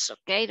else,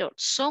 ¿ok? Or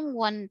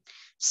someone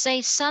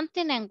says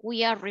something and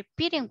we are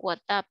repeating what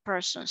that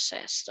person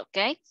says,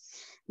 ¿ok?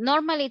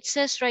 Normally it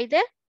says right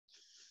there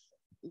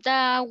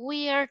that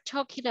we are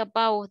talking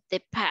about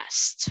the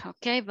past,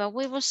 okay? But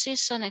we will see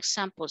some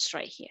examples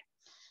right here.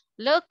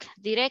 Look,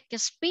 direct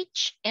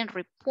speech and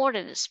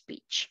reported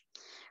speech,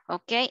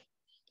 okay?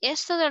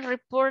 Esto del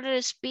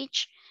reported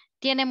speech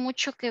tiene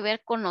mucho que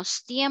ver con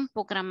los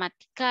tiempos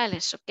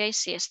gramaticales, okay?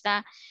 Si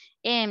está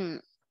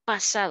en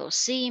pasado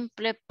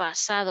simple,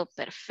 pasado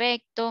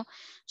perfecto.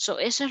 So,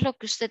 eso es lo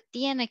que usted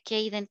tiene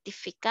que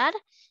identificar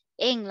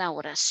en la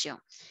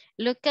oración.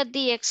 Look at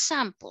the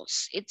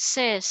examples. It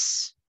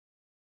says,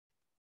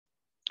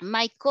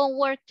 my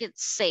coworker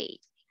said,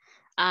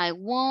 I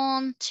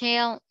won't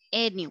tell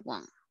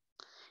anyone.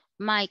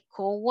 My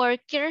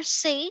coworker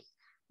said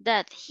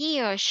that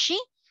he or she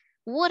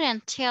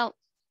wouldn't tell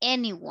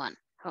anyone.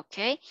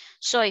 Okay,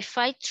 so if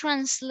I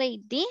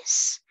translate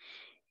this,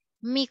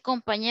 mi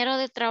compañero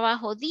de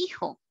trabajo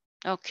dijo,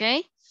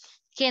 okay,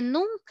 que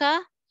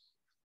nunca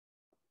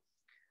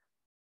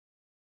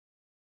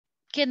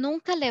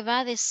le va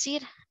a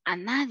decir a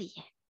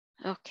nadie.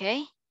 Ok.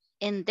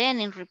 And then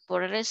in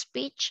reported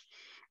speech,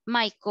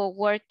 my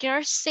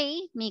coworker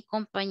say, mi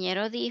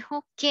compañero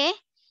dijo que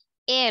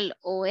él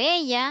o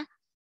ella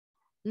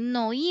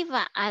no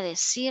iba a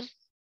decir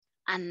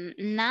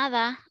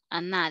nada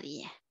a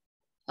nadie.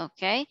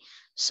 Ok.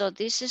 So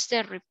this is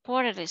the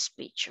reported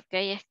speech. Ok.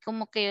 Es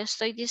como que yo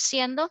estoy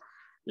diciendo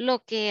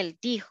lo que él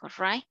dijo,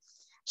 right?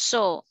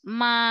 So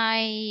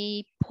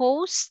my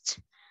post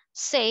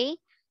say,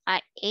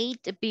 I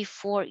ate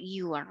before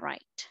you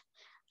arrived.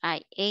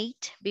 I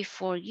ate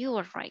before you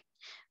arrived.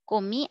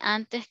 Comí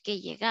antes que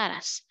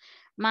llegaras.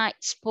 My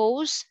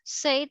spouse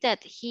say that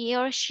he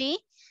or she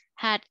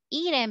had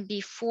eaten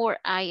before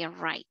I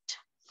arrived.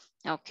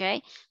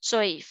 Ok, so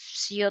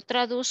si yo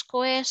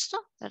traduzco esto,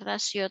 ¿verdad?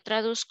 Si yo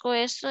traduzco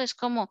esto es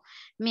como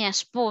mi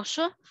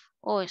esposo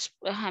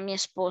mi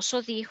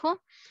esposo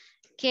dijo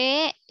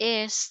que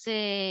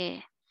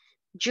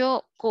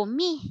yo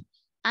comí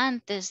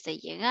antes de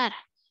llegar.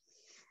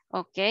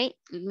 Ok,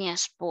 mi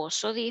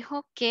esposo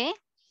dijo que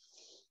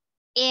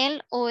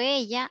él o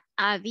ella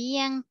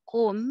habían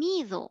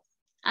comido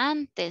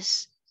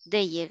antes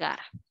de llegar.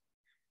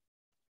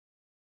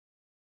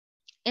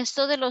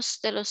 Esto de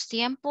los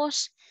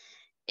tiempos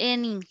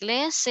en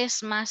inglés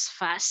es más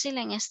fácil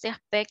en este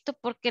aspecto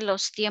porque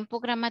los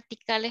tiempos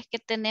gramaticales que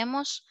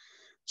tenemos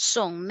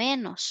son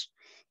menos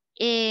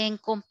en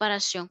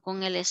comparación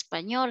con el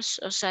español.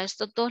 O sea,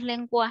 estos dos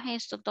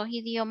lenguajes, estos dos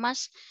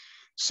idiomas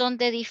son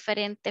de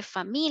diferente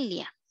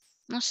familia.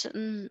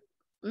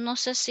 No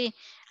sé si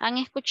han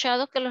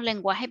escuchado que los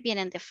lenguajes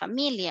vienen de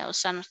familia. O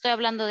sea, no estoy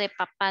hablando de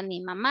papá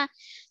ni mamá,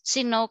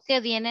 sino que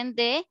vienen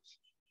de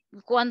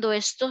cuando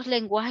estos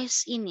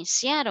lenguajes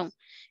iniciaron.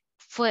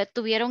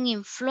 Tuvieron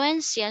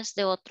influencias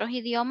de otros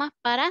idiomas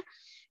para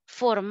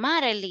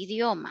formar el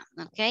idioma,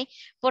 ¿ok?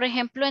 Por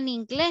ejemplo, en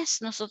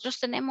inglés nosotros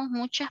tenemos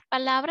muchas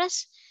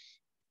palabras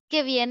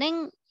que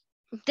vienen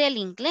del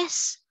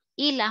inglés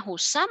y las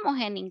usamos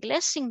en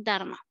inglés sin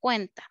darnos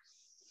cuenta.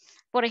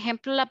 Por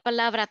ejemplo, la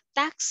palabra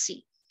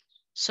taxi.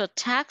 So,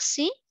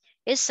 taxi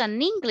is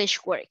an English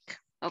word,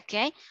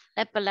 ¿ok?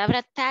 La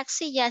palabra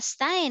taxi ya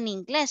está en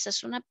inglés,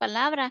 es una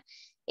palabra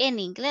en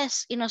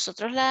inglés y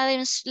nosotros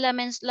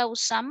la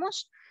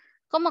usamos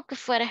como que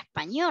fuera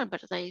español,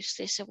 ¿verdad? Y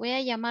usted dice, voy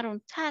a llamar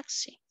un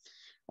taxi.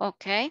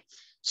 Ok.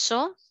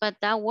 So, but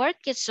that word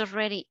is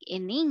already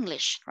in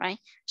English, right?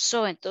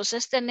 So,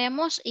 entonces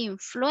tenemos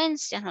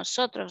influencias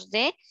nosotros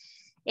de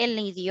el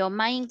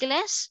idioma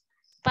inglés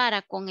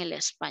para con el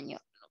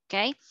español.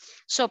 Ok.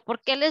 So,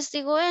 ¿por qué les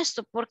digo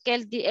esto? Porque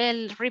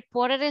el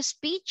reported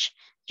speech,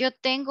 yo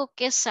tengo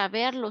que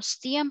saber los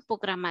tiempos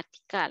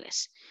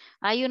gramaticales.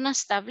 Hay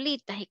unas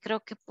tablitas y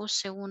creo que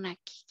puse una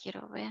aquí,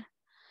 quiero ver.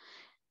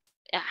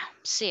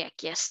 Sí,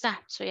 aquí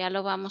está. So, ya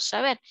lo vamos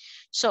a ver.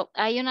 So,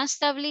 hay unas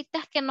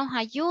tablitas que nos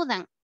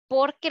ayudan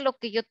porque lo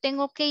que yo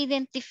tengo que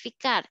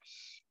identificar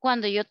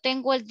cuando yo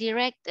tengo el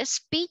direct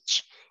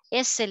speech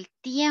es el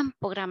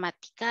tiempo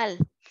gramatical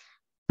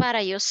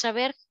para yo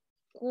saber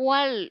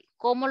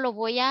cómo lo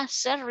voy a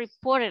hacer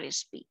reported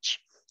speech.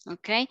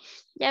 Ok,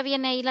 ya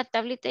viene ahí la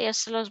tablita, ya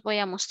se los voy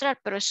a mostrar,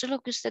 pero eso es lo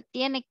que usted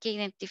tiene que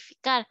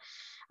identificar.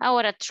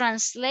 Ahora,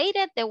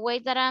 translated the way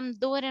that I'm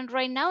doing it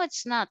right now,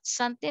 it's not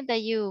something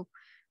that you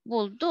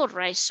will do,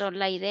 right? So,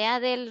 la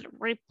idea del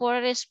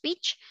reported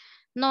speech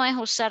no es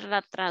usar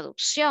la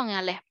traducción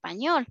al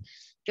español.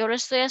 Yo lo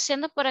estoy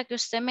haciendo para que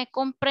usted me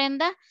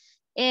comprenda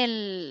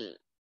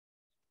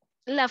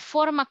la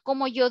forma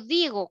como yo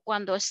digo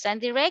cuando está en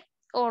direct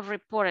o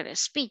reported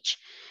speech.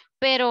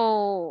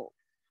 Pero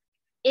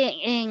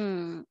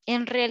en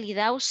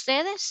realidad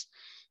ustedes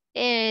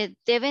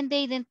deben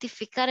de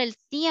identificar el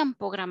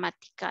tiempo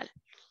gramatical.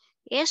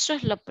 Eso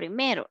es lo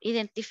primero,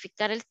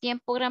 identificar el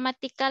tiempo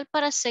gramatical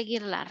para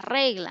seguir la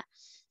regla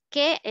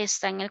que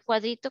está en el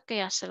cuadrito que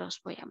ya se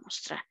los voy a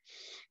mostrar.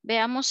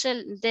 Veamos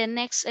the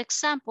next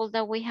example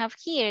that we have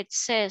here. It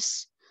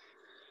says,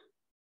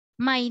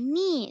 my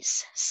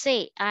niece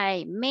say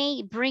I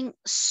may bring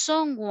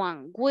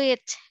someone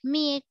with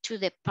me to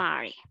the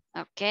party.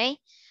 Okay.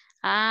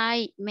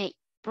 I may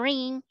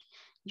bring,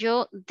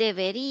 yo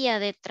debería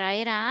de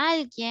traer a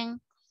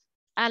alguien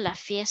a la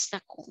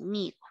fiesta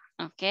conmigo.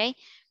 Okay.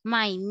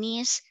 My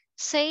niece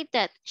say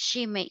that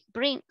she may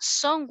bring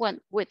someone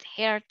with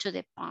her to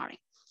the party.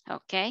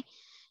 Okay.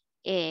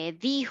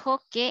 Dijo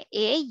que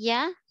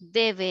ella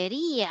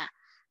debería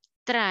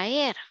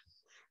traer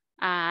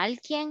a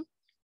alguien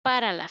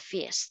para la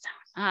fiesta.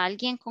 A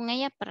alguien con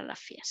ella para la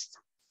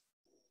fiesta.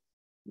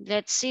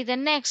 Let's see the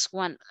next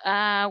one.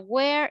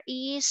 Where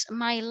is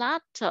my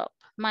laptop?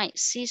 My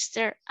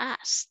sister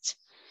asked.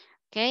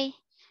 Okay.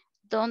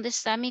 ¿Dónde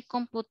está mi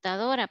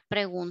computadora?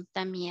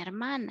 Pregunta mi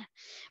hermana.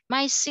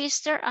 My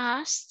sister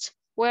asked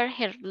where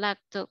her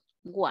laptop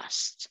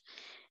was.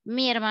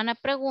 Mi hermana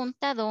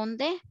pregunta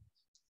dónde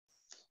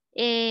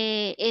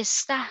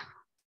está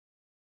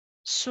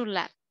su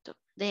laptop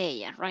de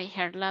ella, right?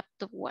 Her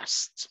laptop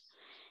was.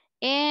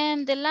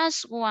 And the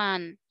last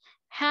one,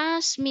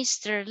 Has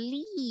Mr.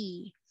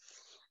 Lee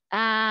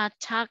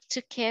talked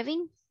to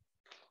Kevin?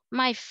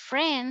 My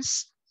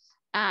friends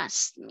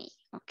asked me,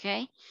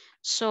 okay?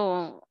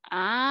 So,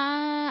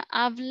 ¿ha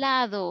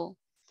hablado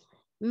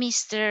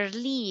Mr.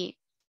 Lee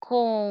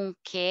con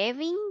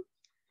Kevin?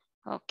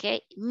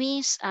 Okay,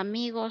 mis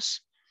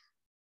amigos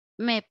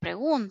me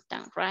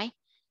preguntan, right?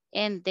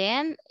 And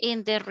then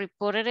in the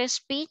reported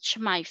speech,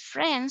 my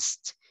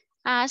friends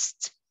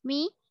asked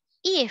me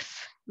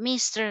if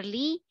Mr.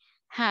 Lee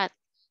had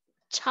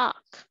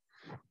talked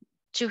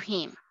to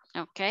him,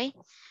 okay?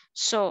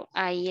 So,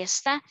 ahí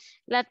está.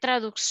 La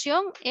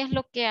traducción es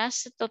lo que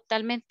hace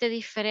totalmente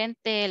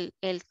diferente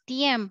el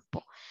tiempo.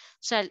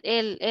 O sea,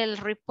 el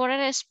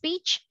reported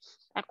speech,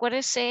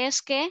 acuérdese,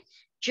 es que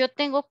yo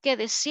tengo que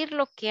decir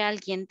lo que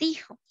alguien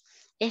dijo.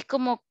 Es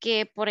como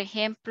que, por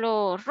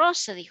ejemplo,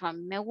 Rosa dijo, a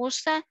mí me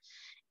gusta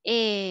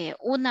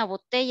una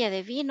botella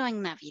de vino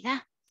en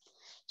Navidad.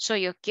 So,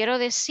 yo quiero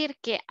decir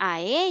que a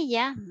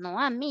ella, no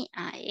a mí,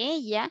 a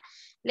ella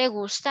le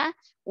gusta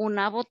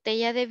una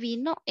botella de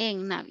vino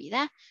en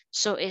Navidad.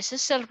 So, ese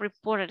es el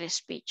reported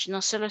speech.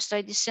 No se lo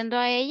estoy diciendo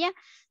a ella,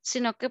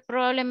 sino que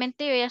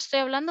probablemente yo ya estoy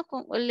hablando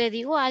le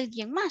digo a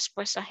alguien más,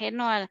 pues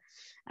ajeno a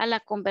la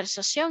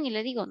conversación, y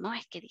le digo, no,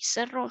 es que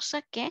dice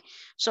Rosa que,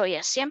 y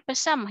así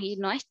empezamos, y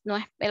no es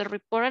el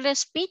reported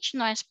speech,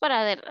 no es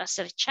para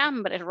hacer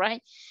chambre,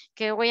 right?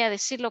 Que voy a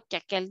decir lo que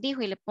aquel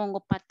dijo y le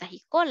pongo patas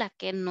y cola,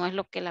 que no es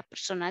lo que la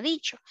persona ha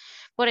dicho.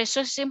 Por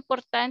eso es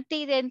importante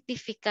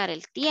identificar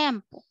el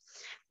tiempo,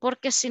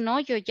 porque si no,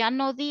 yo ya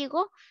no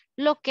digo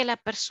lo que la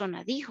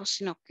persona dijo,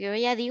 sino que yo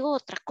ya digo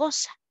otra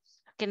cosa,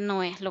 que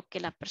no es lo que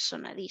la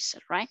persona dice,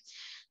 right?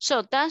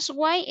 So that's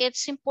why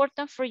it's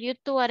important for you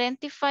to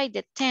identify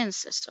the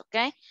tenses,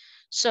 okay?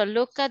 So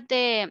look at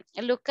the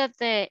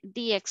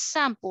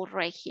example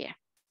right here.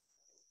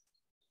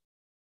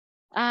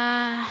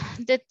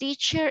 The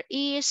teacher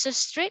is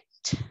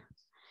strict.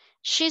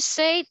 She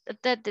said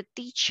that the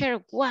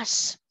teacher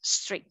was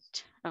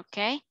strict,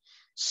 okay?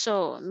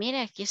 So,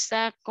 mire, aquí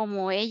está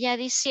como ella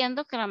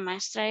diciendo que la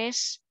maestra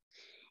es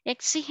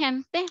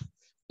exigente,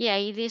 y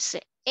ahí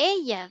dice,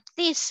 ella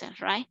dice,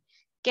 right,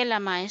 que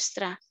la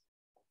maestra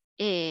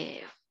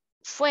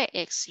fue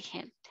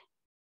exigente.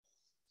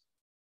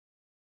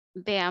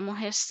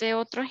 Veamos este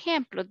otro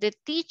ejemplo. The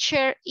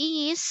teacher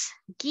is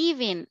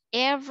giving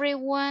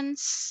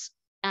everyone's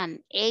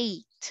an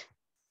 8.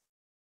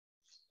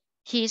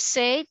 He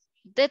said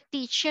the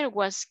teacher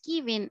was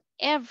giving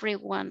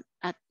everyone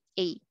an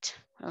 8.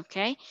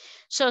 Okay.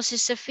 So, si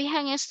se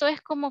fijan, esto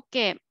es como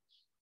que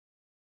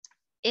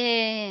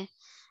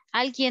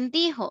alguien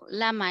dijo,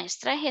 la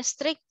maestra es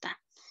estricta.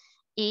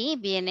 Y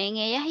vienen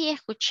ellas y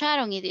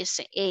escucharon y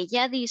dice,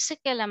 ella dice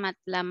que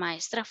la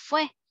maestra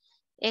fue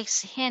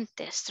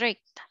exigente,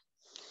 estricta.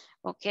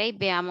 Ok,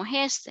 veamos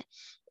este.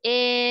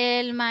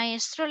 El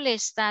maestro le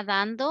está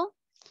dando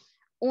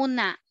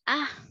una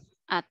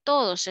a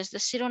todos, es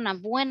decir, una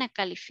buena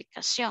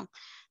calificación.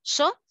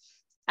 So,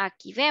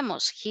 aquí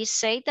vemos, he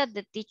said that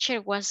the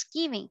teacher was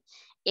giving.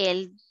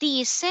 Él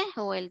dice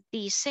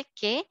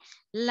que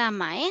la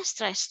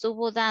maestra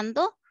estuvo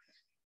dando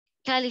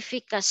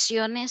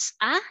calificaciones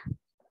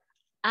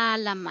a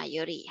la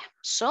mayoría.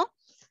 So,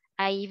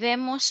 ahí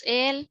vemos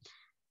el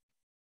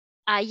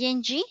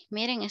ing.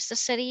 Miren, este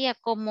sería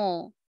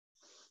como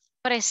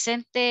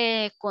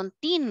presente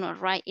continuo,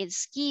 right?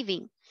 It's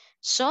giving.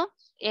 So,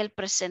 el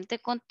presente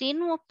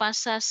continuo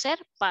pasa a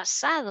ser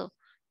pasado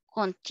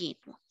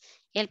continuo.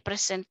 El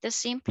presente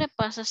simple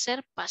pasa a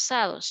ser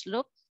pasados.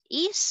 Look,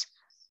 is,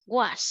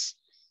 was.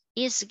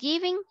 Is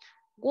giving,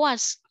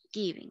 was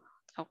giving.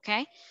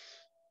 Okay.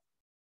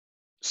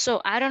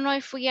 So, I don't know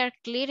if we are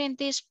clear in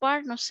this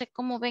part. No sé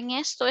cómo ven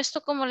esto.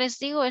 Esto, como les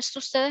digo, esto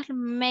ustedes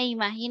me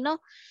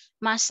imagino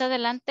más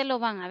adelante lo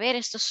van a ver.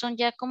 Estos son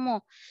ya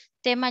como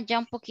temas ya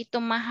un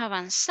poquito más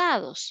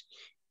avanzados.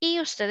 Y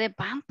ustedes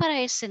van para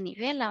ese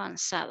nivel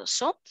avanzado.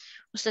 So,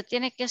 usted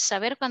tiene que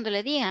saber cuando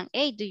le digan,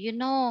 hey, do you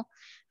know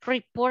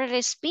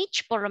reported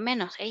speech? Por lo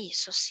menos, hey,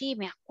 eso sí,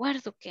 me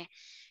acuerdo que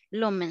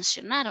lo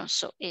mencionaron.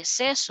 So, es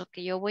eso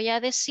que yo voy a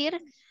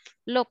decir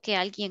lo que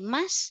alguien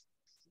más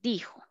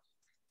dijo.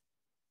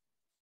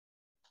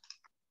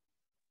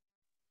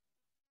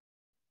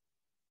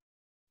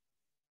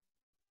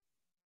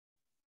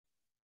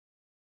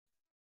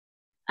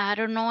 I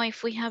don't know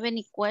if we have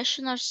any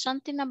question or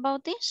something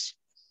about this.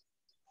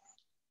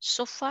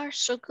 So far,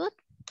 so good.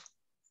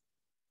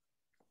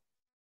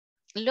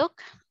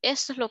 Look,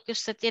 esto es lo que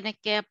usted tiene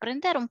que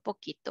aprender un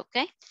poquito,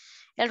 ¿ok?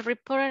 El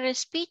reported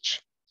speech,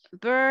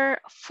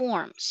 verb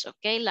forms,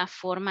 ¿ok? La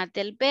forma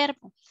del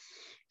verbo.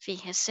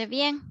 Fíjese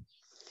bien.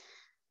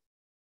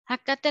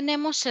 Acá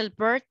tenemos el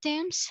verb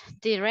tense,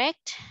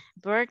 direct,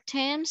 verb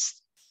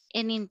tense,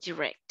 and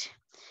indirect.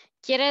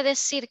 Quiere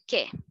decir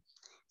que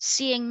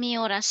si en mi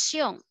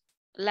oración,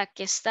 la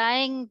que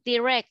está en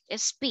direct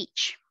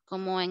speech,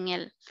 como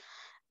en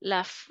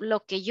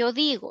lo que yo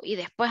digo, y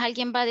después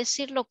alguien va a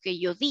decir lo que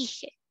yo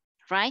dije,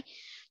 right?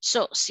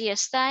 So, si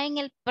está en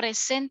el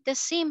presente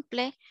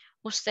simple,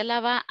 usted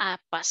la va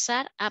a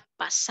pasar a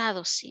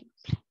pasado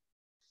simple.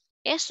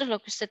 Eso es lo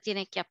que usted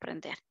tiene que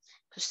aprender.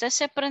 Si usted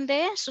se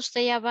aprende eso,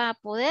 usted ya va a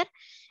poder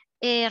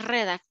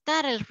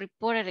redactar el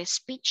reported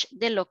speech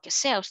de lo que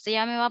sea. Usted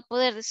ya me va a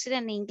poder decir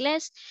en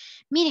inglés,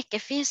 mire que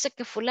fíjese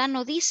que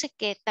fulano dice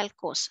que tal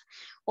cosa.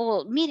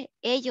 O mire,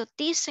 ellos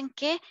dicen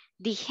que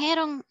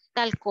dijeron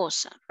tal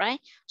cosa,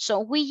 right? So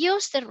we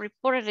use the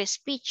reported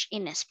speech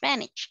in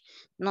Spanish,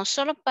 no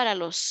solo para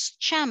los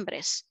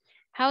chambres.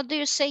 How do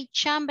you say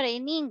chambre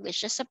in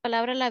English? Esa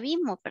palabra la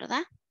vimos,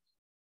 ¿verdad?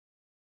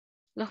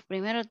 Los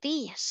primeros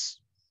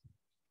días.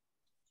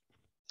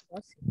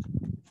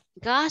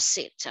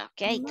 Gossip,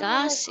 ok,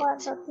 No gossip.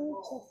 recuerdo,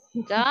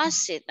 teacher.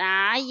 Gossip.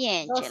 Ay,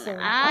 Angela. Gossip.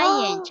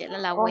 Ay, Angela.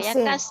 La voy a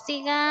Gossip.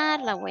 castigar.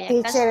 La voy a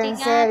Teacher, en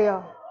castigar.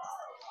 serio.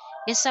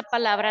 Esa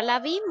palabra la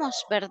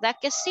vimos, ¿verdad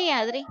que sí,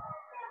 Adri?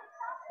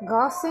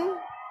 Gossip.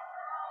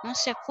 No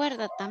se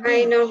acuerda I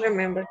también. don't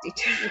remember,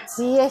 teacher.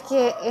 Sí, es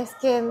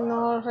que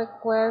no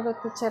recuerdo,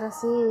 teacher,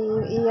 así.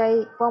 Y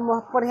hay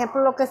como, por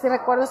ejemplo, lo que sí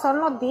recuerdo son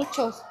los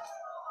dichos.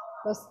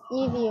 Los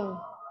idioms.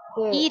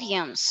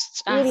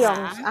 Idioms. Idioms.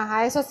 Ajá.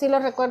 Ajá, eso sí lo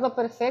recuerdo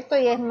perfecto.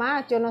 Y es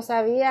más, yo no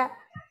sabía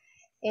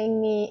en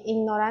mi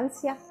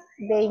ignorancia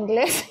de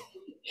inglés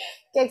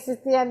que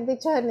existían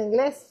dichos en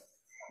inglés.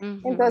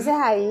 Entonces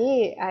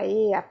ahí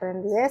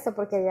aprendí eso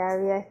porque ya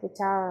había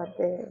escuchado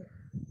de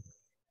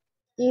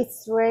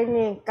It's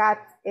raining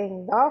cats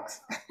and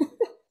dogs.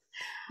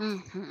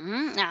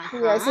 Y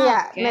yo decía,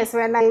 Ajá, me ok.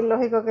 suena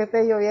ilógico que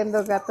esté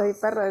lloviendo gatos y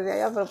perros,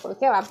 decía yo, pero ¿por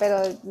qué va?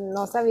 Pero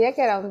no sabía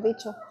que era un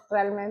dicho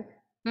realmente.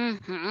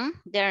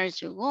 There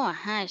you go.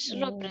 Ajá, eso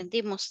lo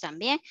aprendimos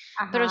también.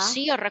 Pero Ajá.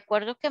 sí, yo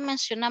recuerdo que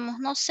mencionamos,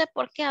 no sé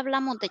por qué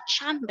hablamos de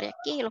chambre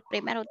aquí los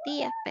primeros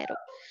días,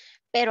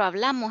 pero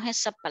hablamos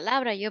esa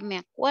palabra, yo me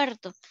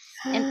acuerdo.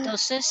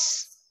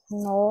 Entonces,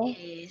 No.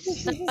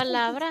 esa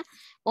palabra,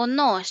 o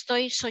no,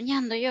 estoy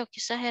soñando yo,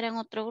 quizás era en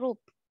otro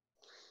grupo.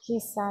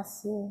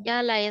 Quizás sí.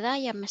 Ya la edad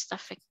ya me está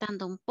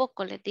afectando un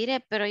poco, les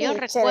diré, pero yo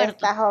Teacher, recuerdo.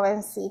 esta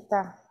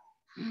jovencita.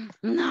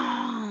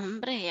 No,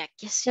 hombre, ya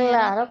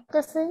quisiera. Claro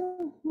que sí.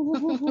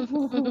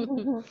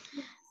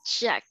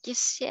 Ya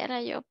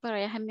quisiera yo, pero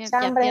ya se me ya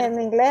Chambres pierdo.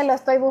 en inglés lo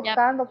estoy Ya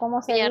buscando,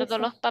 ¿cómo se pierdo dice?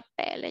 los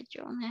papeles,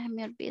 yo, ya se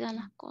me olvidan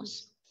las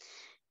cosas.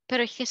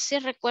 Pero es que sí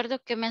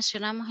recuerdo que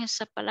mencionamos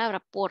esa palabra.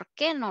 ¿Por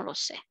qué? No lo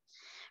sé.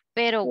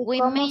 Pero ¿Y we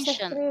cómo se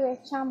mentioned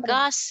escribe chambre?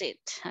 gossip,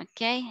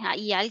 ¿ok?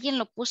 Y alguien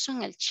lo puso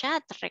en el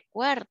chat,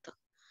 recuerdo.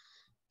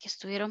 Que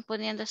estuvieron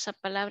poniendo esa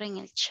palabra en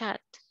el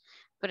chat.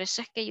 Por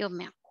eso es que yo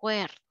me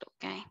acuerdo,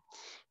 ¿ok?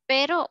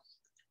 Pero,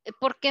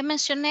 ¿por qué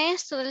mencioné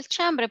esto del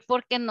chambre?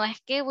 Porque no es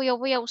que yo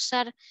voy a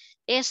usar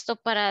esto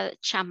para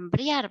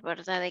chambrear,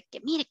 ¿verdad? De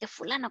que mire que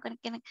fulano,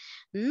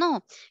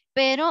 no.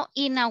 Pero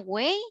in a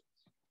way,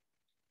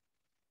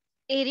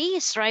 it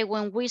is, right?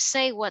 When we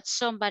say what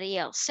somebody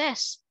else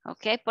says,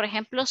 ¿ok? Por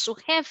ejemplo, su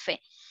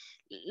jefe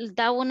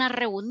da una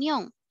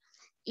reunión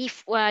y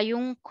hay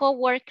un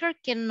coworker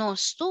que no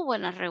estuvo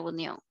en la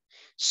reunión.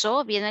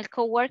 So, viene el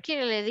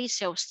coworker y le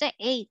dice a usted,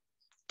 hey,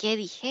 ¿qué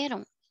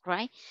dijeron?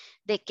 Right?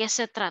 ¿De qué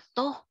se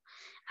trató?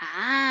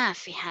 Ah,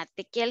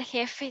 fíjate que el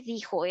jefe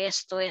dijo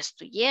esto,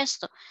 esto y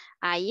esto.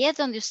 Ahí es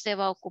donde usted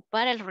va a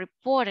ocupar el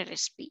reported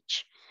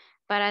speech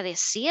para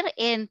decir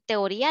en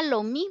teoría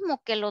lo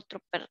mismo que el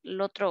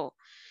otro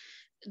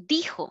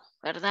dijo,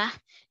 ¿verdad?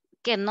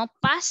 Que no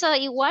pasa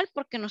igual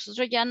porque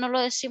nosotros ya no lo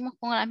decimos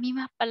con las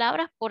mismas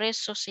palabras, por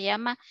eso se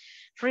llama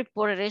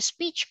reported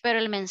speech, pero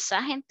el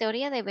mensaje en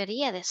teoría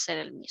debería de ser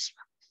el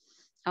mismo.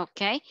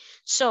 Okay,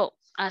 so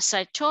as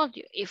I told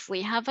you, if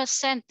we have a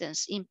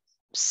sentence in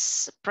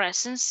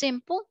present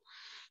simple,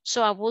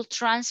 so I will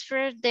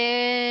transfer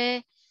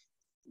the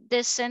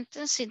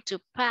sentence into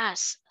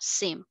past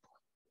simple.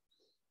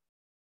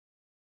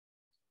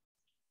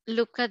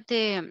 Look at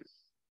the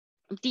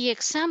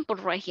example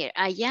right here.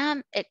 I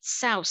am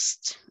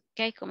exhausted.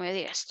 Okay, como yo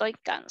digo, estoy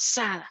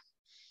cansada.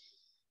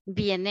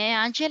 Viene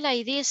Angela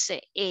y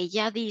dice,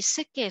 ella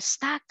dice que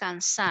está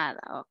cansada.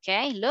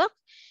 Okay, look,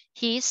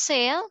 he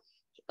said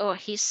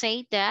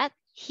that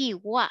he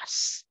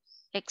was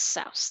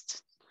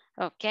exhausted.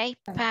 Okay,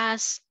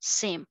 past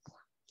simple.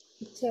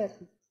 Teacher.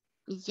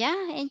 Ya,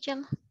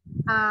 Angela.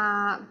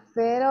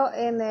 Pero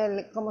en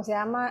el, ¿cómo se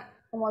llama?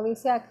 Como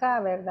dice acá,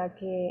 ¿verdad?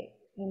 Que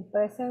en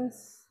present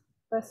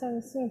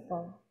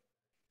simple,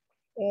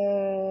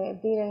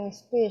 didn't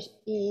speech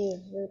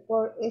y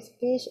report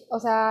speech, o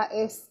sea,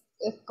 es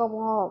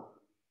como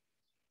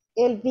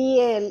el vi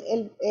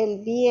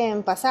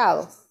en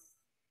pasado.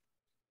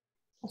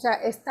 O sea,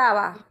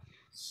 estaba.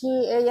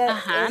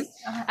 Ajá.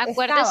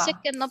 Acuérdese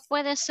Estaba. que no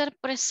puede ser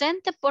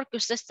presente porque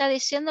usted está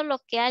diciendo lo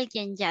que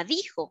alguien ya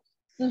dijo.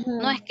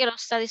 No es que lo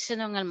está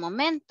diciendo en el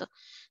momento,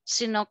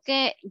 sino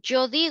que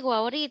yo digo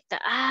ahorita,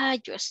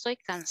 yo estoy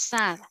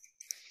cansada.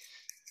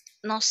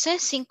 No sé,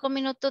 5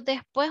 minutos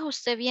después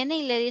usted viene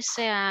y le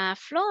dice a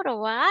Flor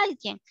o a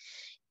alguien,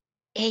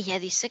 ella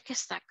dice que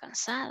está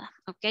cansada,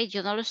 ok,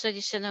 yo no lo estoy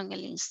diciendo en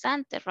el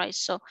instante, right,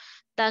 so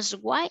that's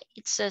why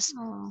it says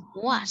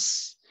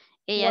was.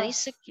 Ella Was.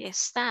 dice que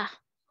está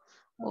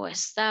o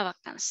estaba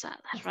cansada,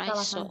 right,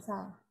 Estaba so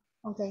cansada.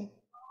 Okay.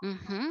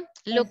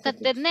 Look at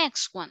the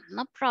next one.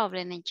 No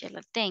problem,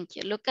 Angela. Thank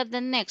you. Look at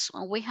the next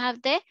one. We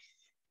have the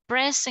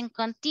present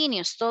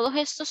continuous. Todos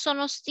estos son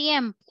los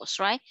tiempos,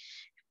 right?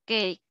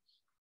 Que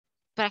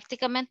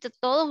prácticamente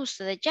todos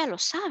ustedes ya lo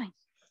saben.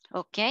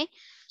 Ok.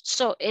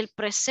 So, el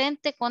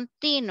presente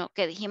continuo,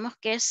 que dijimos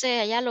que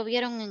ese ya lo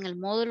vieron en el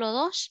módulo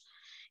 2,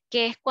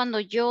 que es cuando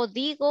yo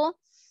digo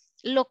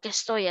lo que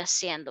estoy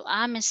haciendo.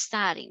 I'm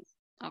studying.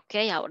 Ok.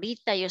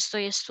 Ahorita yo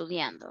estoy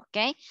estudiando.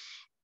 Ok.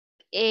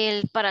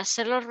 Para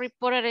hacerlo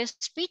reported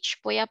speech,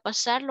 voy a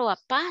pasarlo a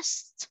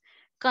past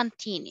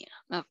continuous.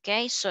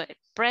 Ok. So,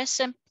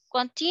 present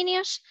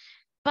continuous,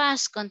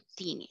 past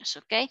continuous.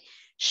 Ok.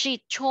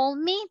 She told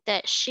me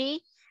that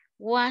she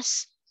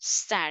was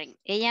studying.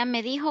 Ella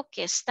me dijo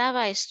que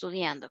estaba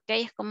estudiando. Ok.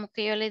 Es como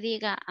que yo le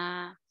diga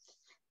a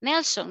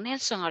Nelson,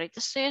 ahorita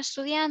estoy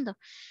estudiando.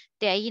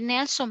 De ahí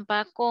Nelson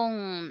va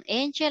con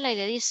Angela y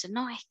le dice,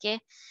 no, es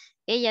que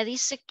ella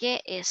dice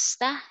que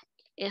está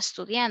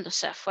estudiando. O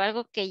sea, fue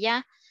algo que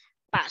ya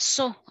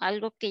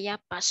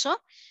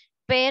pasó,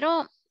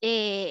 pero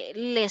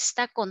le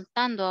está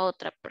contando a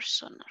otra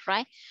persona,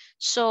 right?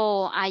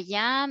 So, I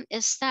am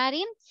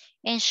studying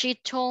and she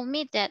told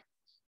me that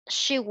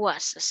she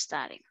was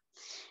studying.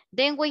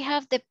 Then we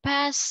have the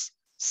past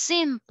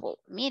simple.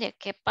 Mire,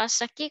 ¿qué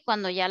pasa aquí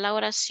cuando ya la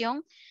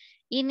oración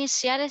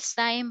inicial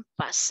está en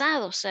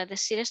pasado? O sea,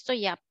 decir esto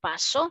ya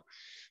pasó.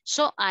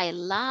 So, I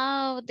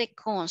love the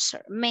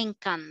concert. Me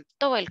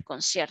encantó el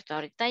concierto.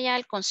 Ahorita ya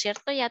el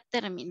concierto ya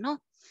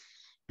terminó.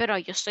 Pero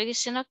yo estoy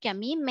diciendo que a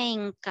mí me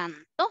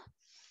encantó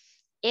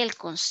el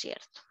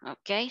concierto.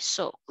 Ok,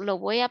 so lo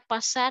voy a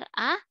pasar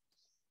a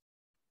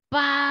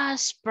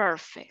past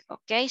perfect.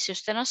 Ok, si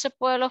usted no se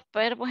puede los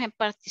verbos en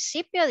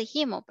participio,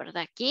 dijimos,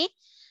 ¿verdad? Aquí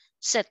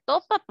se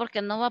topa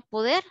porque no va a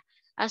poder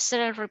hacer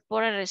el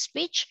reported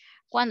speech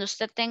cuando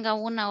usted tenga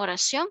una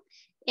oración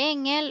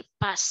en el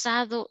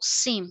pasado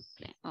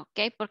simple. Ok,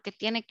 porque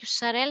tiene que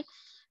usar el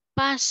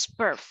past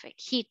perfect.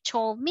 He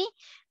told me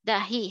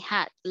that he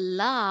had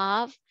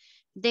loved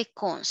the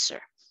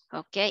concert.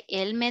 Ok,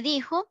 él me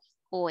dijo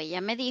o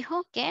ella me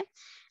dijo que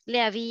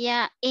le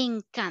había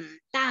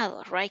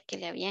encantado, right? Que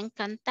le había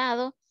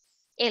encantado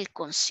el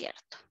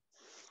concierto.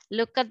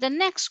 Look at the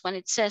next one.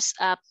 It says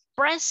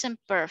present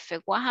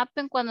perfect. What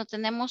happened cuando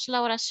tenemos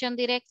la oración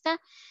directa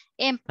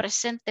en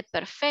presente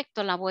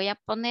perfecto? La voy a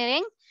poner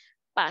en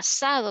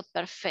pasado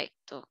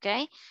perfecto, ok?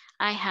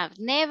 I have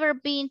never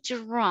been to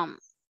Rome.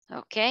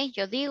 Ok,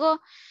 yo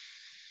digo,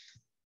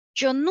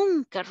 yo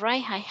nunca,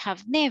 right? I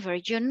have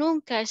never, yo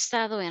nunca he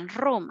estado en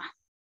Roma.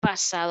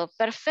 Pasado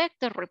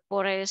perfecto,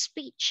 reported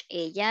speech.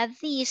 Ella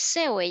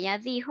dice o ella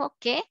dijo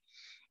que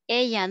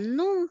ella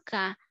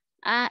nunca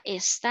ha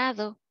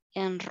estado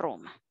en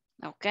Roma.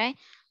 Ok,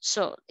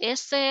 so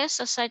este es,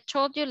 as I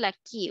told you, la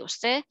key.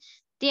 Usted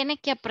tiene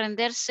que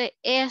aprenderse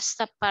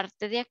esta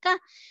parte de acá.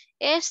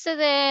 Este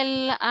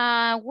del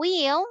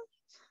will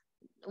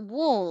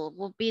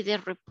be the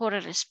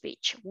reported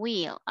speech.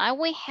 Will, I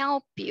will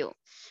help you.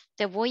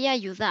 Te voy a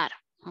ayudar,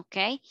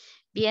 ¿ok?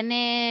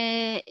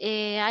 Viene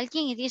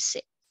alguien y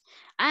dice,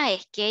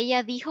 es que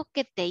ella dijo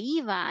que te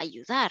iba a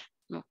ayudar,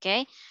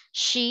 ¿ok?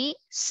 She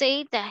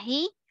said that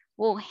he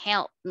will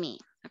help me,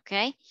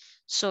 ¿ok?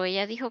 So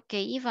ella dijo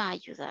que iba a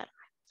ayudar.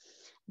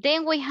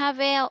 Then we have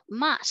el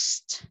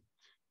must.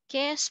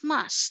 ¿Qué es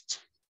must?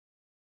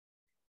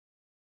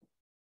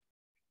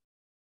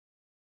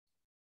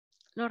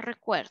 ¿Lo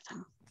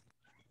recuerdan?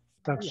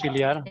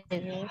 Auxiliar.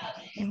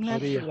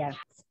 Auxiliar.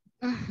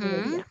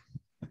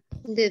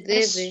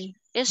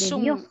 Es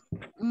un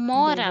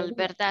moral,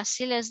 ¿verdad?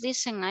 Así les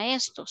dicen a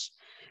estos.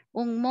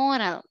 Un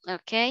moral,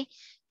 ¿ok?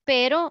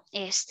 Pero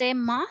este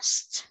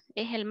must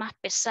es el más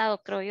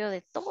pesado, creo yo,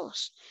 de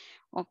todos.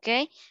 ¿Ok?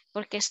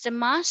 Porque este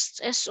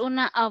must es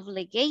una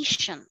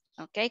obligation.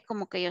 ¿Ok?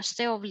 Como que yo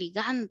esté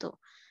obligando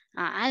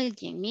a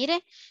alguien.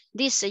 Mire,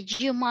 dice,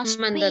 you must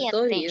pay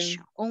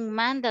attention. Un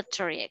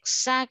mandatory,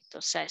 exacto.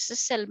 O sea, ese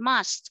es el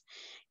must.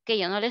 Que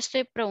yo no le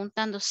estoy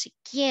preguntando si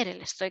quiere,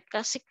 le estoy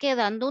casi que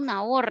dando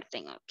una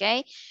orden,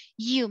 ¿ok?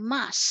 You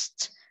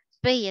must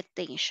pay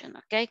attention,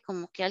 ¿ok?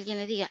 Como que alguien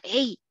le diga,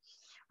 hey,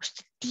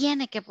 usted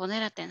tiene que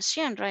poner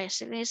atención, right?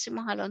 Así le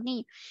decimos a los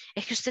niños,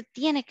 es que usted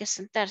tiene que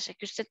sentarse, es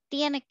que usted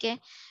tiene que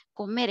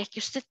comer, es que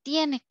usted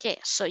tiene que,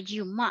 so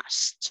you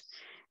must,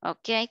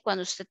 ¿ok?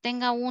 Cuando usted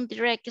tenga un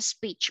direct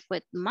speech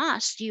with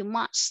must, you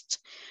must.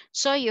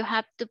 So you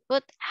have to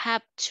put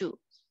have to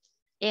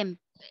in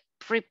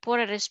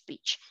reported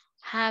speech.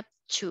 Have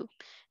to.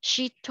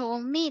 She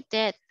told me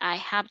that I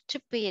have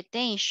to pay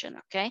attention,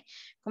 ¿ok?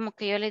 Como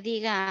que yo le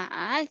diga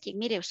a alguien,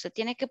 mire, usted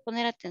tiene que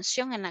poner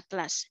atención en la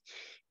clase.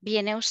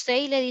 Viene usted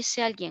y le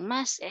dice a alguien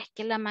más, es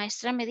que la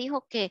maestra me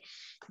dijo que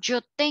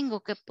yo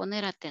tengo que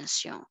poner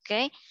atención,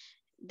 ¿ok?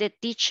 The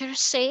teacher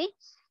say,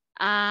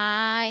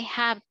 I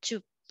have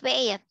to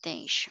pay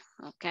attention,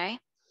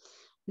 ¿ok?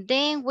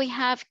 Then we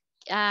have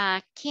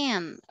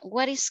can.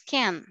 What is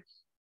can?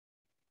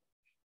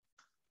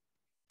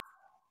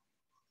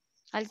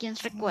 ¿Alguien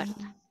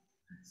recuerda?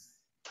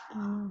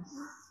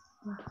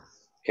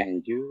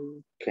 Can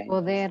you?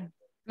 Poder.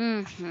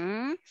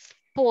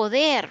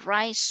 poder,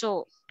 right?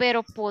 So,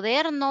 pero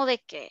poder no de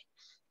que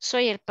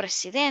soy el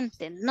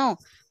presidente, no.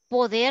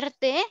 Poder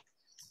de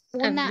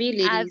una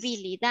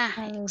habilidad.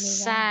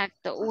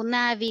 Exacto,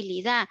 una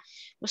habilidad.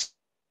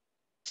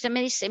 Usted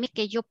me dice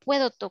que yo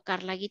puedo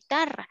tocar la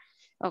guitarra,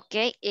 ok,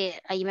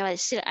 ahí me va a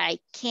decir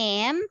I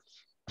can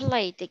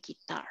play the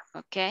guitar,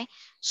 ok,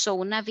 so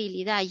una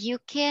habilidad. You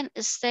can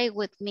stay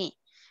with me,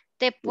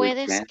 te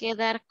puedes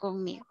quedar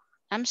conmigo.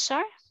 I'm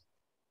sorry.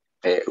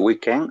 We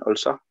can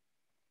also.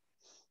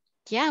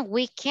 Yeah,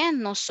 we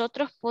can,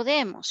 nosotros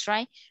podemos,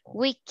 right?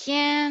 We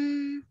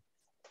can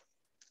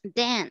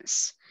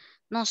dance.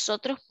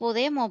 Nosotros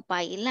podemos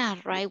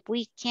bailar, right?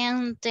 We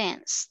can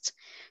dance.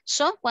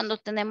 So, cuando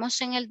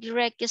tenemos en el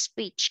direct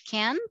speech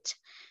can't,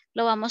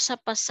 lo vamos a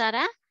pasar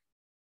a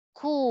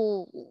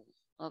cool.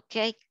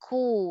 Ok,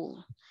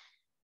 cool.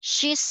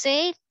 She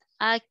said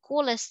I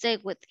could stay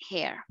with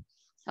her.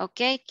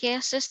 Ok, ¿qué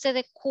es este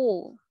de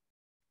cool?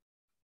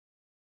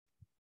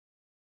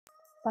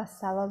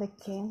 ¿Pasado de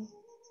quién?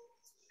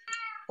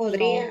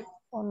 Podría.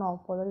 O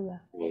no,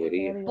 podría.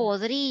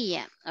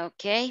 Podría,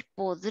 ok,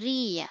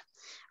 podría.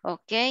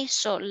 Ok,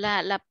 so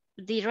la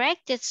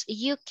direct is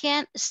you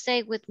can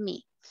stay with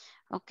me.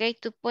 Ok,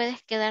 tú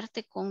puedes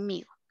quedarte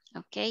conmigo.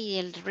 Ok, y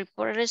el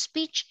reported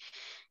speech,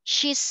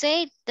 she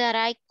said that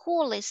I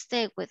could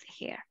stay with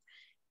her.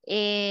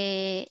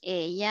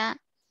 Ella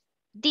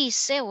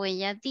dice o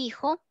ella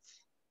dijo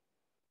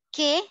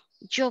que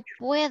yo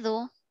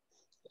puedo,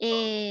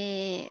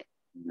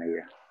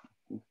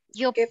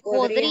 yo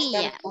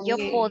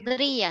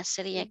podría,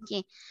 sería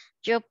aquí,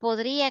 yo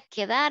podría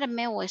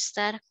quedarme o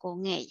estar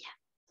con ella.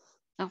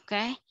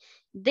 Okay.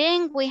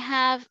 Then we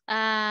have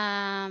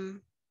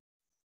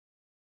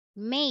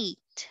mate.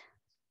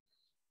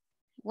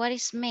 What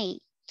is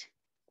mate?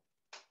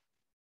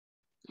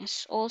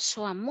 It's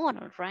also a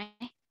model,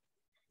 right?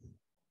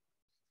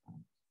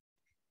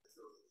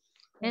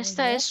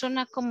 Esta es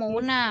una como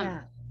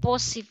una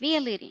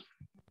possibility.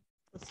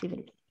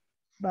 Possibility.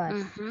 But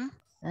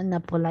in a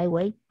polite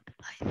way,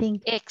 I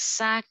think.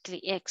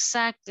 Exactly.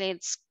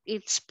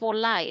 It's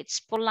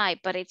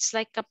polite, but it's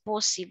like a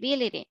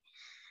possibility.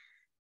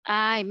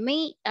 I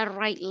may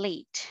arrive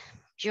late.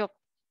 Yo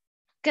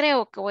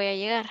creo que voy a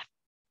llegar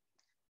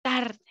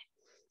tarde.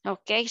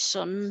 Ok,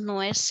 so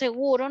no es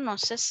seguro, no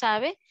se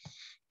sabe,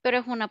 pero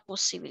es una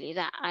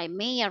posibilidad. I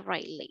may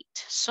arrive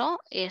late. So,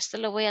 este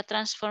lo voy a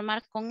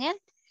transformar con el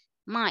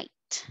might.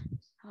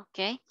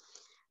 Ok,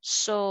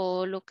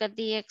 so look at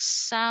the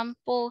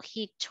example.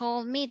 He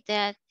told me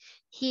that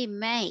he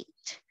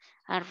might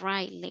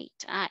arrive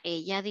late.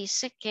 Ella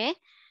dice que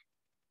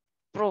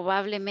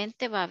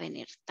probablemente va a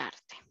venir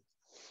tarde.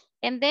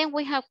 And then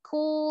we have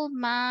could,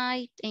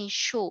 might, and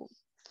should.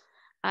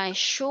 I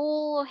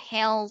should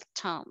help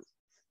Tom.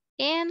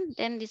 And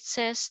then it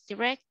says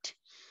direct,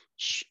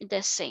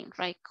 the same,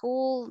 right?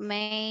 Could,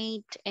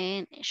 might,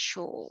 and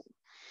should.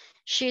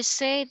 She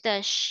said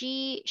that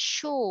she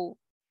should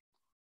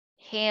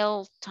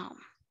help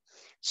Tom.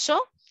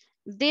 So,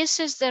 this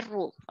is the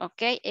rule,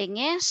 okay? En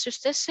eso,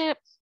 usted se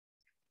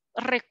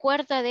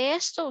recuerda de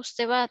esto,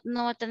 usted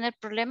no va a tener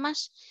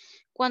problemas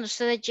cuando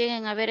ustedes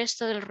lleguen a ver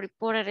esto del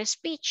reported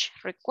speech.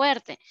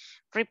 Recuerde,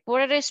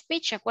 reported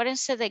speech,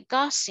 acuérdense de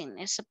guessing,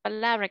 esa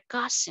palabra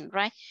guessing,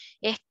 right?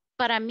 Es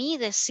para mí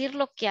decir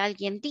lo que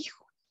alguien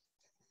dijo.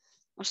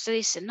 Usted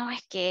dice, no,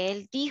 es que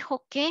él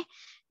dijo que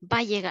va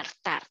a llegar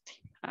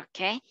tarde,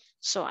 ok?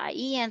 So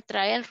ahí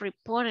entra el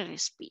reported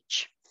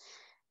speech.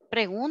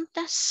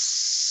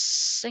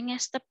 ¿Preguntas en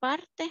esta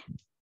parte?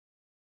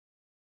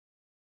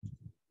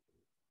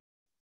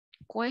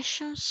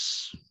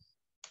 Questions?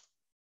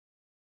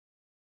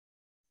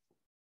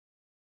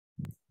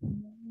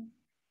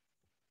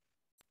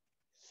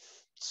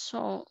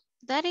 So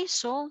that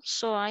is all.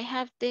 So I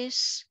have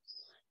this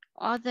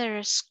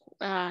other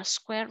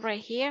square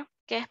right here,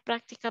 que es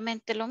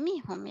prácticamente lo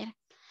mismo, miren.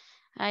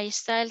 Ahí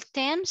está el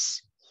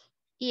tense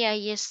y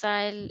ahí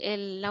está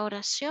la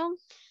oración,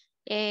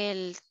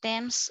 el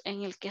tense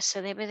en el que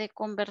se debe de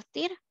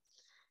convertir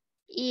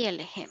y el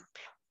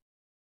ejemplo.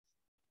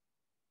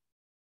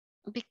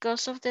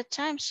 Because of the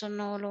time, so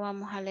no lo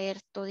vamos a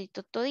leer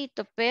todito,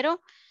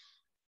 pero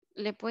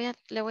le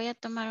voy a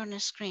tomar un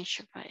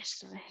screenshot para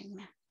esto,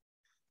 déjenme.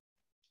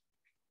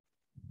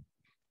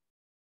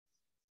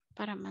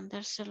 Para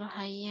mandárselos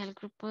ahí al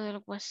grupo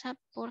del WhatsApp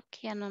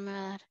porque ya no me va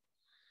a dar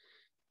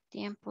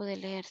tiempo de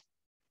leer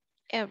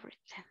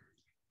everything.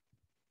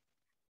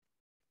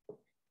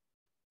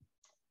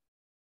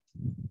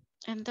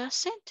 And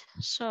that's it.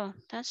 So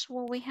that's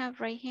what we have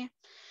right here.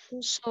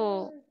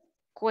 So,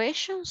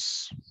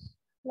 questions?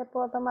 ¿Le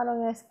puedo tomar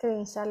un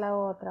screenshot a la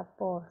otra,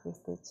 por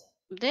teacher?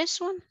 This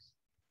one?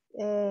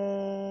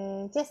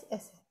 Yes,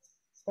 ese.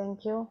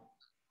 Thank you.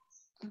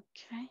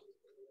 Okay.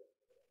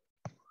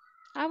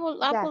 I will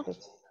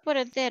put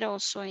it there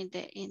also in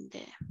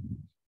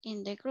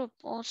the group.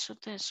 Also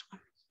this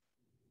one.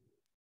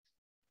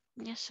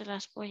 Ya se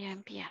las voy a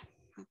enviar.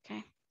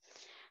 Okay.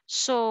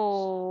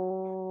 So,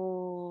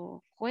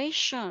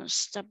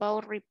 questions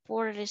about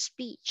reported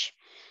speech.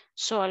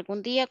 So,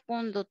 algún día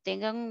cuando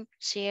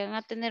si llegan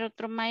a tener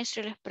otro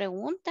maestro y les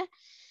pregunta,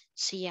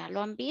 si ya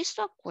lo han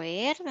visto,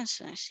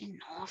 acuérdense. Si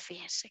no,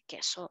 fíjense que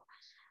eso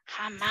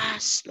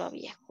jamás lo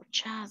había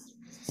escuchado.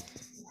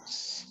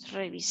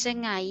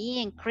 Revisen ahí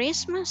en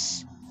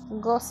Christmas.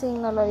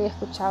 Gosling no lo había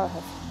escuchado,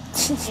 jefe.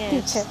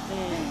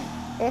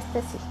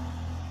 Este sí.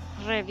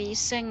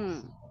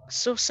 Revisen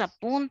sus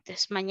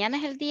apuntes. Mañana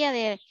es el día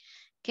de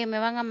que me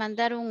van a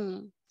mandar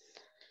un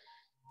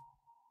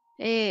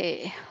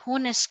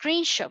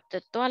screenshot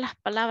de todas las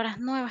palabras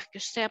nuevas que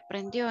usted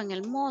aprendió en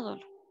el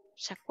módulo.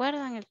 ¿Se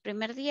acuerdan? El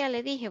primer día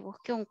le dije,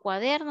 busque un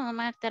cuaderno, no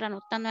me va a estar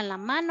anotando en la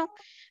mano,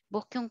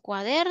 busque un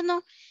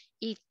cuaderno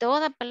y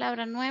toda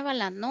palabra nueva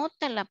la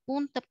anota, la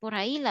apunta por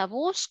ahí, la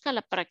busca,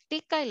 la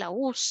practica y la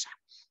usa,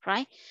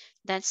 right?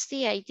 That's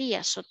the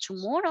idea. So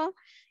tomorrow,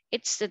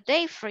 it's the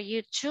day for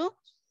you to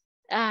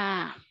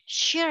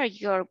share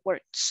your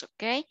words,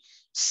 okay?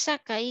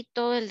 Saca ahí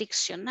todo el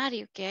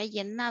diccionario que ha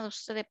llenado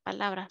usted de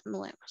palabras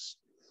nuevas,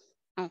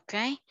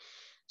 okay?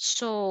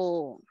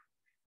 So,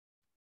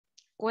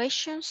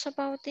 questions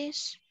about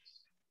this?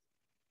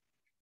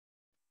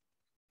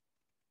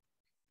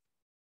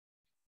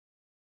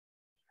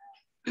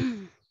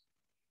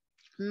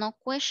 No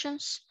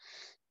questions.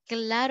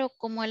 Claro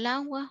como el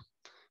agua,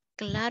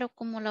 claro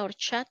como la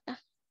horchata.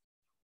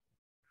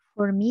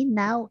 For me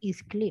now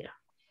is clear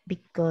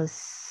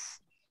because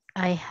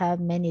I have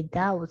many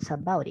doubts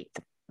about it.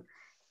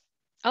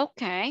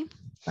 Okay.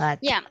 But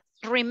yeah,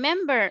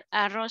 remember,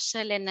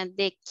 Rosalena,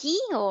 the key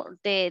or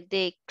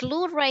the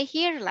clue right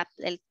here,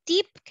 el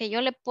tip que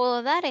yo le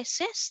puedo dar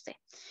es este.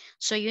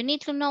 So you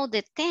need to know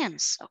the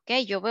tense,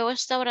 okay? Yo veo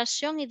esta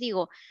oración y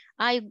digo,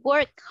 I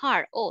work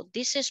hard. Oh,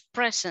 this is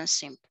present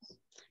simple,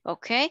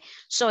 okay?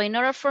 So in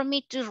order for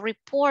me to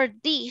report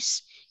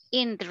this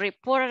in the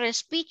reported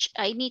speech,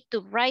 I need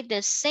to write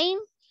the same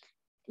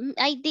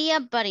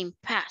idea but in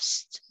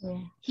past.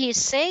 yeah. He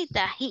said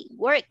that he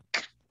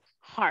worked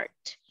hard.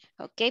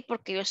 Ok,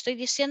 porque yo estoy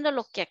diciendo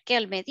lo que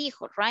aquel me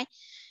dijo, right?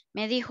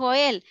 Me dijo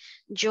él,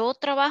 yo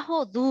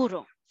trabajo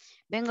duro.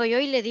 Vengo yo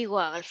y le digo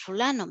al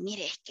fulano,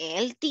 mire, es que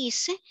él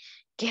dice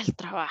que él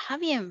trabaja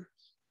bien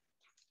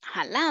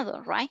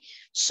jalado, right?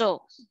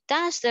 So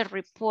that's the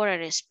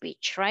reported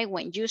speech, right?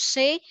 When you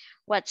say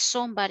what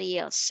somebody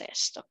else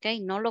says, ok?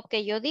 No lo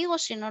que yo digo,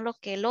 sino lo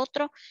que el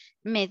otro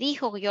me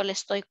dijo que yo le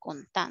estoy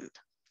contando,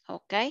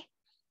 ok?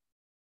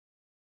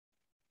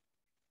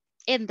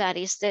 And that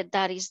is the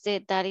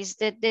tip,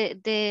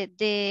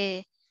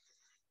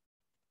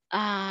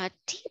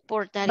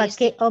 or that is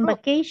the on proof.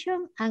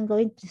 vacation, I'm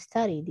going to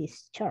study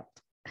this chart.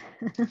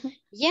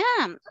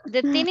 Yeah,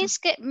 the thing is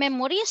que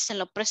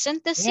memorícenlo.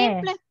 Presente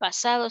simple,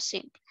 pasado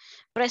simple.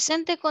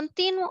 Presente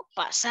continuo,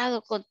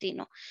 pasado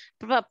continuo.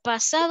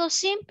 Pasado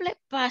simple,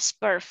 past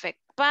perfect.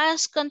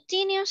 Past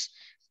continuous,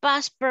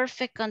 past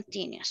perfect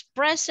continuous.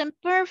 Present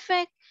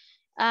perfect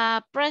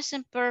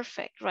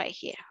right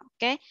here,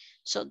 okay?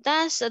 So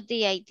that's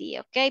the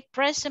idea, okay?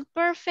 Present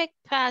perfect,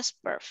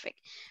 past perfect.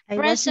 I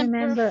was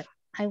remember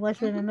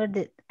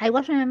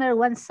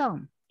one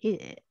song.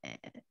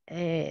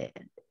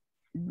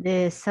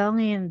 The song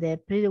in the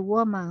Pretty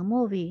Woman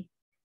movie.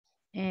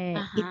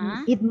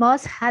 It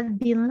must have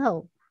been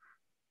low.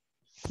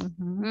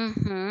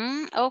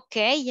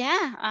 Okay,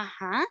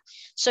 yeah,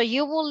 So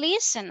you will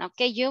listen,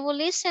 okay? You will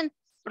listen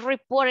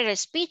reported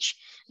speech.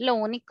 Lo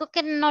único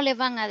que no le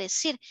van a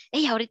decir,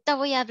 hey, ahorita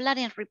voy a hablar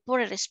en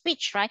reported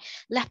speech, right?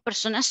 Las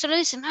personas solo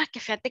dicen, no, es que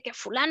fíjate que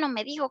fulano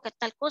me dijo que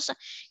tal cosa,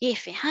 y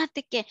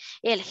fíjate que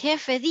el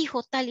jefe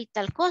dijo tal y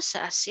tal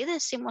cosa. Así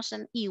decimos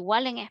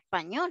igual en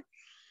español,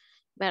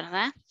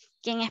 ¿verdad?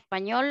 Que en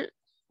español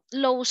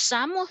lo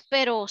usamos,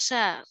 pero, o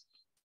sea,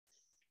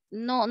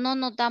 no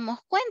nos damos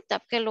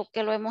cuenta que lo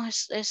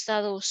hemos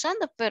estado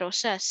usando, pero, o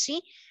sea,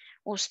 sí,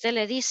 usted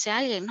le dice a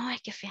alguien, no,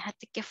 es que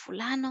fíjate que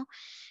fulano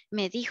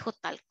me dijo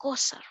tal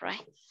cosa,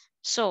 right?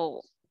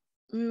 So,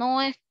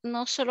 no es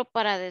no solo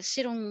para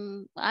decir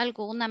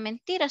algo, una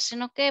mentira,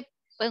 sino que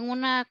en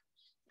una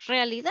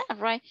realidad,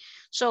 right?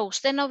 So,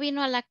 usted no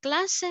vino a la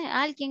clase,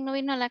 alguien no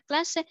vino a la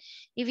clase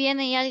y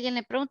viene y alguien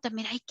le pregunta,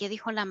 mira, ¿y qué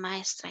dijo la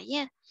maestra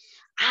ayer?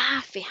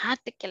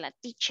 Fíjate que la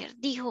teacher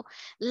dijo,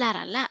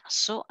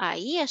 so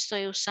ahí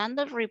estoy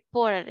usando el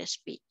reported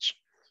speech,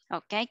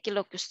 ok, que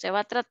lo que usted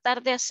va a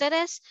tratar de hacer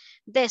es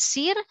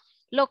decir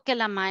lo que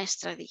la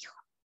maestra dijo,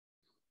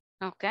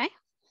 ok,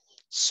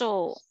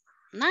 so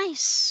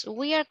nice,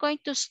 we are going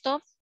to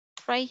stop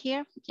right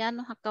here, ya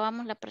nos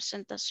acabamos la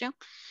presentación,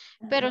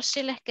 pero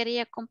sí les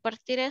quería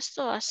compartir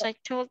esto, as I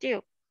told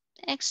you,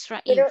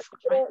 extra info,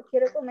 right?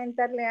 Quiero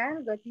comentarle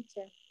algo,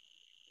 teacher.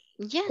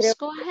 Yes,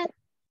 go ahead.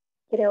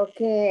 Creo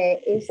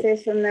que esa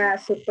es una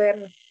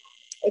súper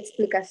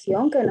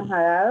explicación que nos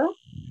ha dado.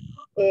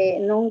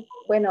 No,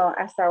 bueno,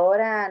 hasta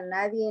ahora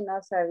nadie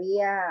nos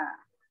había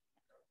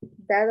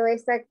dado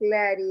esa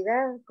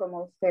claridad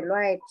como usted lo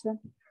ha hecho.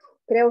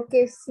 Creo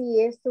que si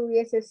esto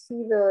hubiese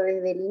sido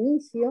desde el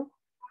inicio,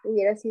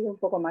 hubiera sido un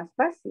poco más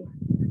fácil.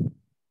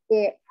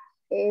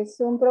 Es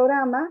un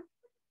programa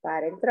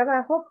para el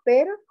trabajo,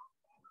 pero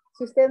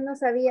si usted no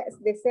sabía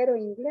de cero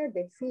inglés,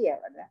 decía,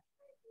 ¿verdad?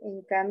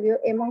 En cambio,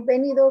 hemos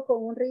venido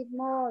con un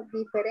ritmo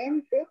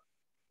diferente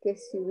que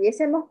si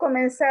hubiésemos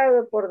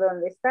comenzado por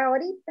donde está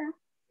ahorita,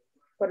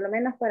 por lo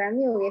menos para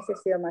mí hubiese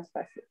sido más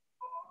fácil.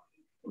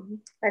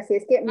 Así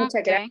es que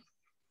muchas gracias.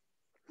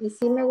 Y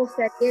sí me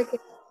gustaría que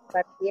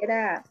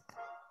compartiera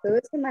todo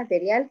ese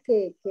material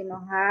que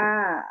nos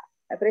ha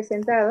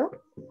presentado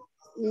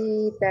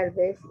y tal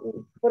vez,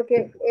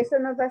 porque eso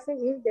nos va a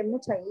servir de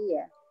mucha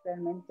guía,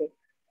 realmente.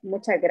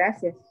 Muchas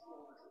gracias.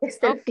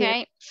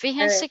 Ok,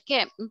 fíjense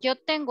que yo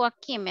tengo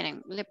aquí,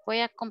 miren, les voy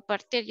a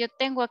compartir, yo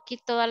tengo aquí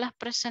todas las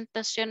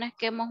presentaciones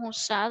que hemos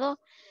usado,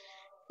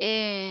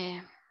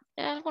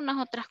 algunas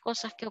otras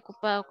cosas que he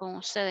ocupado con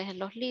ustedes en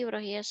los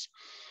libros y eso,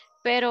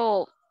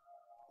 pero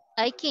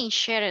I can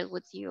share it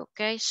with you,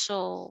 okay?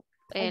 So,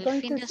 I'm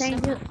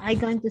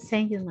going to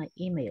send you my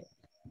email.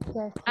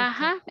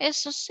 Ajá,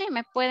 eso sí,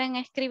 me pueden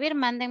escribir,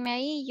 mándenme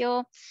ahí,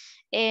 yo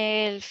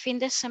el fin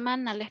de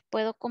semana les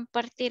puedo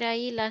compartir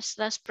ahí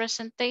las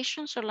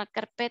presentations o la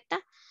carpeta,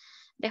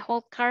 the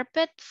whole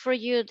carpet for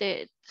you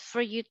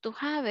to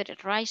have it,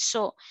 right?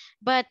 So,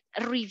 but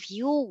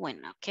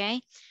reviewing,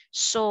 okay?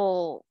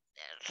 So,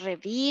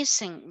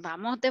 revisen,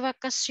 vamos de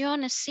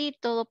vacaciones, sí,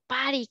 todo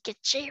party, qué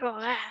chivo,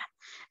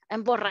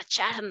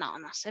 emborrachar, no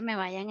se me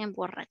vayan a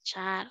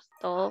emborrachar,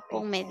 todo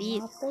con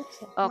medida,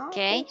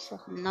 ok,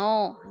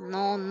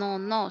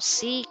 no,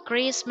 sí,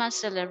 Christmas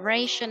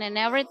celebration and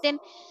everything,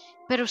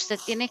 pero usted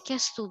tiene que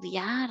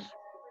estudiar.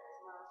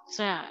 O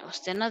sea,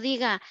 usted no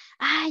diga,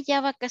 ya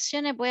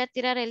vacaciones, voy a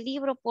tirar el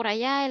libro por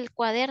allá, el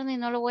cuaderno y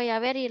no lo voy a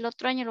ver y el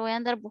otro año lo voy a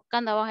andar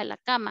buscando abajo de la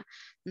cama.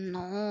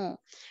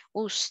 No,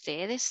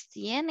 ustedes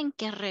tienen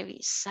que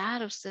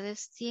revisar,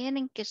 ustedes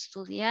tienen que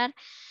estudiar,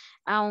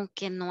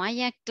 aunque no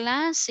haya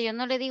clase. Yo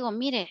no le digo,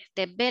 mire,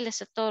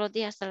 desvélese todos los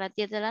días hasta las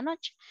 10 de la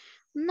noche.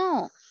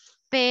 No,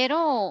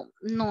 pero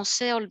no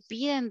se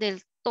olviden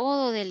del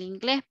todo del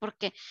inglés,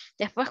 porque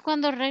después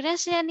cuando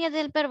regrese ya ni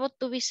del verbo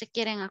to be se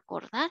quieren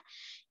acordar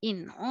y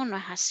no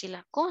es así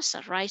la cosa,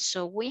 right?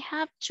 So we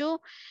have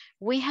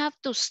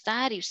to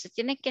study. Usted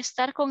tiene que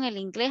estar con el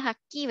inglés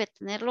aquí, de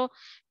tenerlo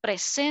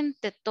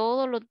presente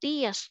todos los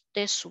días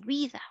de su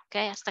vida, ¿ok?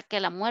 Hasta que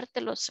la muerte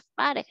lo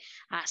separe.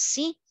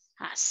 Así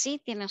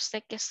tiene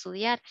usted que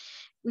estudiar.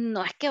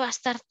 No es que va a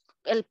estar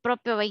el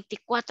propio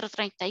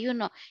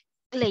 24-31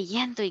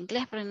 leyendo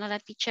inglés, pero no la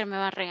teacher me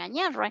va a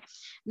regañar, right?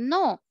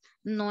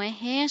 No es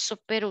eso,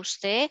 pero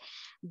usted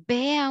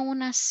vea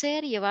una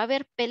serie, va a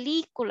ver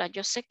películas.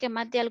 Yo sé que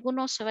más de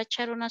algunos se va a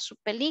echar su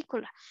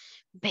película.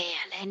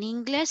 Véala en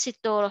inglés y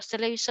todos los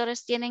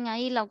televisores tienen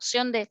ahí la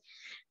opción de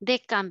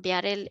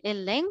cambiar el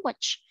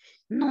language.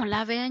 No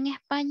la vea en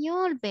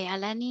español,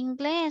 véala en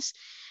inglés.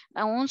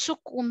 A un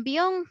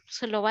sucumbión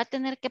se lo va a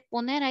tener que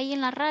poner ahí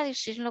en la radio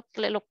si es lo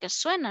que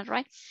suena,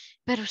 right?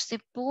 Pero usted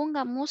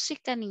ponga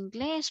música en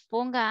inglés,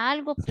 ponga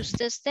algo que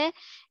usted esté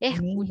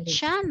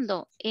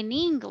escuchando en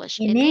English.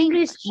 In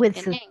English with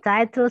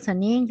subtitles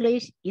in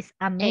English is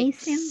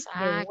amazing.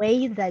 The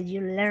way that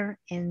you learn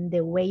and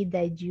the way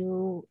that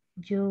you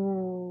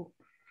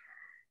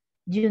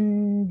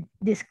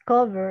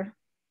discover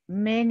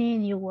many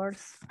new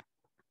words.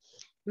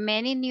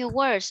 Many new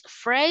words,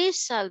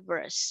 phrasal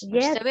verbs.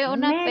 Yes, usted ve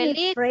una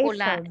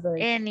película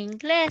en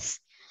inglés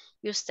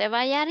y usted va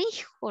a hallar,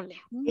 híjole,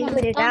 un montón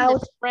de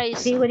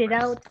phrases. Figure it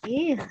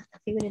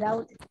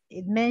out.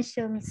 It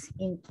mentions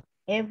in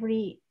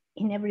every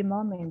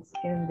moment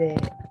in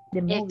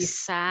the movie.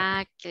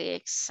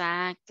 Exactly.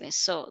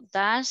 So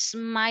that's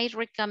my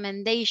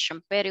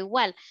recommendation. Pero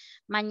igual,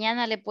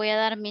 mañana le voy a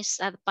dar mis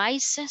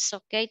advices,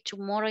 okay?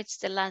 Tomorrow it's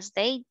the last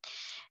day.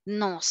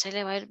 No se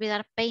le va a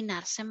olvidar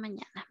peinarse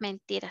mañana.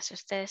 Mentira, si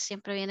ustedes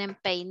siempre vienen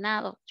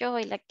peinados. Yo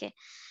soy la que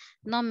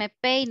no me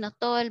peino.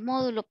 Todo el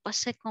módulo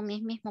pasé con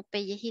mi mismo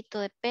pellejito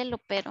de pelo,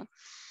 pero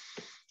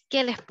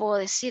 ¿qué les puedo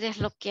decir? Es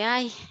lo que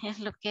hay,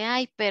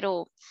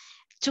 pero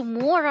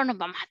tomorrow nos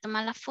vamos a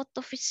tomar la foto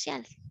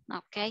oficial.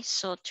 Okay,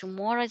 so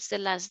tomorrow is the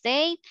last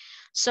day.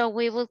 So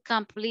we will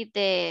complete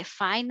the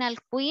final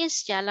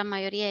quiz. Ya la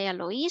mayoría ya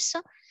lo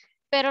hizo,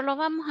 pero lo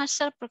vamos a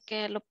hacer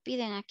porque lo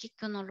piden aquí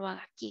que uno lo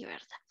haga aquí,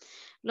 ¿verdad?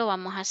 Lo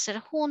vamos a hacer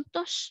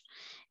juntos.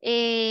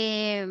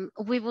 We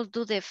will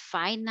do the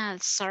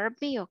final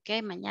survey,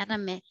 ok. Mañana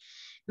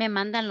me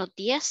mandan los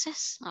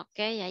 10, ok,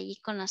 ahí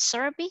con la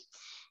survey.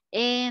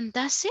 And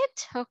that's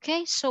it,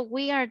 ok. So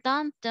we are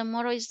done.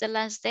 Tomorrow is the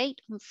last day.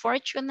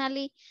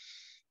 Unfortunately,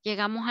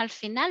 llegamos al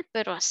final,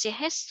 pero así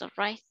es esto,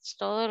 right?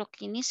 Todo lo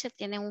que inicia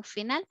tiene un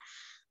final.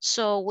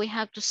 So we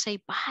have to say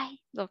bye,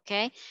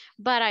 ok.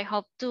 But I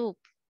hope to,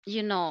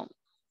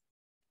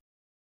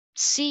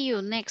 see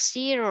you next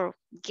year or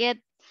get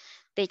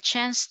the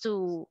chance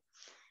to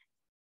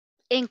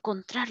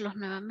encontrarlos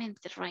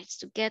nuevamente, right?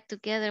 To get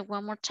together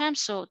one more time.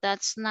 So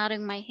that's not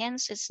in my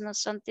hands. It's not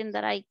something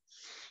that I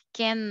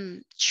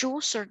can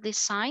choose or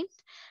decide.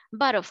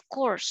 But of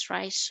course,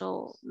 right?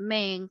 So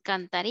me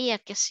encantaría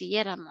que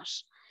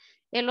siguiéramos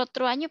el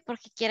otro año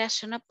porque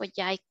quieras uno, pues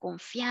ya hay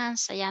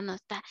confianza, ya no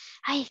está,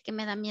 ay, es que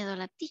me da miedo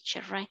la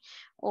teacher, right?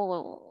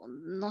 O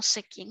no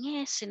sé quién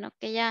es, sino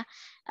que ya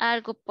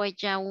algo, pues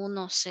ya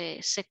uno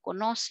se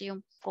conoce y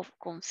un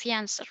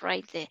confianza,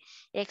 right? De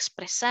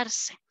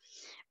expresarse.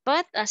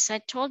 But as I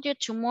told you,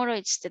 tomorrow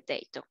it's the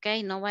date,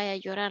 okay? No vaya a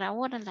llorar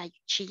ahora, la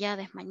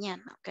chillada es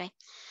mañana, okay?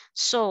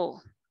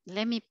 So,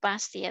 let me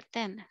pass the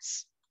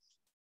attendance.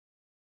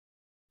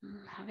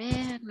 A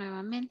ver,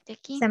 nuevamente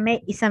aquí.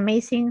 It's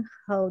amazing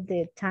how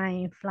the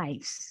time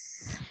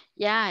flies.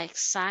 Yeah,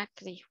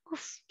 exactly.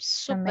 Uf,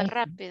 super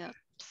rápido.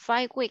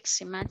 5 weeks,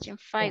 imagine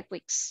 5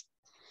 weeks.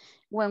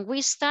 When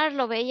we start,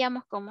 lo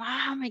veíamos como,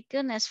 oh my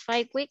goodness,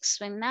 5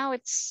 weeks, and now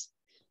it's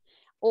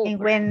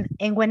over.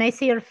 And when I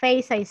see your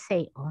face, I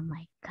say, oh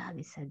my God,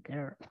 it's a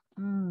girl.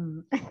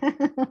 Mm.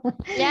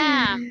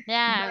 Yeah,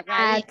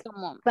 ahí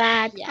como,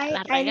 but ya,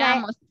 la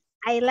regamos.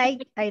 I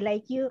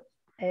like you,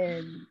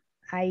 and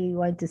I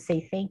want to say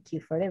thank you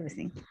for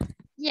everything.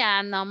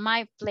 Yeah, no,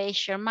 my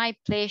pleasure, my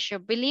pleasure.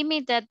 Believe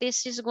me that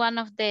this is one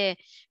of the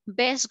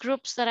best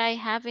groups that I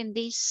have in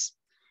this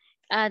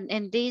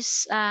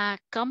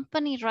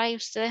company, right?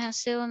 Ustedes han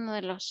sido uno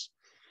de los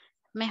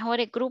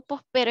mejores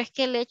grupos, pero es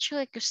que el hecho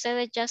de que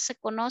ustedes ya se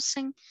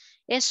conocen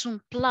es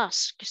un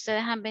plus, que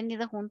ustedes han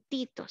venido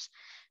juntitos.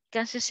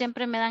 Casi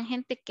siempre me dan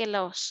gente que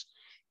los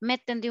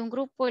meten de un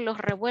grupo y los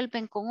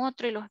revuelven con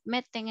otro y los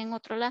meten en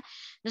otro lado.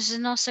 Entonces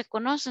no se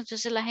conocen,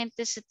 entonces la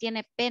gente se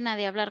tiene pena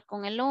de hablar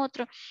con el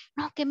otro.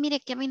 No, que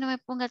mire que a mí no me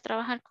ponga a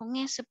trabajar con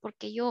ese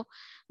porque yo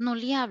no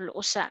le hablo.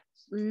 O sea,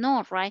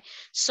 no, right?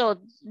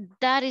 So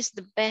that is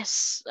the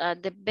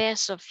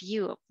best of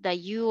you, that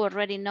you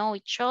already know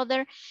each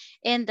other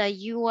and that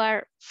you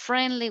are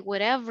friendly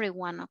with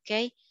everyone,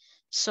 okay?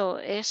 So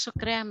eso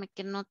créanme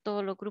que no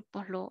todos los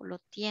grupos lo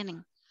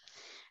tienen.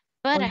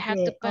 But I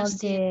have to pass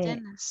the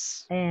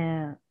attendance.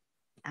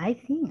 I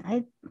think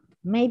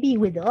maybe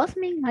with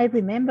Osmin, I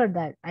remember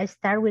that I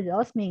start with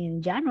Osmin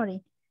in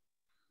January.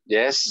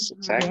 Yes,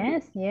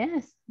 exactly.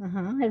 Yes.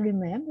 I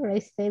remember I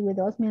stayed with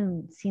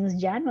Osmin since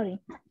January.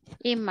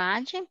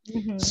 Imagine.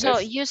 So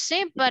you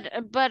see,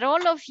 but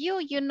all of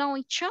you know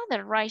each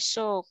other, right?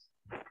 So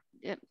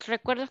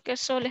recuerdo que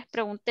eso les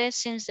pregunté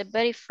since the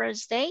very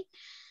first day,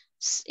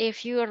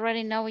 if you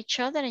already know each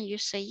other, and you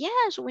say,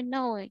 yes, we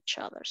know each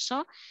other.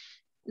 So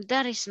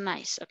that is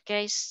nice,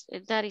 okay?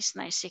 That is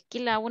nice. Aquí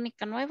la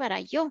única nueva era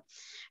yo,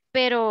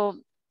 pero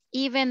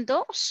even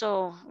though,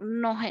 so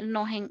nos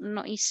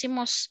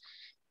hicimos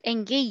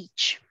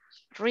engage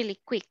really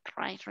quick,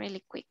 right?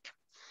 Really quick.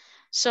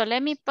 So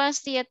let me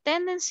pass the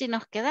attendance y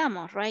nos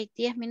quedamos, right?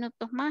 10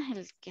 minutos más,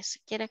 el que se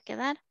quiera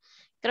quedar.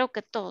 Creo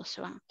que todos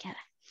se van a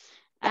quedar.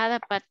 Ada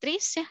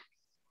Patricia.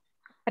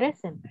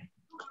 Present.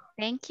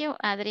 Thank you.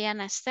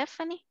 Adriana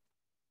Stephanie.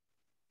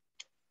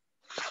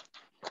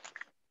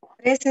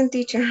 Present,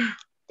 teacher.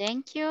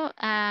 Thank you.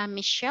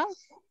 Michelle.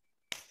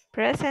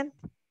 Present.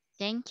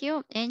 Thank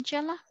you.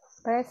 Angela.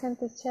 Present,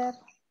 teacher.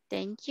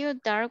 Thank you.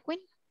 Darwin.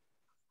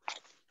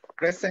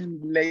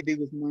 Present, Lady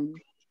Guzmán.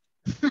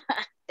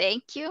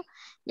 Thank you.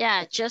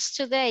 Yeah, just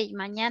today.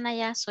 Mañana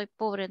ya soy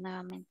pobre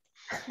nuevamente.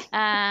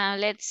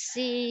 Let's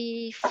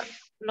see.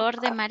 Flor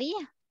de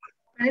María.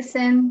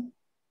 Present.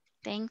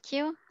 Thank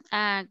you.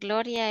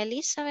 Gloria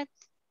Elizabeth.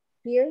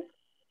 Here.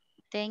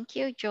 Thank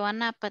you.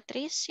 Joana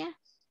Patricia.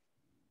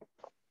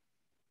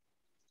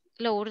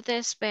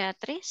 Lourdes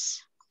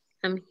Beatriz.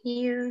 I'm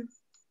here.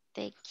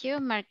 Thank you.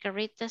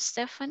 Margarita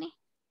Stephanie.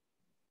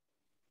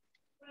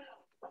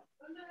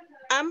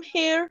 I'm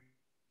here.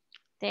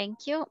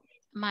 Thank you.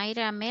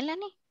 Mayra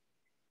Melanie.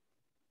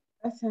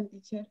 Present,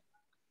 teacher.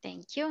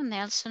 Thank you.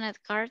 Nelson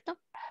Edgardo.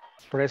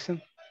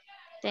 Present.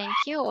 Thank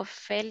you.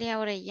 Ofelia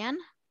Orellana.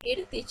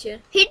 Here,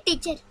 teacher. Here,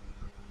 teacher.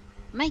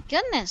 My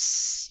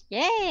goodness.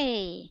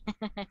 Yay.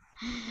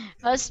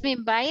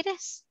 Osmin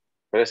Baires.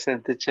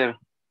 Present, teacher.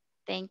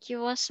 Thank you,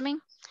 Osmin.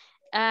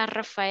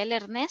 Rafael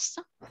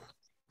Ernesto.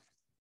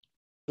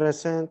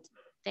 Present.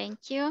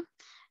 Thank you.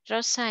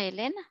 Rosa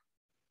Elena.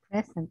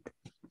 Present.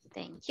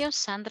 Thank you.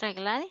 Sandra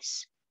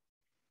Gladys.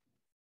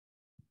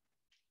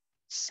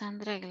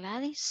 Sandra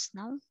Gladys,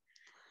 no.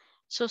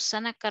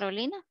 Susana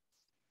Carolina.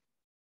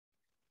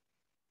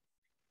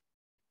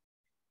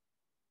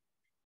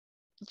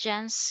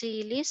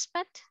 Jancy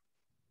Lisbeth.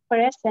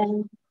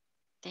 Present.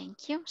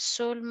 Thank you.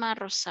 Zulma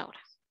Rosaura.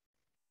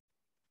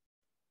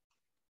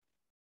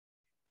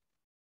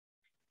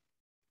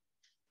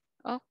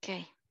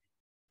 Okay.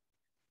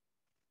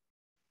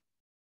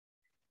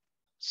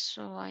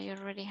 So I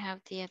already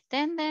have the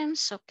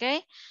attendance,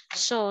 okay.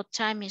 So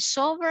time is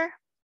over.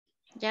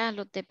 Ya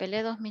los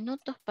depelé 2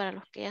 minutos para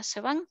los que ya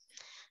se van.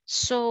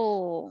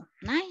 So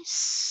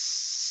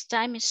nice.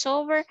 Time is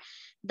over.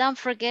 Don't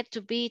forget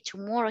to be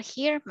tomorrow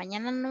here.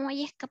 Mañana no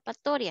hay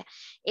escapatoria.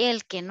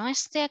 El que no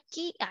esté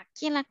aquí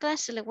en la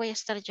clase le voy a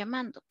estar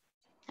llamando.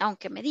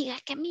 Aunque me diga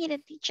que mire,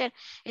 teacher,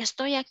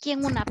 estoy aquí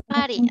en una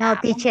party. No,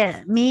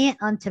 teacher, me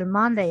until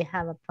Monday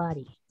have a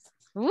party.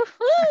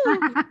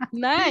 Woohoo!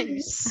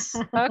 Nice.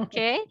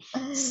 Okay.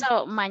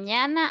 So,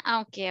 mañana,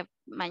 aunque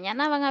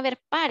mañana van a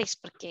haber parties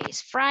porque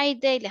es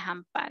Friday, les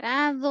han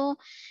pagado,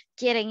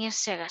 quieren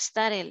irse a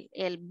gastar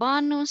el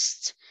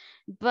bonus,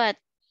 but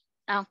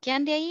aunque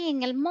ande ahí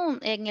en el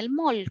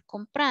mall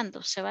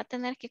comprando, se va a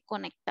tener que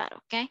conectar,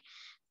 ¿ok?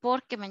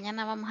 Porque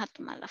mañana vamos a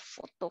tomar la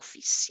foto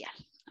oficial,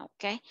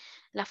 ¿ok?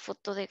 La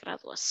foto de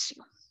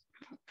graduación,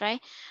 ¿ok?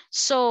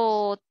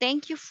 So,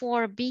 thank you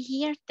for being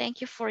here. Thank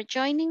you for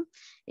joining.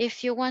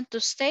 If you want to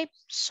stay,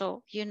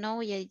 so you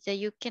know that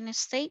you can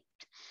stay.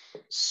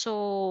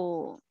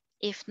 So,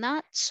 if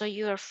not, so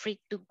you are free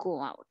to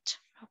go out,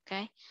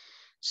 ¿ok?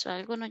 So,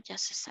 algunos ya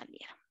se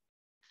salieron.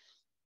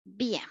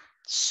 Bien,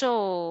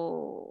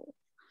 so...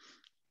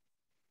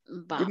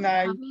 Good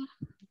night.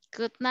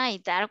 Good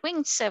night.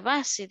 Darwin se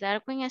va. Si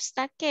Darwin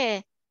está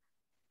que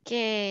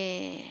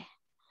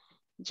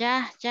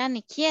ya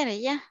ni quiere,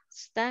 ya.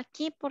 Está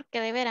aquí porque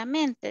de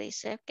veramente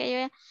dice que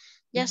yo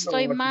ya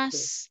estoy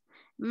más,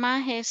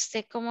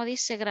 como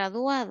dice,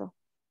 graduado.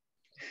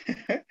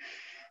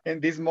 In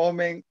this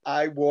moment,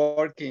 I'm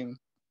working.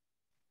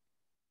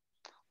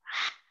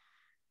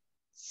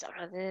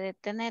 Solo de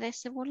tener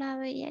ese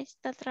volado y ya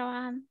está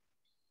trabajando.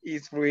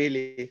 It's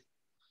really.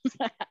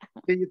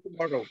 See you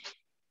tomorrow.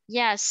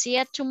 Yeah, see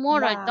you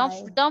tomorrow.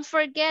 Don't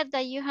forget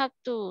that you have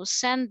to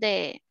send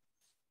the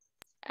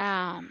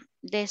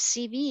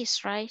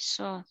CVs, right?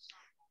 So,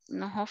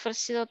 nos ha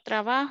ofrecido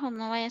trabajo,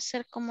 no vaya a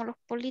ser como los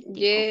políticos.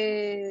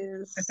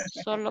 Yes.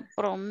 Solo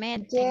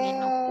prometen y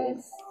no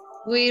cumplen.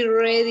 We're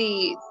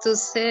ready to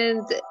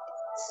send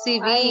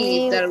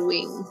CV,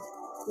 Darwin.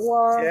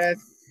 Yes,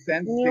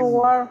 New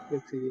work.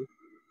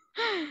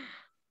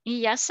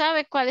 Y ya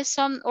sabe cuáles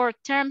son our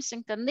terms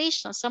and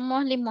conditions.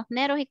 Somos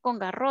limosneros y con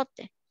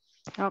garrote.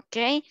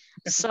 Ok.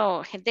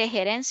 So, de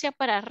gerencia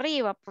para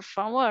arriba, por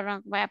favor,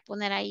 no voy a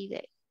poner ahí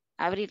de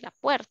abrir la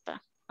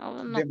puerta.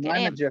 No, The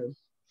manager.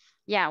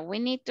 Yeah, we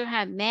need to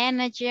have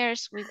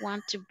managers. We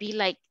want to be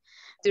like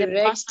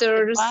Directors.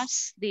 The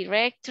boss,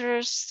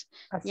 directors.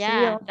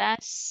 Yeah,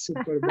 that's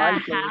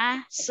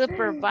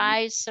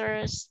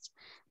supervisors.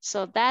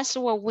 So that's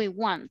what we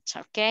want,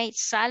 okay?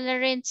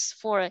 Salaries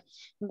for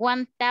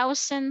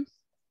 1,000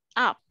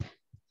 up,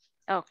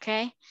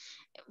 okay?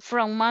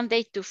 From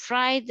Monday to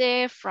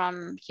Friday,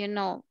 from, you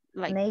know,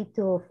 like 8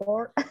 to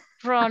 4.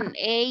 From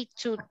 8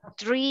 to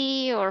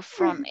 3 or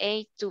from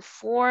 8 to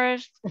 4.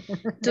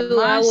 2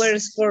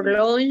 hours for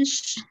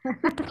lunch.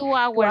 2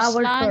 hours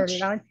lunch. For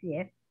lunch,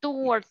 yeah. 2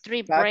 or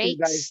 3 Saturday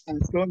breaks.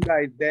 and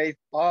Sunday days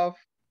off.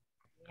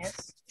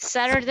 Yes.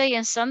 Saturday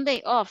and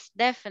Sunday off,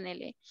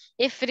 definitely.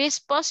 If it is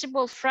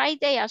possible,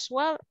 Friday as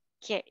well,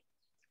 que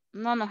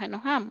no nos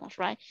enojamos,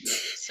 right?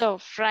 So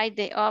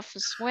Friday off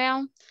as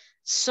well.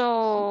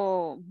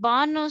 So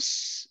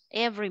bonus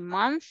every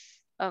month,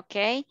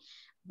 okay?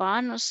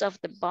 Bonus of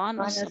the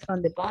bonus. Bonus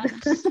on the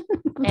bonus.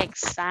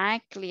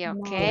 Exactly,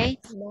 okay?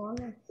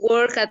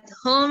 Work at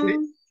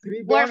home.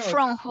 Work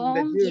from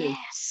home,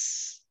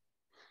 yes.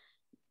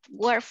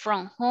 Work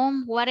from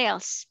home, what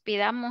else?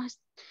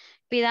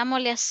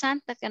 Pidámosle a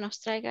Santa que nos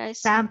traiga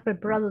eso. Sample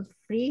product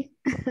free.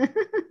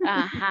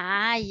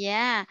 Ajá,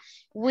 yeah.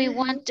 We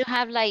want to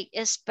have like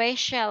a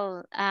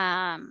special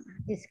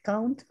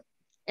discount.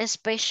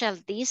 Special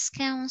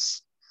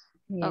discounts.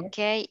 Yes.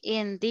 Okay,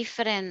 in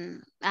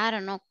different, I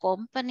don't know,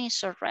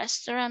 companies or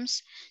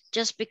restaurants,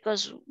 just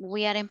because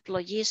we are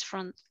employees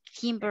from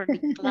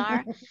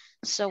Kimberly-Clark,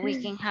 so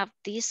we can have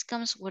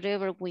discounts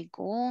wherever we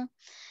go.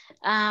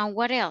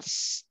 What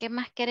else? ¿Qué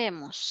más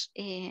queremos?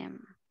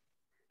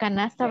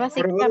 Canasta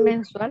básica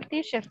mensual,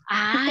 teacher.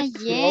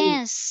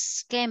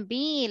 Yes, can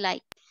be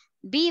like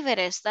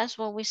víveres, that's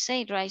what we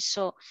say, right?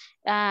 So,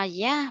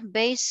 yeah,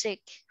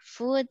 basic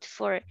food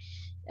for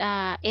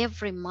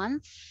every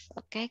month,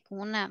 okay,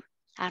 con una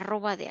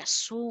arroba de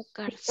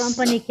azúcar. The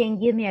company can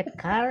give me a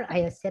car, I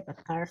accept a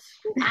car.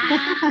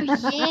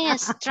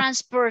 Yes,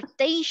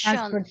 transportation.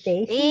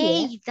 Transportation,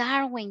 Hey, yeah.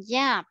 Darwin,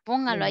 yeah,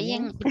 póngalo ahí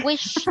en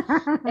wish,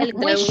 el The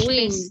wish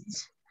win.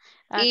 list.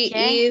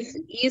 Okay. If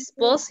it's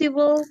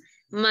possible,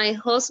 my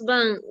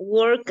husband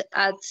work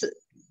at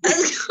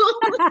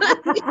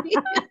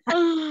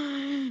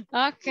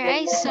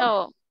Okay,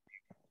 so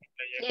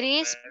it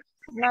is.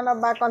 No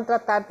nos va a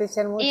contratar,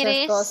 teacher,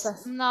 muchas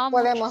cosas. No,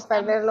 podemos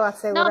perderlo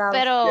asegurado. No,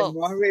 pero... The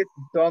Morris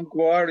don't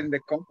work in the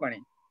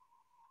company.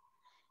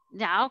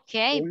 Yeah,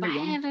 okay, but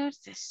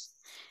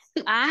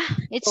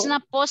it's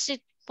not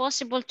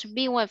possible to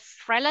be with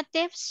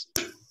relatives?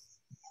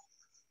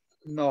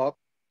 No.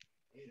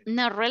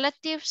 No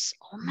relatives?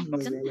 Oh my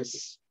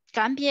goodness.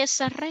 Cambie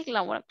esa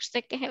regla, ahora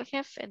usted que es el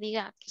jefe,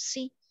 diga que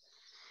sí.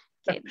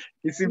 Okay.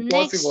 It's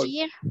impossible.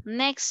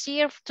 Next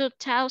year,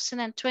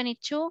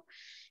 2022,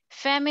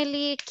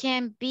 family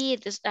can be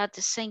at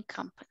the same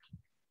company.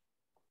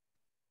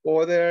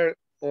 Other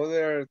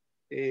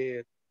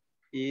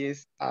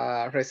is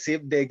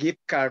receive the gift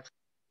card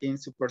in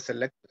Super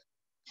Select.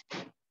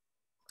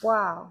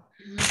 Wow.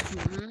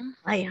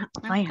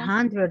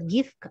 500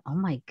 gift card. Oh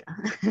my God.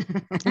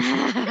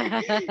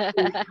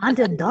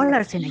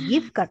 $100 in a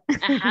gift card.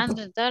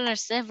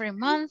 $100 every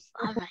month.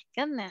 Oh my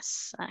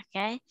goodness.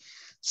 Okay.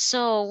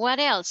 So what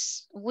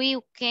else? We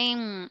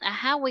can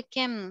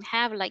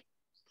have like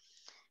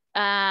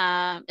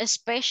a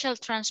special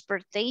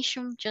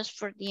transportation just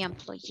for the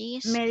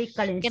employees.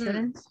 Medical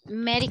insurance.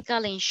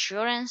 Medical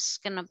insurance,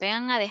 que nos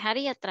vengan a dejar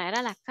y a traer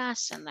a la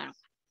casa, ¿no?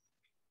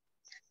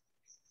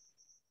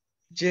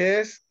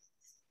 Yes,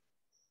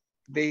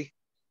 they.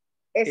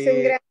 Es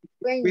un gran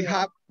sueño.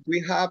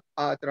 We have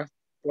a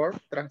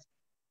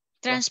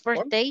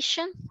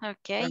transportation.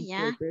 Okay,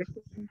 yeah.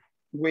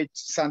 With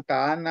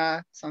Santa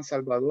Ana, San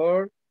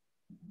Salvador,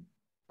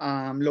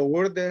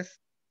 Lourdes,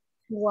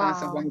 and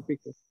San Juan y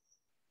Pico.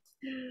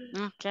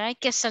 Okay,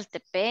 que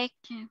Saltepec.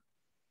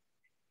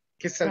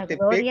 Que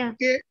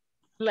Saltepec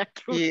La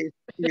Cruz.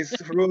 is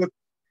route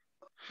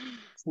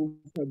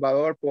San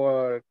Salvador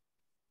por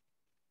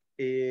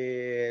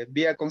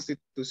vía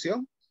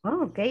Constitución.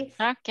 Oh, okay.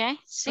 Okay,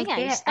 sí, Okay,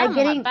 ahí estamos.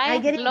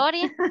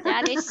 Gloria,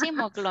 ya le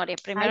hicimos Gloria.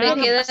 Primero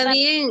me queda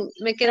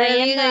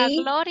bien ahí.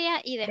 a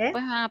Gloria y después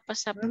van a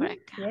pasar por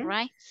acá,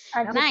 right?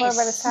 Aquí Nice. por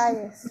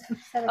Versalles.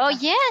 Oh,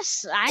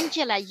 yes,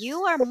 Angela,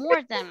 you are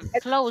more than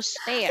close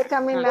there.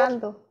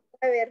 Caminando.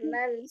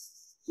 Bernal.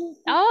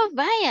 Oh,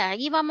 vaya,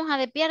 ahí vamos a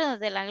desviarnos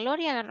de la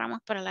Gloria,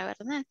 agarramos para la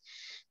verdad.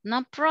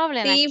 No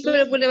problem. Sí, aquí.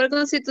 pero Boulevard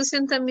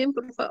Constitución también,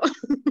 por favor.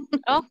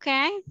 Ok,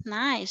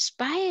 nice.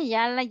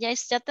 Vaya,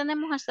 ya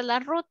tenemos hasta la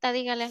ruta,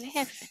 dígale al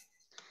jefe.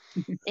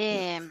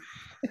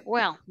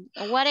 Well,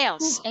 what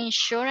else?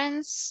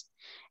 Insurance,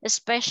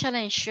 special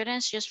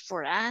insurance just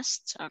for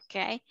us,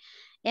 okay?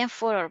 And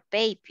for our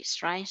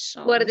babies, right?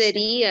 So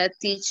Guardería,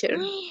 teacher.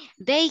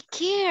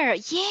 Daycare,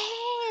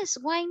 yes,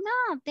 why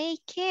not?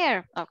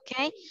 Daycare,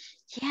 okay?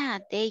 Yeah,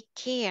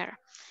 daycare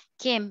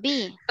can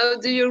be. How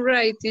do you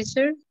write,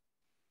 teacher?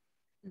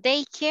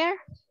 Daycare,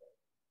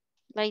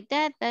 like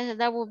that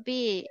would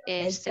be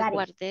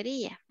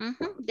guardería.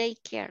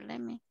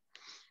 Daycare,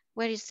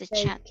 where is the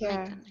chat?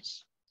 My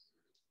goodness.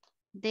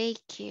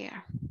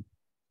 Daycare.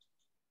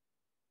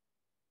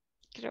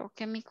 Creo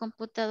que mi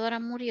computadora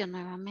murió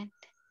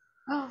nuevamente.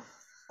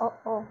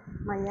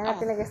 Mañana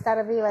tiene que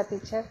estar viva,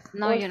 teacher.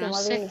 No, yo no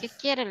sé qué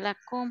quiere la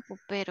compu,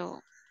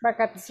 pero...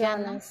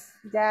 Vacaciones,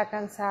 ya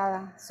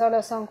cansada.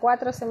 Solo son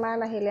 4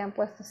 semanas y le han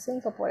puesto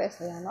 5, por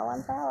eso ya no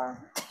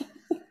aguantaba.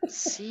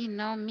 Sí,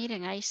 no,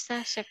 miren, ahí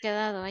está, se ha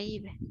quedado ahí.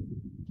 Ve.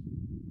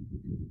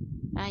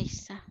 Ahí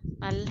está.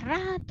 Al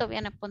rato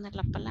viene a poner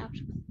la palabra.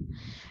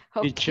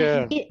 Okay.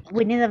 Teacher.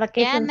 We need a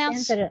vacation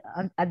center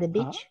at the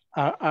beach.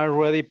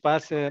 Already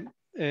passed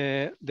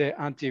the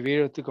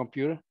antivirus to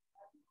computer?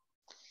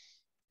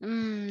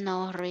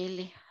 No,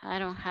 really. I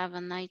don't have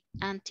an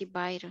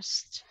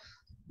antivirus.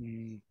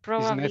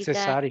 Probably it's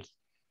necessary.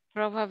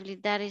 Probably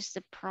that is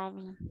the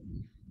problem.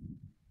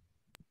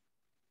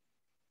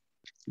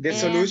 The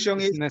solution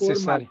is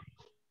necessary.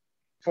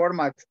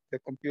 Format the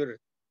computer.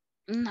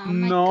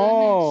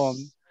 No,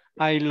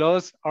 I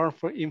lost our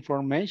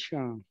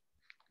information.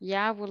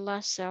 Yeah, we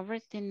lost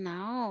everything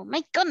now.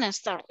 My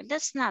goodness,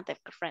 that's not the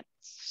correct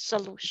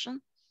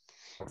solution.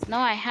 No,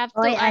 I have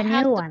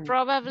to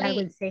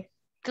probably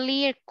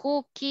clear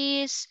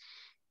cookies,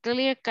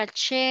 clear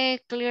cache,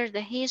 clear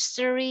the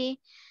history.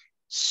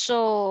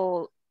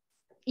 So,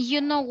 you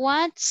know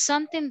what?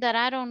 Something that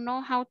I don't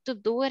know how to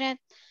do it.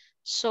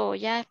 So,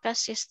 ya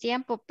casi es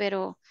tiempo,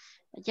 pero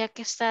ya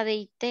que está de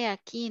IT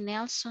aquí,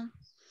 Nelson.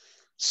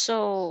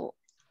 So,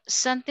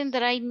 something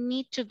that I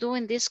need to do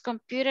in this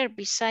computer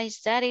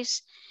besides that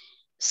is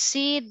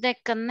see the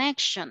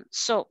connection.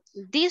 So,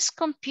 this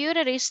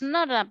computer is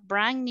not a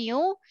brand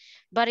new,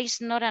 but it's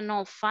not an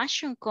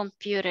old-fashioned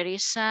computer.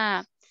 It's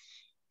a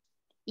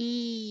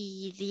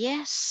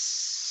I10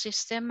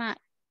 sistema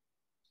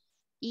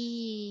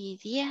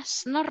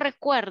I10, no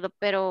recuerdo,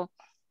 pero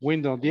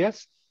Windows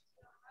 10.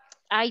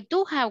 I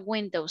do have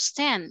Windows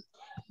 10,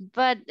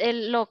 but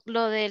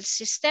lo del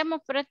sistema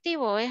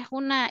operativo es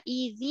una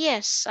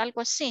I10,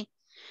 algo así.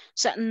 O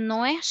sea,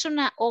 no es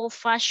una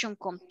old-fashioned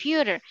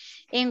computer.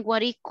 And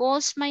what it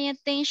calls my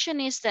attention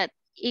is that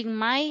in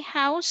my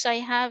house, I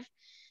have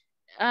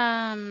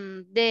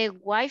the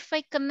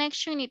Wi-Fi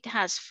connection. It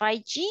has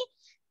 5G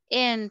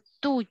and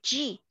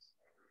 2G.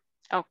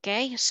 Ok,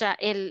 o sea,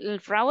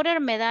 el router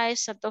me da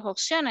esas dos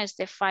opciones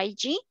de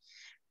 5G.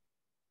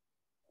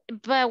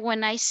 But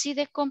when I see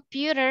the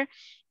computer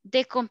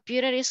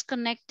is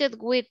connected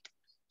with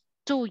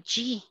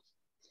 2G.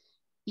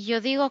 Y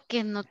yo digo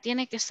que no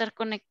tiene que estar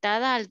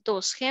conectada al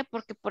 2G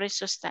porque por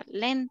eso está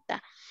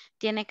lenta.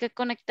 Tiene que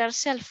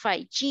conectarse al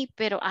 5G,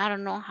 pero I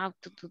don't know how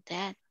to do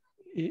that.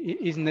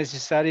 It's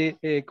necessary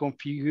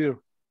configure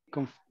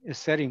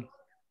setting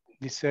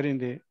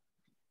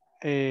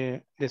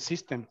the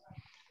system.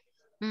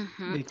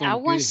 I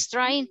was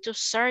trying to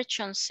search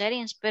on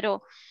settings,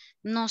 pero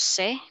no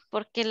sé,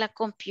 porque la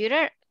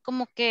computer,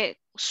 como que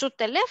su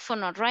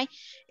teléfono, right?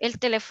 El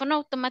teléfono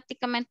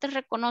automáticamente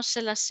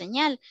reconoce la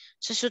señal.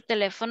 Si su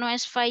teléfono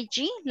es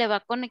 5G, le va a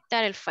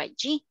conectar el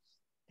 5G.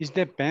 It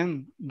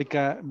depends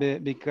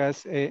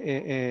because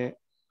el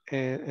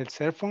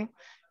cell phone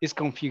is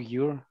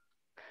configured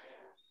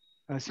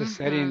as a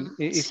setting.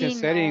 It's a Sí,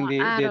 setting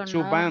no, I the don't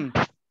true know. band,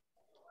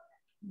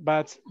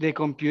 but the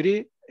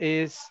computer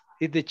is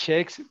it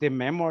checks the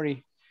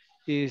memory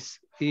is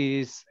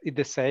the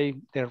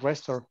same the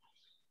restore.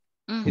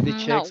 It No,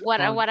 checks what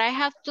on I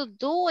have to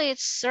do is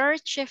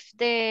search if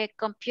the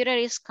computer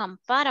is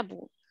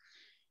compatible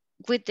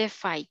with the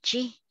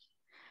 5G.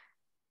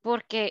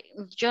 Porque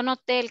yo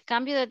noté el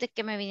cambio desde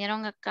que me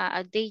vinieron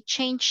acá. They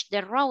changed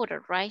the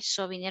router, right?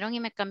 So vinieron y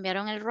me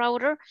cambiaron el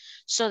router.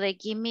 So they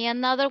give me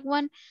another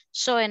one.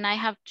 So, and I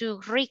have to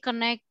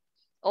reconnect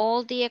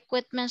all the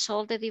equipments,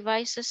 all the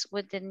devices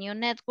with the new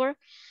network.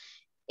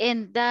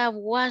 And that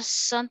was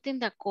something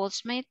that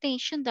calls my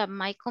attention that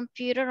my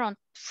computer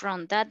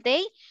from that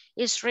day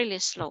is really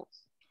slow.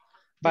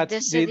 but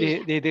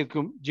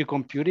the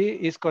computer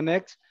is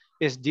connect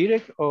is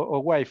direct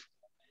or Wi-Fi?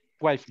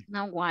 Wi-Fi.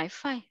 No,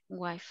 Wi-Fi.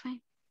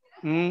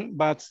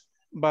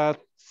 But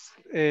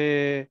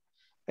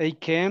I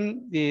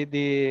can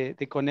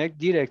the connect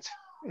direct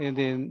and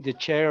the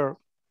share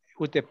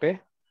UTP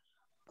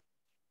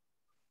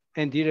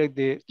and direct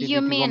the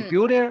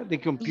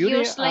computer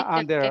use like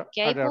and the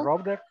cable?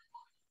 router.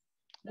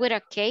 With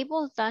a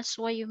cable, that's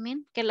what you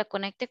mean? Que la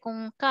conecte con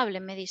un cable,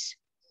 me dice.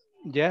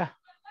 Yeah,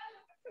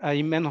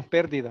 hay menos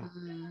pérdida.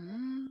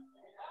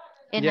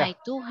 And yeah. I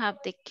do have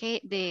the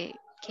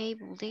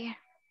cable there.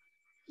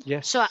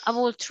 Yes. So I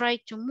will try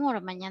tomorrow.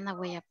 Mañana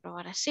voy a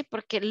probar así.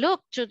 Porque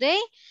look,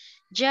 today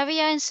ya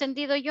había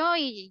encendido yo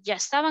y ya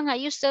estaban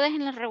ahí ustedes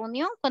en la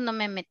reunión. Cuando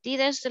me metí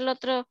desde el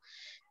otro,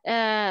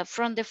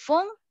 from the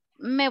phone,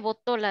 me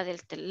botó la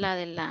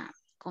de la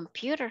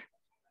computer.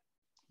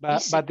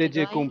 But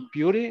the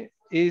computer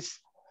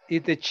is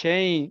the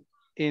chain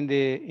in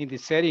the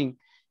setting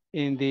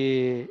in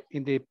the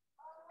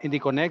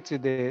connect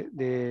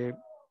the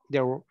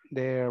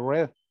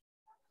red.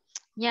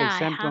 Yeah, for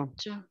example, I have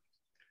to.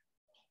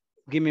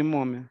 Give me a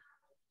moment.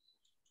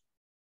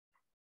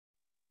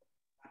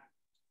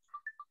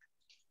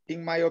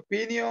 In my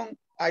opinion,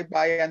 I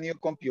buy a new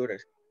computer.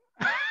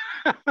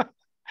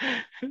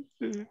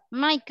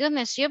 My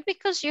goodness,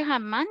 because you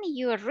have money,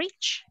 you are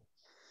rich.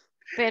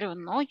 Pero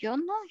no, yo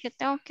no, yo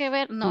tengo que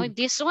ver. No,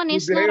 this one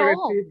is not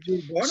old.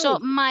 So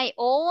my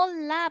old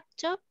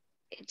laptop,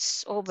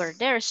 it's over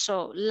there.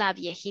 So la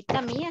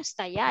viejita mía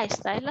está allá.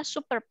 Esta es la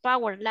super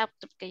power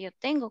laptop que yo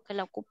tengo, que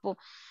la ocupo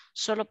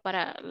solo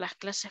para las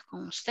clases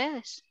con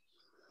ustedes.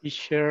 Y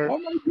share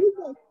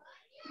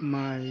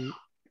my...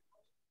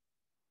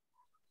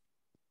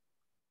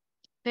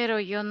 Pero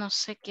yo no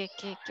sé qué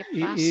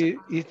pasa.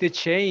 It's the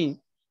chain.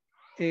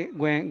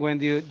 When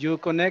you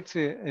connect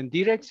in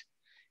direct,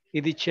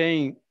 it's the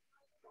chain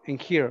in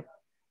here,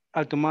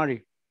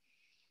 automatic.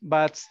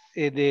 But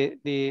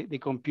the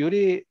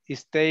computer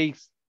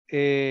stays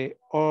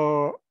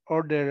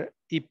order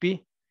EP,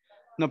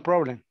 no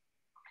problem.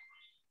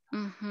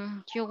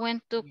 You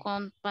went to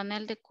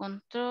panel de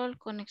control,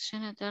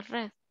 conexiones de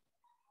red.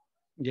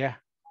 Yeah.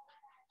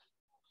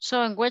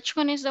 So, and which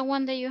one is the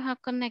one that you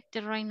have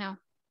connected right now?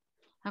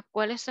 ¿A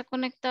cuál está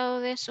conectado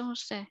de esos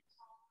usted?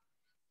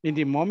 In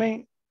the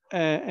moment,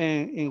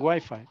 in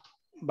Wi-Fi,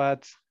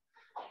 but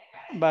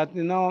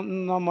no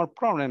more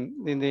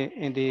problem in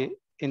the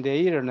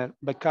internet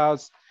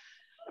because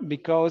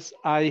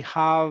I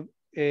have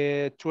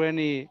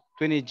 20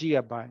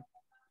 gigabytes.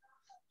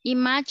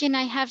 Imagine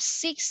I have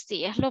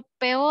 60. Es lo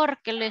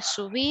peor que le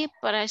subí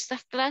para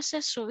estas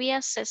clases. Subí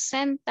a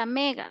 60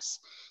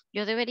 megas.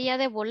 Yo debería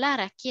de volar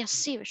aquí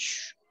así.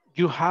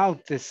 You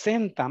have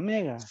 60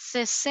 megas.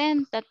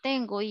 60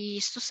 tengo y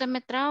esto se me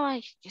traba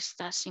y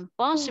está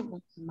imposible.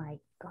 Oh my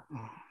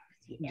God.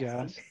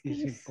 Yes,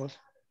 it's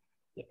impossible.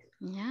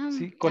 Yeah,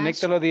 sí,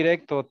 conéctalo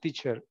directo,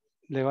 teacher.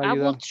 Le va a ayudar.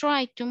 I will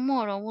try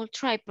tomorrow,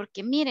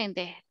 porque miren,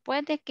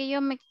 después de que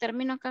yo me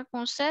termino acá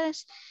con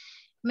ustedes,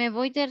 me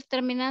voy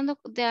terminando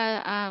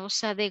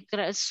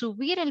de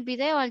subir el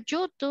video al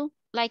YouTube,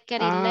 like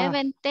at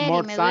 11:30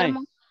 y me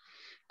duermo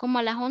como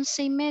a las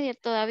 11:30,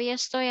 todavía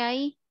estoy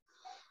ahí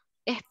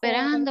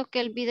esperando que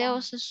el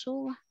video se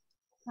suba.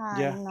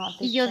 Ay, no,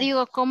 y yo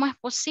digo, ¿cómo es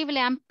posible?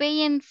 I'm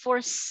paying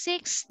for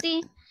 60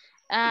 y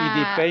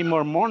they pay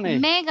more money.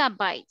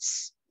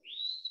 megabytes.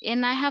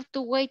 And I have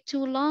to wait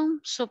too long.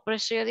 So por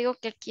eso yo digo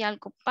que aquí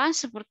algo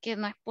pasa, porque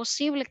no es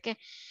posible que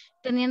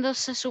teniendo,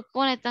 se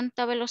supone,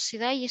 tanta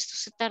velocidad y esto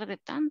se tarde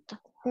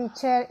tanto.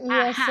 Teacher, y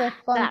ese es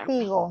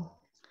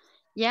contigo.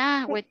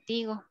 Ya,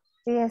 contigo.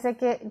 Fíjense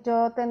que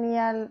yo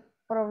tenía el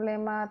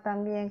problema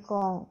también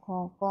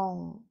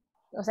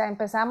o sea,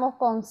 empezamos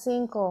con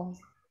 5,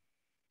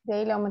 de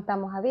ahí le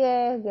aumentamos a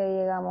 10, de ahí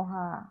llegamos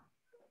a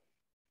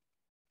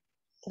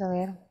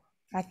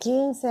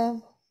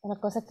 15. La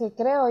cosa es que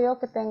creo yo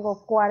que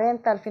tengo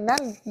 40 al final,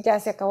 ya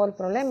se acabó el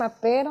problema,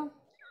 pero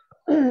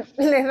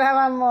le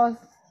dábamos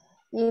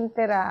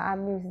inter a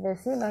mis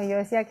vecinos y yo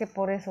decía que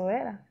por eso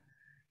era.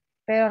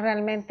 Pero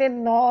realmente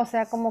no, o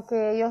sea, como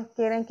que ellos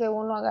quieren que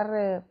uno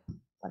agarre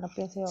Bueno,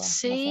 pienso yo.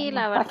 Sí, no sé,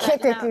 la más verdad.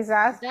 paquete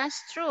quizás.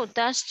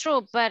 That's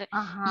true, but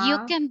you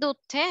Ajá. can do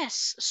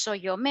tests. So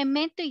yo me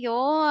meto,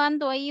 yo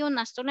ando ahí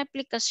una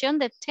aplicación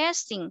de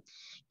testing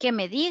que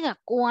me diga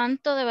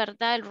cuánto de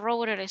verdad el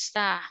router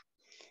está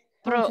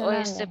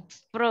Funcionando.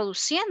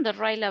 produciendo,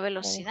 right, la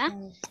velocidad.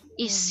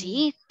 Y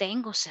sí,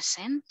 tengo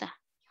 60.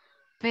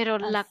 Pero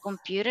la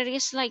computer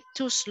is like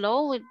too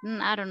slow. I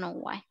don't know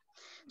why.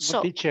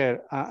 So,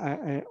 teacher,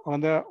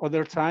 on the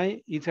other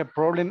side, it's a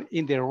problem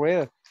in the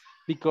red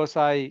because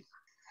I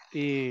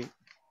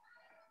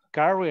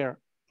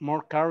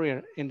more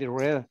carrier in the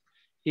red.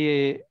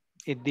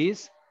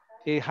 This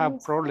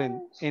have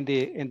problem in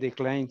the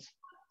clients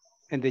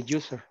and the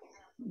user.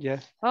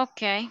 Yes.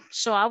 Okay,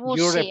 so I will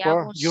you see.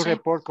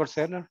 report call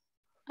center?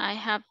 I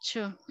have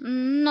to.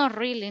 Not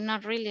really.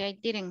 I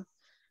didn't.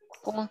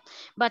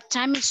 But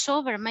time is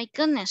over, my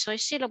goodness. Hoy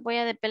sí los voy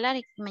a depelar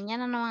y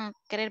mañana no van a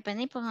querer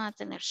venir porque van a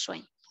tener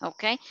sueño.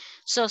 Okay,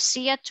 so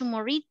see you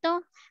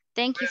tomorrow.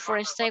 Thank you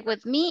for staying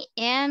with me.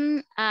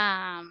 And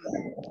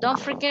don't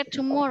forget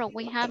tomorrow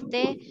we have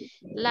the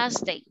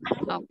last day.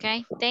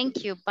 Okay,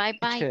 thank you.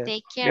 Bye-bye.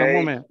 Take care. Un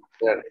momento.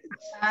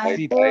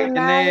 Good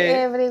night,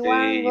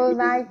 everyone. Good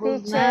night, teacher.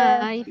 Good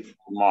night.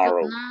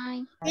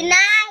 Good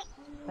night.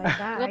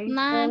 Bye-bye. Good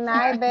night. Good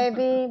night,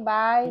 baby.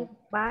 Bye.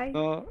 Bye.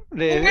 No,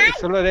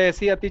 solo le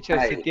decía, teacher,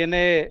 si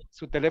tiene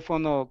su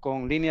teléfono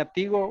con línea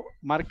Tigo,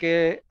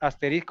 marque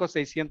asterisco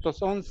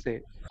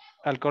 611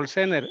 al call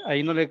center.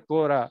 Ahí no le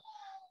cobra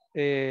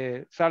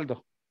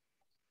saldo.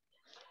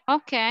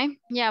 Ok,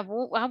 ya,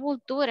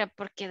 dura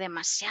porque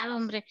demasiado,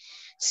 hombre.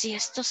 Si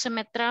esto se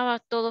me traba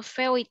todo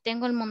feo y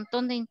tengo el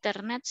montón de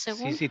internet,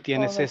 según. Sí,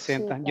 tiene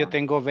 60. Yo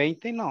tengo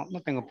 20 y no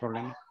tengo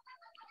problema.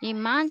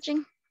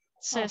 Imagine,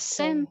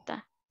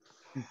 60.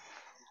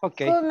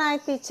 Okay. Good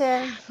night,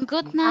 teacher.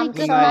 Good night.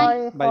 I'm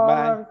sorry bye,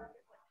 bye.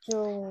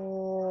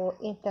 your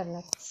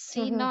internet.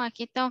 Sí, no,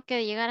 aquí tengo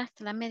que llegar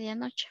hasta la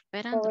medianoche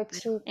esperando.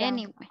 Pero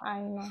anyway. I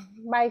know.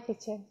 Bye,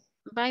 teacher.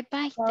 Bye,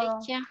 bye.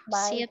 Take care.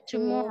 See you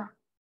tomorrow.